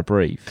 You won't be able to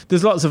breathe.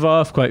 there's lots of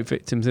earthquake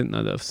victims, isn't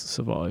there, that have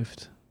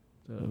survived?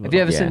 Have you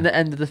ever Yeah. seen the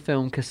end of the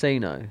film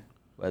Casino,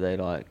 where they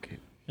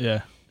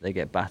Yeah, they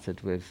get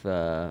battered with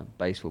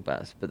baseball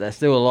bats, but they're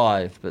still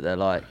alive, but they're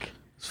like,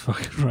 it's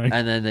fucking right.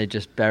 and then they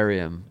just bury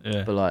them,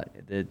 Yeah. but like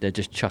they're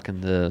just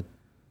chucking the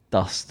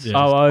dust Yeah.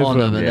 Oh, over on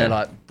them, and yeah. they're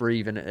like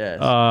breathing it. Yeah,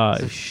 Ah,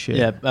 shit.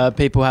 Yeah,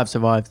 people have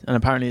survived, and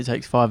apparently it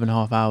takes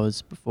 5.5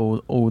 hours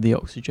before all the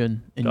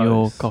oxygen in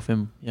your Goes.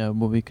 coffin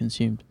will be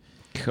consumed.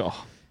 God.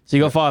 So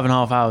you got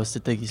 5.5 hours to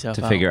dig yourself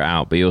To out. figure it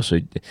out, but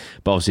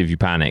obviously if you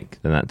panic,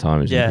 then that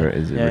time is, Yeah.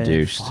 is Yeah.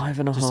 reduced.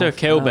 5.5 Just do a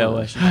Kill Bill.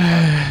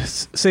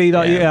 hours. See,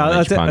 like, Yeah, I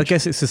punch, punch.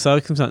 guess it's the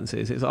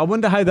circumstances. I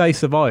wonder how they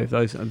survived.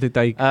 Those did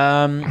they?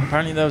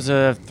 Apparently there was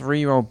a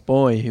 3-year-old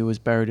boy who was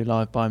buried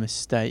alive by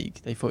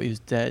mistake. They thought he was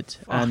dead,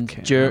 and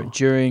Fucking hell.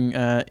 during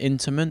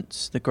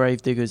interments, the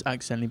grave diggers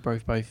accidentally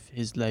broke both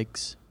his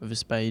legs with a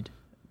spade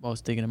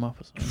whilst digging him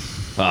up or something.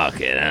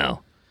 Fucking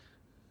hell.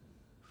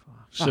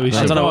 So he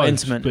I don't know what survived,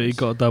 intimate but he is.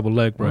 got a double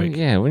leg break.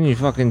 Yeah, when you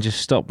fucking just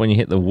stop when you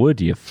hit the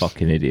wood, you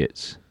fucking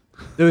idiots.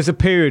 There was a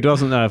period,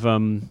 wasn't there,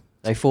 of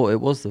They thought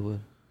it was the wood.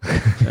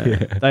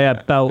 they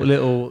had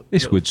little.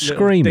 This little- wood's little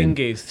screaming.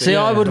 Dinghies. See,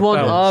 I would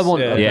want. I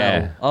want a Yeah.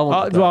 bell. I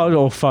want a bell. Well,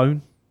 or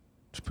phone.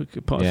 Just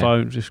put a Yeah.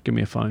 phone. Just give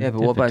me a phone. Yeah,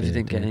 but what about if you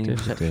didn't get any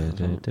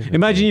reception?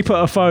 Imagine you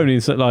put a phone in,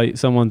 so like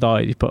someone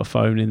died, you put a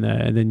phone in there,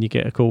 and then you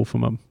get a call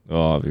from them.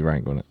 Oh, I'd be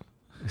rank on it.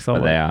 It's But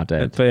like, they are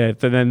dead.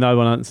 but then no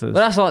one answers. But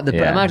that's like the.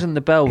 Yeah. Imagine the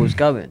bell was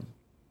going,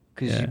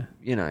 because Yeah.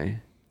 you know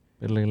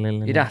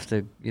you'd have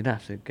to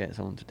get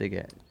someone to dig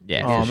it.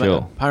 Yeah, Oh, for man,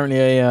 sure. apparently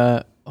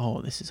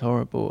this is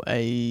horrible.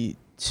 A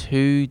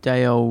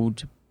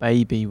 2-day-old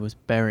baby was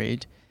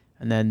buried,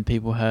 and then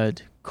people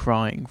heard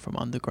crying from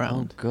Oh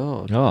underground,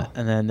 God. Oh,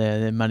 and then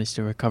they managed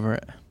to recover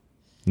it.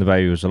 the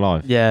baby was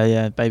alive.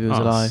 Yeah, baby was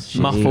Oh, alive,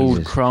 Jesus.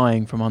 muffled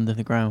crying from under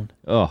the ground.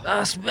 Oh,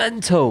 That's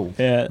mental.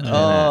 Yeah.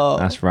 Oh.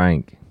 that's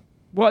rank.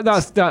 What?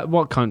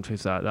 What country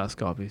is that? That's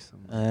got to be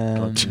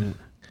some.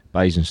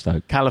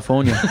 Basingstoke.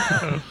 California.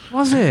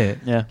 Was it?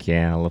 Yeah.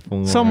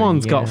 California.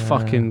 Someone's got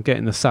fucking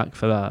getting the sack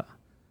for that.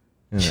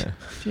 Yeah.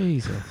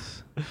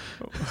 Jesus.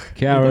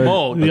 Karen,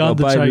 morgue. I got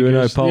a baby with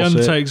no The pulse.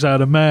 Undertaker's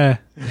had a mare.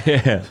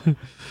 Yeah.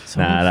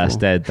 Nah, that's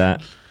dead.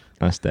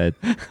 That's dead.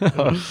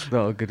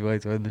 Not a good way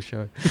to end the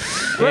show.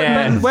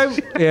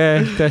 Yeah.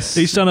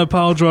 He's done a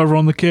pile driver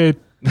on the kid.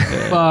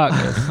 Fuck.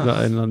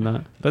 Not in on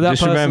that. But that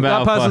Just remember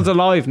how person's fun-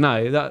 alive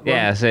now. That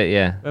Yeah, that's it.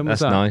 Yeah, When was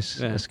that's that? nice.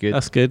 Yeah. That's good.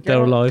 That's good.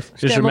 They're alive.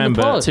 Just Get 'em on the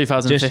remember, pod.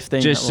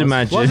 2015. just that was.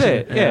 imagine. Was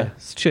it? Yeah.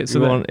 Shit.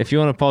 So If you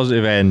want a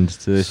positive end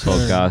to this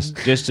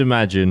podcast, just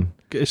imagine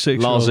Get a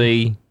 6-year-old.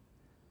 Lozzie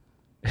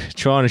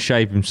trying to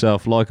shape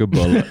himself like a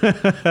bullet,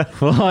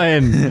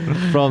 flying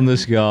from the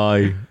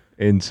sky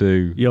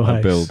into Your a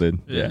house.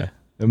 building. Yeah. Yeah.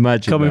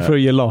 Imagine coming that. through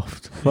your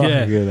loft.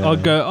 Yeah,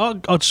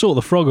 I'd sort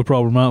the Frogger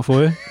problem out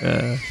for you.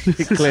 Yeah.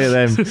 Clear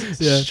them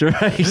Yeah.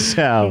 straight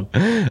out.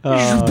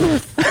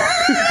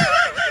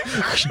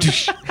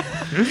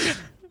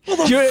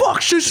 What the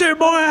fuck's just in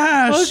my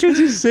How house? could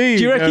you see?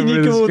 Do you reckon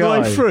you go all the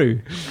way sky?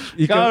 through?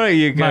 You I reckon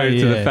you go Mate, to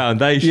yeah. the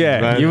foundation.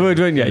 Yeah, man. you would,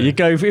 wouldn't you? You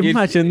go.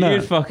 Imagine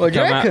You'd that. fucking What do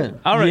you come out- reckon?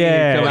 I reckon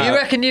Yeah. you'd come What, you out-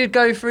 reckon you'd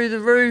go through the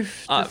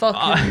roof to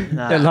fucking...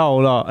 Nah. The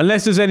whole lot.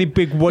 Unless there's any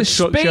big wood The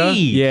structure.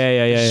 speed.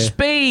 Yeah.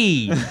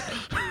 Speed.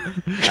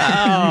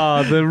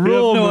 Ah, the You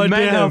raw have no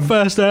idea how momentum.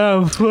 fast I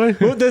am.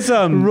 Well, there's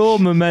Raw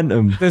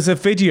momentum. There's a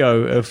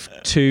video of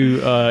two,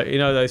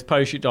 those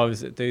parachute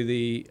divers that do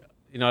the,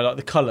 like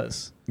the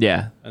colours,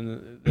 Yeah.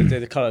 and they do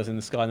the colours in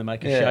the sky and they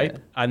make a Yeah. shape,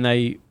 and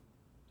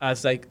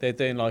they're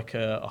doing like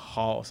a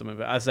heart or something,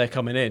 but as they're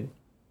coming in,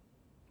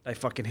 they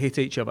fucking hit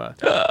each other,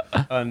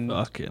 and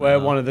Fucking where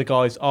hell. one of the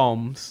guy's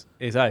arms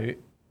is out,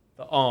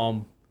 the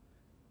arm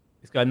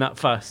is going that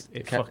fast,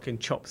 it fucking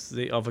chops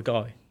the other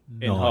guy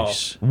in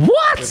Nice. half with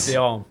What? the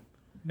arm.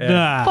 Yeah.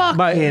 Nah.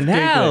 Fucking Google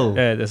it. hell.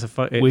 Yeah, there's a.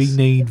 We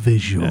need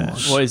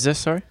visuals. What is this?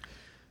 Sorry.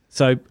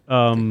 So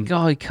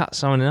Guy cut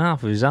someone in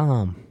half with his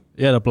arm.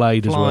 He had a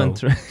blade as Flying well.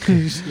 through.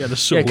 He had a yeah,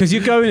 sword. because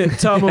you're going at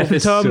terminal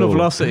It's terminal sore.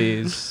 velocity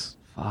is.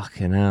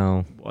 Fucking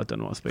hell. I don't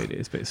know what speed it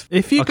is, but it's,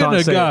 If you're I can't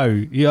gonna see it.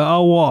 go, yeah, I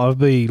want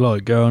to be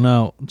like going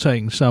out and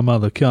taking some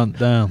other cunt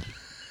down.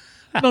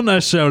 Not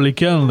necessarily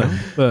killing them,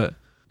 but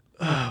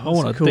I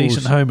want a it called?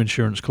 decent home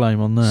insurance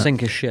claim on that.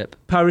 Sink a ship.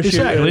 Parachuters.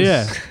 Exactly,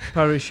 yeah.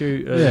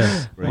 Parachuters.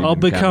 Yeah, Bring I'll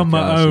them become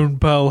my kamikaze. own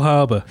Pearl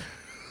Harbor.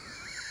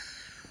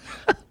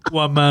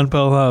 One man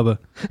Pearl Harbor.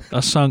 I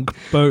sunk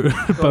Boaty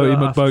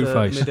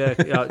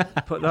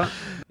McBoatface. Put that.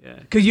 Yeah,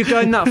 because you're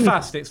going that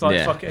fast. It's like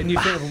Yeah. fuck it, and you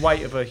think of the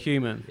weight of a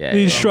human. Yeah. The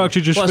yeah. instructor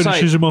just Well, it's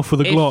finishes like, him off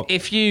with a Glock.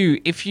 If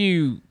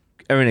you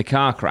are in a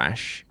car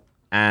crash,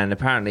 and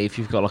apparently if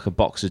you've got like a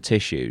box of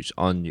tissues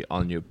on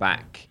your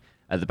back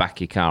at the back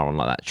of your car on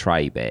like that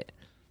tray bit,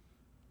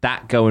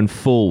 that going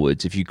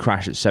forwards, if you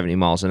crash at 70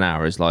 miles an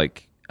hour, is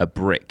like a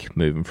brick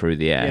moving through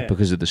the air Yeah.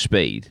 because of the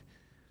speed.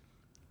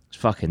 It's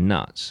fucking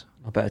nuts.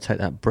 I better take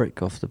that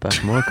brick off the back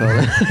of my car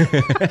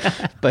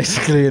then.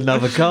 Basically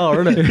another car,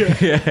 isn't it?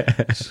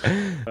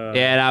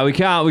 Yeah, no, we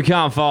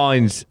can't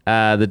find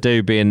the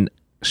dude being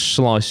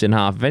sliced in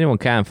half. If anyone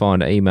can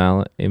find it,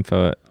 email it,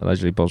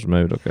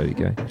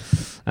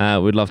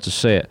 info@allegedlybossremoved.co.uk. We'd love to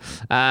see it.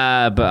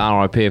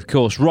 But RIP, of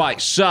course.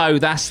 Right, so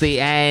that's the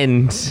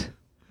end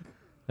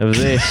of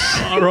this.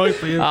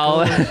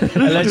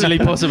 Allegedly,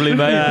 possibly,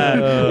 mate.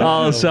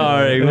 Oh,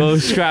 sorry. We'll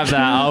scrap that.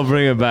 I'll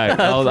bring it back.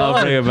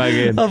 I'll bring it back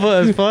in. I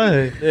thought it was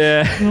funny.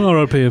 Yeah.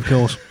 RIP, of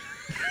course.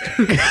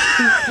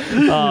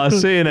 Oh,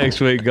 see you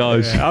next week,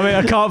 guys. I mean,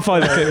 I can't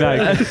find the clip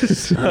now.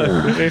 This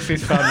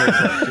is family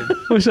section.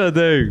 What should I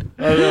do?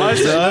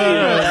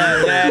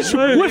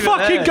 We're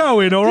fucking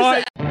going, all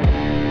right?